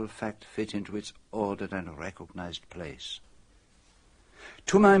single fact fit into its ordered and recognized place.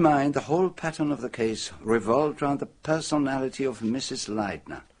 To my mind, the whole pattern of the case revolved round the personality of Mrs.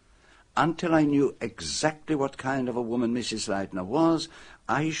 Leidner. Until I knew exactly what kind of a woman Mrs. Leidner was,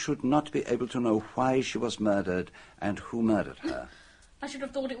 I should not be able to know why she was murdered and who murdered her. I should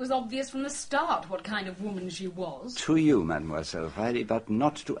have thought it was obvious from the start what kind of woman she was. To you, Mademoiselle Riley, but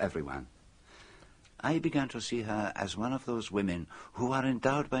not to everyone. I began to see her as one of those women who are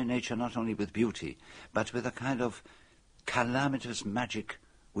endowed by nature not only with beauty, but with a kind of calamitous magic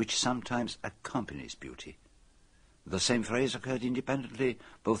which sometimes accompanies beauty. The same phrase occurred independently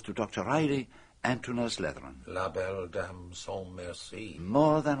both to Dr. Riley and to Nurse Leathern. La belle dame sans merci.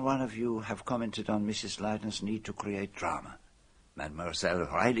 More than one of you have commented on Mrs. Leidner's need to create drama. Mademoiselle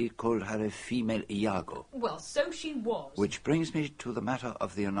Riley called her a female Iago. Well, so she was. Which brings me to the matter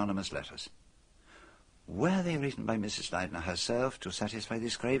of the anonymous letters. Were they written by Mrs. Leidner herself to satisfy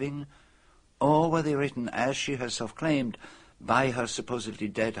this craving, or were they written, as she herself claimed, by her supposedly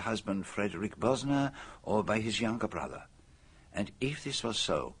dead husband Frederick Bosner, or by his younger brother? And if this was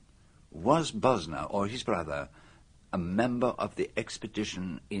so, was Bosner, or his brother, a member of the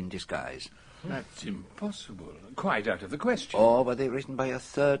expedition in disguise? That's impossible. Quite out of the question. Or were they written by a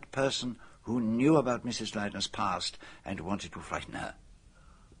third person who knew about Mrs. Leidner's past and wanted to frighten her?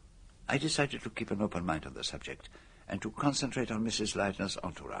 I decided to keep an open mind on the subject and to concentrate on Mrs. Leidner's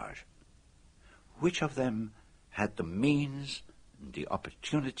entourage. Which of them had the means and the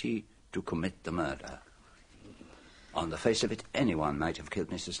opportunity to commit the murder? On the face of it, anyone might have killed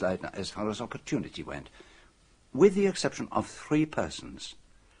Mrs. Leidner as far as opportunity went, with the exception of 3 persons.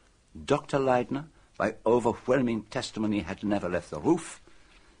 Dr. Leidner, by overwhelming testimony, had never left the roof.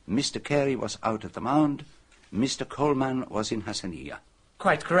 Mr. Carey was out at the mound. Mr. Coleman was in Hassania.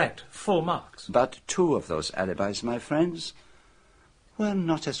 Quite correct. Full marks. But 2 of those alibis, my friends, were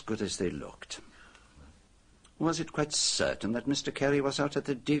not as good as they looked. Was it quite certain that Mr. Carey was out at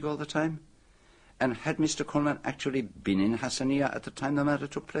the dig all the time? And had Mr. Coleman actually been in Hassania at the time the murder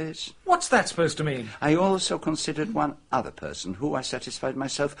took place? What's that supposed to mean? I also considered one other person who, I satisfied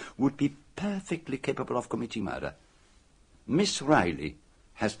myself, would be perfectly capable of committing murder. Miss Riley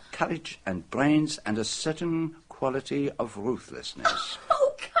has courage and brains and a certain quality of ruthlessness.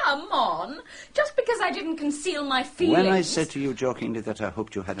 Oh, come on. Just because I didn't conceal my feelings. When I said to you jokingly that I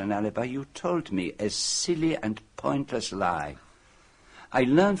hoped you had an alibi, you told me a silly and pointless lie. I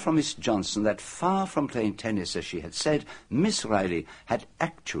learned from Miss Johnson that far from playing tennis, as she had said, Miss Riley had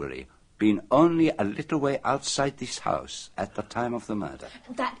actually been only a little way outside this house at the time of the murder.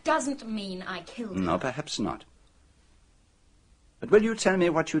 That doesn't mean I killed her. No, perhaps not. But will you tell me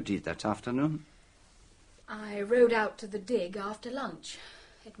what you did that afternoon? I rode out to the dig after lunch.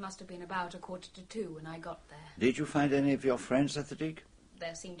 It must have been about 1:45 when I got there. Did you find any of your friends at the dig?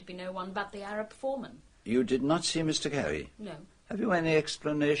 There seemed to be no one but the Arab foreman. You did not see Mr. Carey? No. Have you any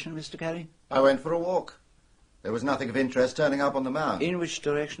explanation, Mr. Carey? I went for a walk. There was nothing of interest turning up on the mound. In which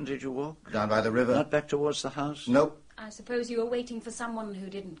direction did you walk? Down by the river. Not back towards the house? Nope. I suppose you were waiting for someone who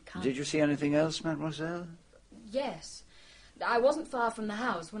didn't come. Did you see anything else, mademoiselle? Yes. I wasn't far from the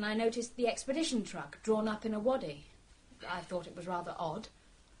house when I noticed the expedition truck drawn up in a wadi. I thought it was rather odd.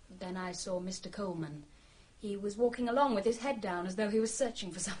 Then I saw Mr. Coleman. He was walking along with his head down as though he was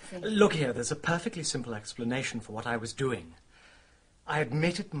searching for something. Look here, there's a perfectly simple explanation for what I was doing. I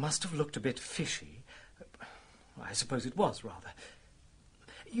admit it must have looked a bit fishy. I suppose it was, rather.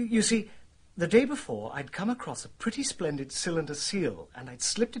 You see, the day before, I'd come across a pretty splendid cylinder seal, and I'd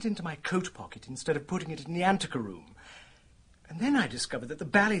slipped it into my coat pocket instead of putting it in the anteroom. And then I discovered that the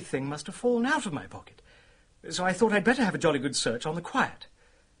bally thing must have fallen out of my pocket. So I thought I'd better have a jolly good search on the quiet.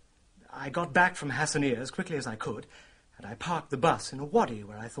 I got back from Hassania as quickly as I could, and I parked the bus in a wadi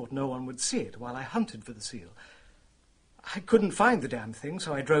where I thought no one would see it while I hunted for the seal. I couldn't find the damn thing,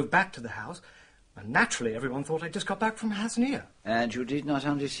 so I drove back to the house, and naturally everyone thought I'd just got back from Hassania. And you did not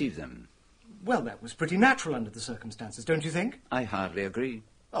undeceive them? Well, that was pretty natural under the circumstances, don't you think? I hardly agree.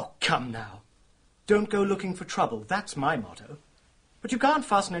 Oh, come now. Don't go looking for trouble, that's my motto. But you can't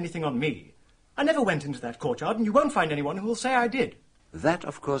fasten anything on me. I never went into that courtyard, and you won't find anyone who will say I did. That,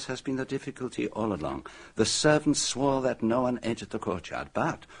 of course, has been the difficulty all along. The servants swore that no one entered the courtyard,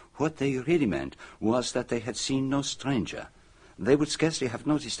 but what they really meant was that they had seen no stranger. They would scarcely have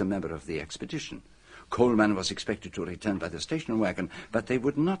noticed a member of the expedition. Coleman was expected to return by the station wagon, but they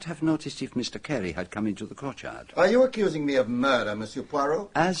would not have noticed if Mr. Carey had come into the courtyard. Are you accusing me of murder, Monsieur Poirot?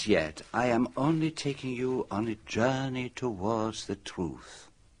 As yet, I am only taking you on a journey towards the truth.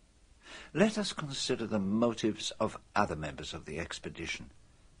 Let us consider the motives of other members of the expedition.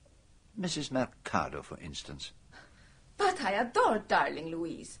 Mrs. Mercado, for instance. But I adored darling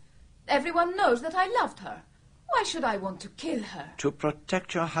Louise. Everyone knows that I loved her. Why should I want to kill her? To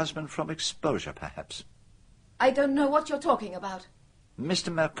protect your husband from exposure, perhaps. I don't know what you're talking about.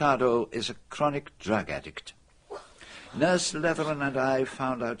 Mr. Mercado is a chronic drug addict. Nurse Letheron and I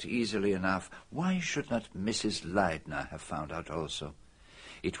found out easily enough. Why should not Mrs. Leidner have found out also?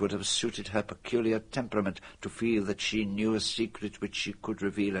 It would have suited her peculiar temperament to feel that she knew a secret which she could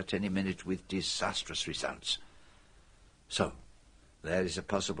reveal at any minute with disastrous results. So, there is a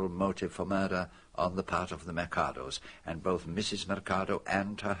possible motive for murder on the part of the Mercados, and both Mrs. Mercado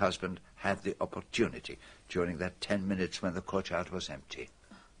and her husband had the opportunity during that 10 minutes when the courtyard was empty.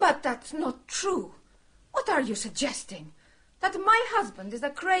 But that's not true. What are you suggesting? That my husband is a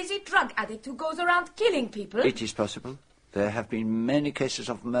crazy drug addict who goes around killing people? It is possible. There have been many cases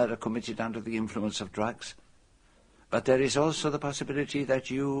of murder committed under the influence of drugs. But there is also the possibility that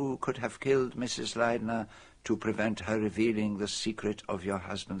you could have killed Mrs. Leidner to prevent her revealing the secret of your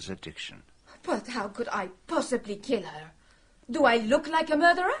husband's addiction. But how could I possibly kill her? Do I look like a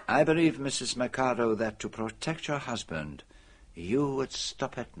murderer? I believe, Mrs. Mercado, that to protect your husband, you would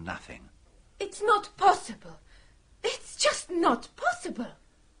stop at nothing. It's not possible. It's just not possible.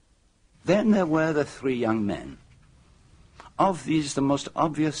 Then there were the 3 young men. Of these, the most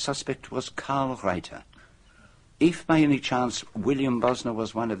obvious suspect was Carl Reiter. If by any chance William Bosner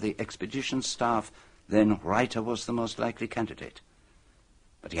was one of the expedition staff, then Reiter was the most likely candidate.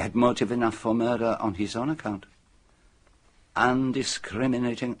 But he had motive enough for murder on his own account.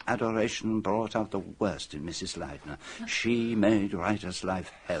 Undiscriminating adoration brought out the worst in Mrs. Leidner. She made Reiter's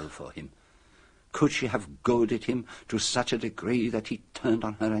life hell for him. Could she have goaded him to such a degree that he turned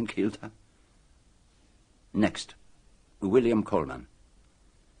on her and killed her? Next, William Coleman.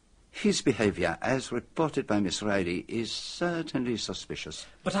 His behavior, as reported by Miss Riley, is certainly suspicious.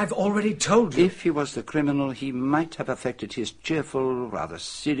 But I've already told you. If he was the criminal, he might have affected his cheerful, rather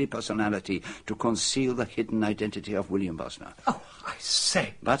silly personality to conceal the hidden identity of William Bosner. Oh, I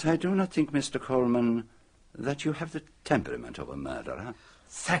say. But I do not think, Mr. Coleman, that you have the temperament of a murderer.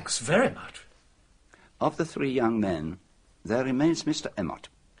 Thanks very much. Of the 3 young men, there remains Mr. Emmott.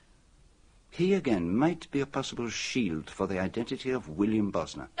 He again might be a possible shield for the identity of William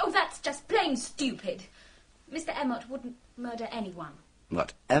Bosner. Oh, that's just plain stupid. Mr. Emmott wouldn't murder anyone.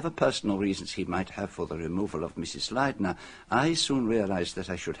 Whatever personal reasons he might have for the removal of Mrs. Leidner, I soon realized that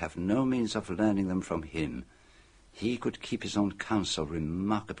I should have no means of learning them from him. He could keep his own counsel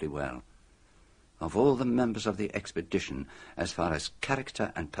remarkably well. Of all the members of the expedition, as far as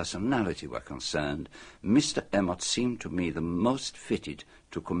character and personality were concerned, Mr. Emmott seemed to me the most fitted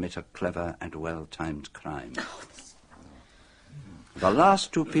to commit a clever and well-timed crime. The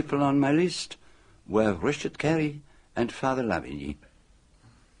last 2 people on my list were Richard Carey and Father Lavigny.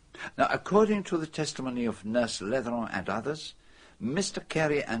 Now, according to the testimony of Nurse Letheron and others, Mr.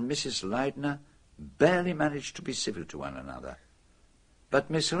 Carey and Mrs. Leidner barely managed to be civil to one another.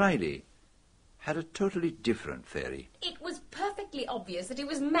 But Miss Riley had a totally different theory. It was perfectly obvious that he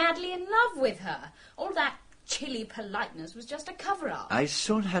was madly in love with her. All that chilly politeness was just a cover-up. I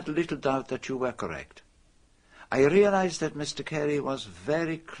soon had little doubt that you were correct. I realized that Mr. Carey was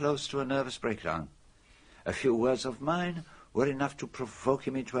very close to a nervous breakdown. A few words of mine were enough to provoke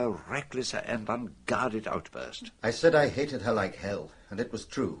him into a reckless and unguarded outburst. I said I hated her like hell, and it was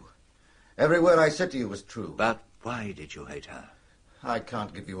true. Every word I said to you was true. But why did you hate her? I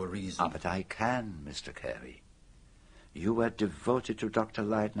can't give you a reason. But I can, Mr. Carey. You were devoted to Dr.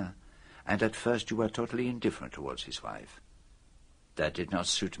 Leidner, and at first you were totally indifferent towards his wife. That did not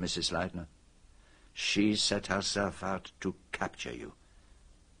suit Mrs. Leidner. She set herself out to capture you.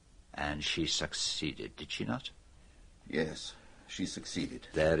 And she succeeded, did she not? Yes, she succeeded.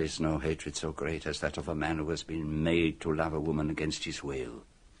 There is no hatred so great as that of a man who has been made to love a woman against his will.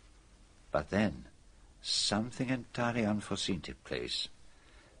 But then something entirely unforeseen took place.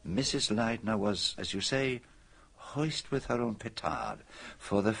 Mrs. Leidner was, as you say, hoist with her own petard.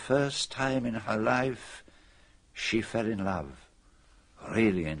 For the first time in her life, she fell in love,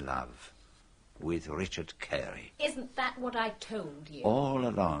 really in love, with Richard Carey. Isn't that what I told you? All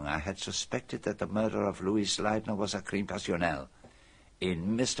along, I had suspected that the murder of Louise Leidner was a crime passionnel.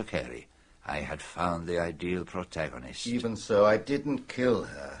 In Mr. Carey, I had found the ideal protagonist. Even so, I didn't kill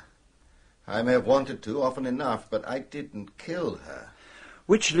her. I may have wanted to often enough, but I didn't kill her.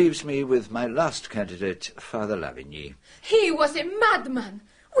 Which leaves me with my last candidate, Father Lavigny. He was a madman.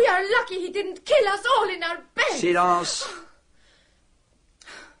 We are lucky he didn't kill us all in our beds. Silence!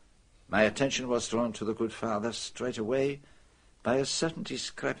 My attention was drawn to the good father straight away by a certain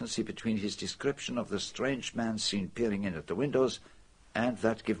discrepancy between his description of the strange man seen peering in at the windows and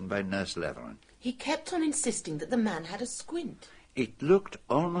that given by Nurse Leveron. He kept on insisting that the man had a squint. It looked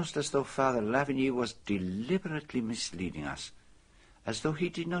almost as though Father Lavigny was deliberately misleading us, as though he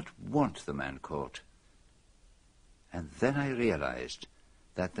did not want the man caught. And then I realized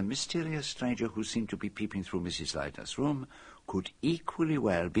that the mysterious stranger who seemed to be peeping through Mrs. Leitner's room could equally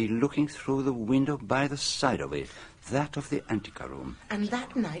well be looking through the window by the side of it, that of the anteroom. And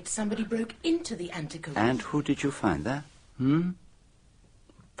that night somebody broke into the anteroom. And who did you find there?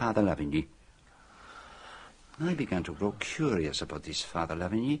 Father Lavigny. I began to grow curious about this Father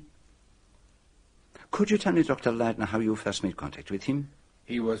Lavigny. Could you tell me, Dr. Leitner, how you first made contact with him?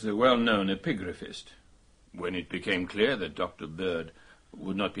 He was a well-known epigraphist. When it became clear that Dr. Bird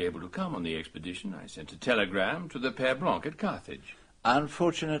would not be able to come on the expedition, I sent a telegram to the Père Blanc at Carthage.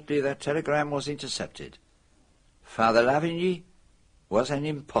 Unfortunately, that telegram was intercepted. Father Lavigny was an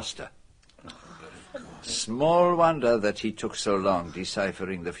impostor. Small wonder that he took so long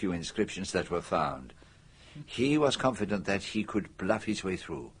deciphering the few inscriptions that were found. He was confident that he could bluff his way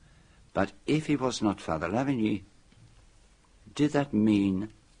through. But if he was not Father Lavigny, did that mean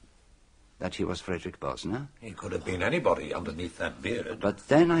that he was Frederick Bosner? He could have been anybody underneath that beard. But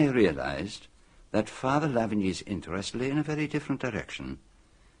then I realized that Father Lavigny's interest lay in a very different direction.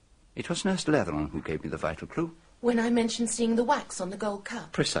 It was Nurse Leveron who gave me the vital clue. When I mentioned seeing the wax on the gold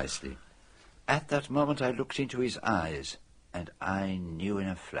cup. Precisely. At that moment I looked into his eyes, and I knew in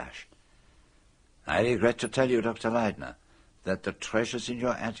a flash. I regret to tell you, Dr. Leitner, that the treasures in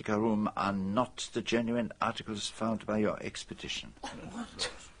your anteroom are not the genuine articles found by your expedition.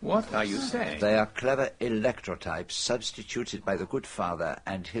 What are you saying? They are clever electrotypes substituted by the good father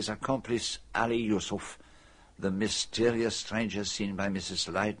and his accomplice Ali Yusuf, the mysterious stranger seen by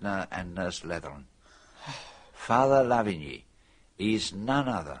Mrs. Leitner and Nurse Leveron. Father Lavigny is none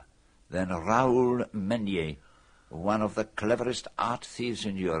other than Raoul Meunier, one of the cleverest art thieves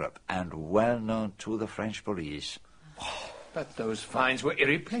in Europe and well known to the French police. But those finds were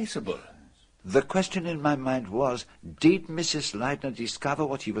irreplaceable. The question in my mind was, did Mrs. Leitner discover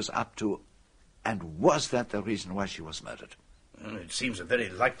what he was up to, and was that the reason why she was murdered? It seems a very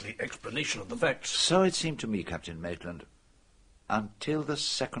likely explanation of the facts. So it seemed to me, Captain Maitland, until the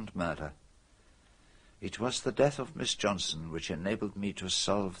second murder. It was the death of Miss Johnson which enabled me to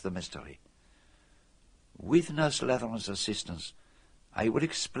solve the mystery. With Nurse Leveron's assistance, I will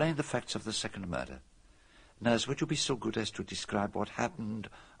explain the facts of the second murder. Nurse, would you be so good as to describe what happened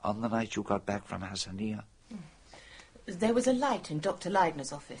on the night you got back from Hassania? There was a light in Dr.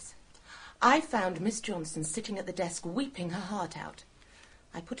 Leitner's office. I found Miss Johnson sitting at the desk weeping her heart out.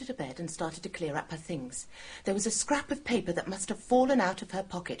 I put her to bed and started to clear up her things. There was a scrap of paper that must have fallen out of her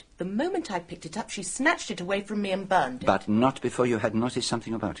pocket. The moment I picked it up, she snatched it away from me and burned it. But not before you had noticed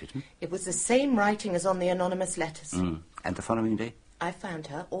something about it, It was the same writing as on the anonymous letters. And the following day? I found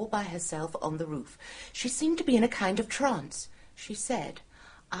her all by herself on the roof. She seemed to be in a kind of trance. She said,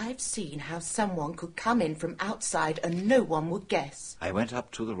 "I've seen how someone could come in from outside and no one would guess." I went up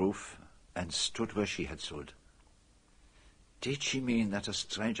to the roof and stood where she had stood. Did she mean that a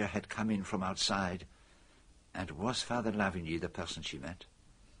stranger had come in from outside, and was Father Lavigny the person she met?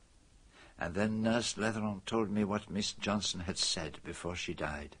 And then Nurse Leveron told me what Miss Johnson had said before she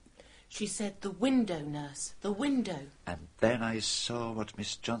died. She said, "The window, nurse, the window." And then I saw what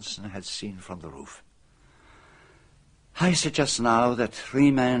Miss Johnson had seen from the roof. I suggest now that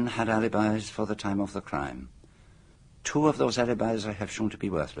 3 men had alibis for the time of the crime. 2 of those alibis I have shown to be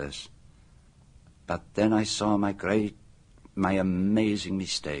worthless. But then I saw my amazing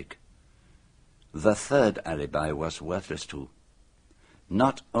mistake. The 3rd alibi was worthless too.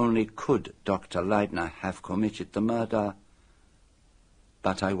 Not only could Dr. Leitner have committed the murder,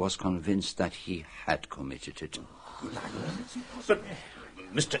 but I was convinced that he had committed it. But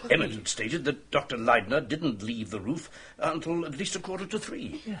Mr. Emmett had stated that Dr. Leitner didn't leave the roof until at least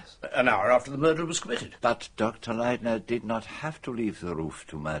 2:45. Yes. An hour after the murder was committed. But Dr. Leitner did not have to leave the roof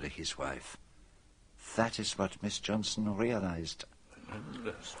to murder his wife. That is what Miss Johnson realized.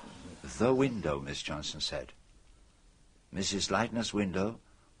 The window, Miss Johnson said. Mrs. Leitner's window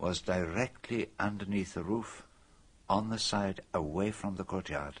was directly underneath the roof, on the side away from the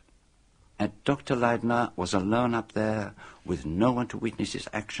courtyard. And Dr. Leitner was alone up there, with no one to witness his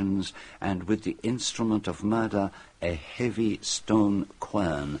actions, and with the instrument of murder, a heavy stone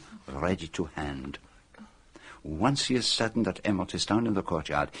quern, ready to hand. Once he is certain that Emmett is down in the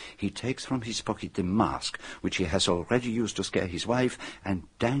courtyard, he takes from his pocket the mask which he has already used to scare his wife and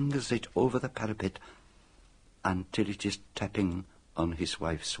dangles it over the parapet until it is tapping on his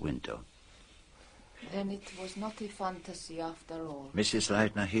wife's window. Then it was not a fantasy after all. Mrs.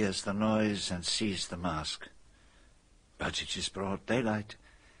 Leitner hears the noise and sees the mask. But it is broad daylight,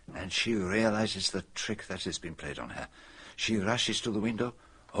 and she realizes the trick that has been played on her. She rushes to the window,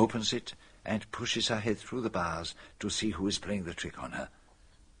 opens it, and pushes her head through the bars to see who is playing the trick on her.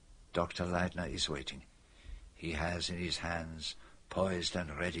 Dr. Leitner is waiting. He has in his hands, poised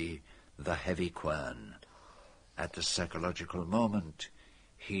and ready, the heavy quern. At the psychological moment,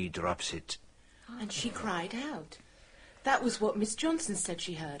 he drops it. And she cried out. That was what Miss Johnson said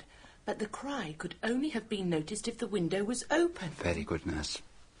she heard. But the cry could only have been noticed if the window was open. Very good, nurse.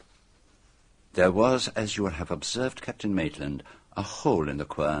 There was, as you will have observed, Captain Maitland, a hole in the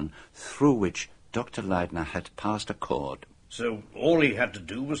quern through which Dr. Leitner had passed a cord. So all he had to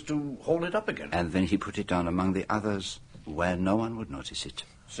do was to hold it up again. And then he put it down among the others where no one would notice it.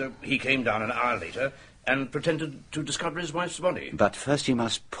 So he came down an hour later and pretended to discover his wife's body. But first he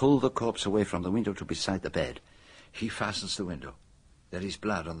must pull the corpse away from the window to beside the bed. He fastens the window. There is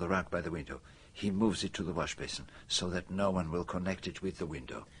blood on the rug by the window. He moves it to the wash basin so that no one will connect it with the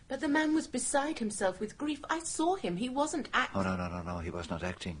window. But the man was beside himself with grief. I saw him. He wasn't acting. Oh, no, he was not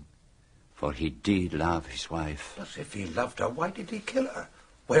acting. For he did love his wife. But if he loved her, why did he kill her?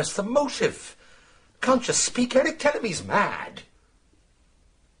 Where's the motive? Can't you speak, Eric? Tell him he's mad.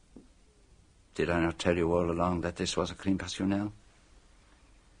 Did I not tell you all along that this was a crime passionnel?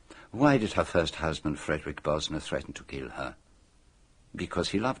 Why did her first husband, Frederick Bosner, threaten to kill her? Because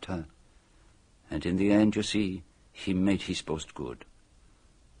he loved her. And in the end, you see, he made his boast good.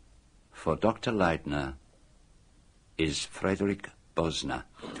 For Dr. Leitner is Frederick Bosner.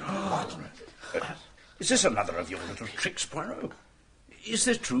 What? Is this another of your little tricks, Poirot? Is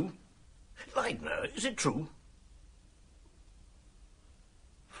this true? Leitner, is it true?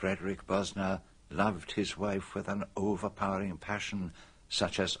 Frederick Bosner loved his wife with an overpowering passion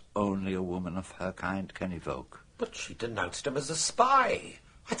such as only a woman of her kind can evoke. But she denounced him as a spy.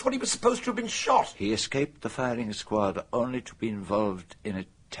 I thought he was supposed to have been shot. He escaped the firing squad only to be involved in a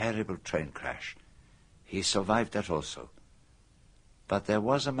terrible train crash. He survived that also. But there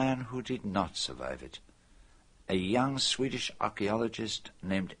was a man who did not survive it. A young Swedish archaeologist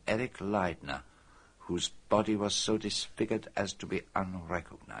named Eric Leitner, whose body was so disfigured as to be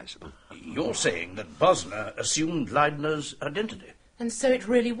unrecognizable. You're saying that Bosner assumed Leitner's identity? And so it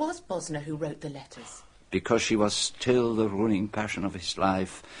really was Bosner who wrote the letters? Because she was still the ruling passion of his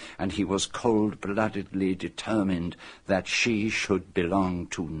life, and he was cold-bloodedly determined that she should belong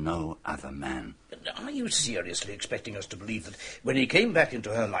to no other man. Are you seriously expecting us to believe that when he came back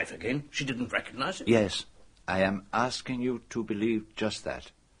into her life again, she didn't recognize him? Yes, I am asking you to believe just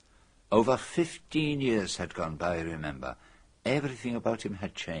that. Over 15 years had gone by, remember. Everything about him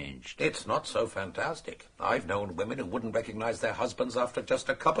had changed. It's not so fantastic. I've known women who wouldn't recognize their husbands after just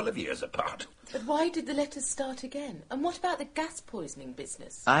a couple of years apart. But why did the letters start again? And what about the gas poisoning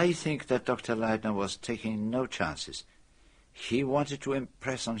business? I think that Dr. Leitner was taking no chances. He wanted to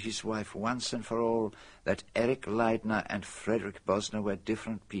impress on his wife once and for all that Eric Leitner and Frederick Bosner were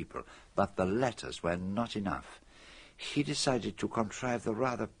different people, but the letters were not enough. He decided to contrive the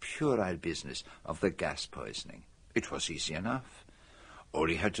rather puerile business of the gas poisoning. It was easy enough. All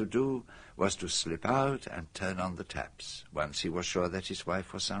he had to do was to slip out and turn on the taps, once he was sure that his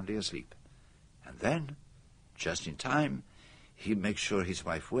wife was soundly asleep. And then, just in time, he makes sure his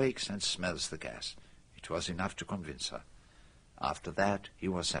wife wakes and smells the gas. It was enough to convince her. After that, he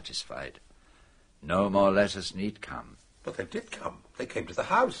was satisfied. No more letters need come. But they did come. They came to the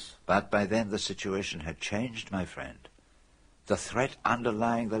house. But by then the situation had changed, my friend. The threat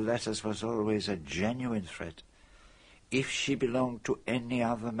underlying the letters was always a genuine threat. If she belonged to any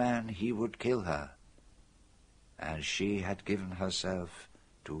other man, he would kill her. And she had given herself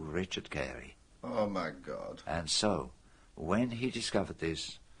to Richard Carey. Oh, my God. And so, when he discovered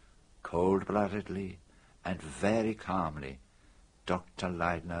this, cold-bloodedly and very calmly, Dr.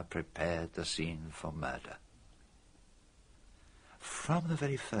 Leitner prepared the scene for murder. From the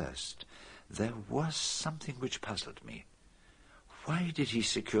very first, there was something which puzzled me. Why did he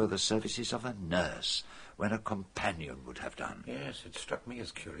secure the services of a nurse when a companion would have done? Yes, it struck me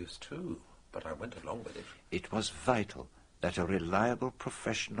as curious too, but I went along with it. It was vital that a reliable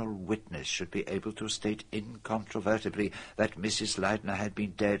professional witness should be able to state incontrovertibly that Mrs. Leitner had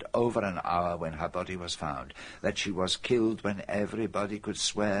been dead over an hour when her body was found, that she was killed when everybody could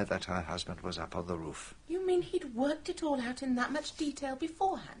swear that her husband was up on the roof. You mean he'd worked it all out in that much detail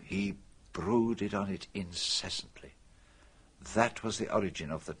beforehand? He brooded on it incessantly. That was the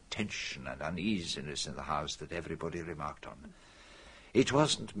origin of the tension and uneasiness in the house that everybody remarked on. It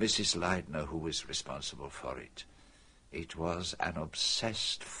wasn't Mrs. Leidner who was responsible for it. It was an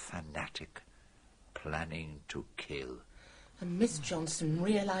obsessed fanatic planning to kill. And Miss Johnson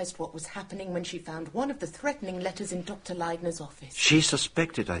realized what was happening when she found one of the threatening letters in Dr. Leidner's office. She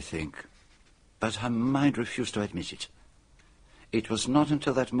suspected, I think, but her mind refused to admit it. It was not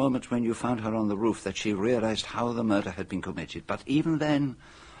until that moment when you found her on the roof that she realized how the murder had been committed. But even then,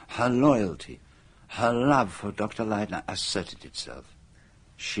 her loyalty, her love for Dr. Leidner asserted itself.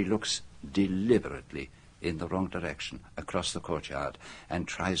 She looks deliberately in the wrong direction across the courtyard and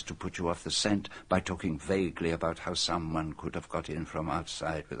tries to put you off the scent by talking vaguely about how someone could have got in from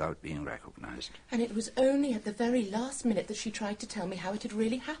outside without being recognized. And it was only at the very last minute that she tried to tell me how it had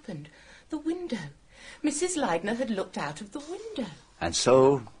really happened. The window. Mrs. Leidner had looked out of the window. And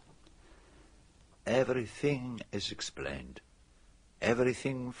so, everything is explained.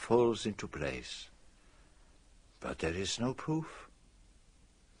 Everything falls into place. But there is no proof.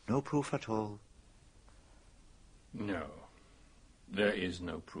 No proof at all. No, there is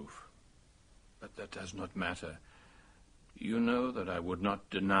no proof. But that does not matter. You know that I would not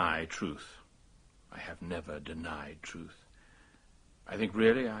deny truth. I have never denied truth. I think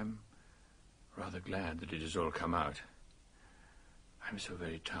really I'm rather glad that it has all come out. I'm so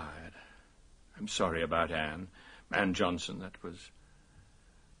very tired. I'm sorry about Anne Johnson. That was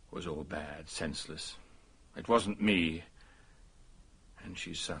all bad, senseless. It wasn't me. And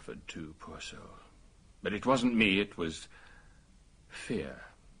she suffered too, poor soul. But it wasn't me, it was fear.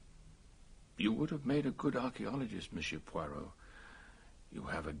 You would have made a good archaeologist, Monsieur Poirot. You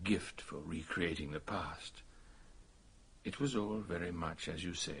have a gift for recreating the past. It was all very much as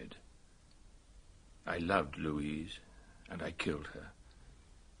you said. I loved Louise, and I killed her.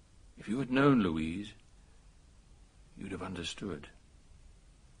 If you had known Louise, you'd have understood.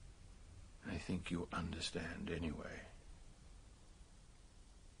 I think you understand anyway.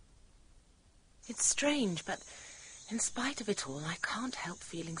 It's strange, but in spite of it all, I can't help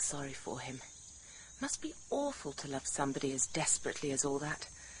feeling sorry for him. Must be awful to love somebody as desperately as all that.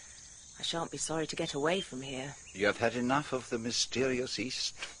 I shan't be sorry to get away from here. You have had enough of the mysterious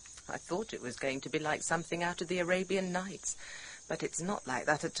East? I thought it was going to be like something out of the Arabian Nights, but it's not like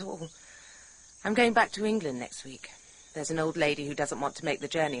that at all. I'm going back to England next week. There's an old lady who doesn't want to make the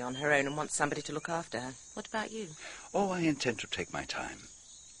journey on her own and wants somebody to look after her. What about you? Oh, I intend to take my time.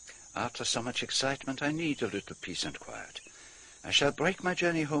 After so much excitement, I need a little peace and quiet. I shall break my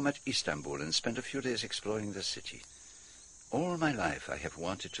journey home at Istanbul and spend a few days exploring the city. All my life I have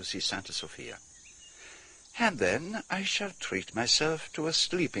wanted to see Santa Sofia. And then I shall treat myself to a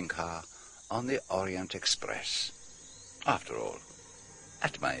sleeping car on the Orient Express. After all,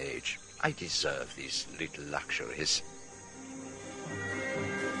 at my age, I deserve these little luxuries.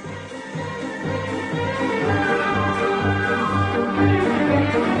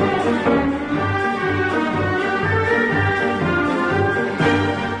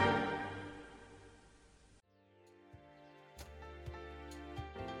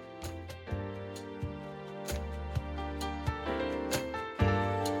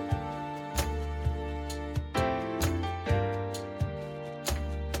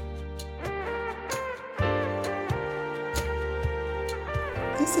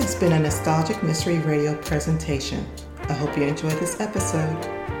 This has been a Nostalgic Mystery Radio presentation. I hope you enjoyed this episode.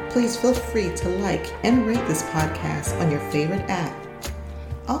 Please feel free to like and rate this podcast on your favorite app.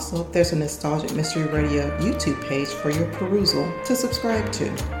 Also, there's a Nostalgic Mystery Radio YouTube page for your perusal to subscribe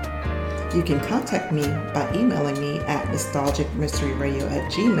to. You can contact me by emailing me at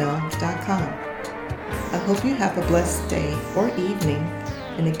nostalgicmysteryradio@gmail.com. I hope you have a blessed day or evening.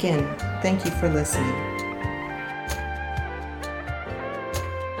 And again, thank you for listening.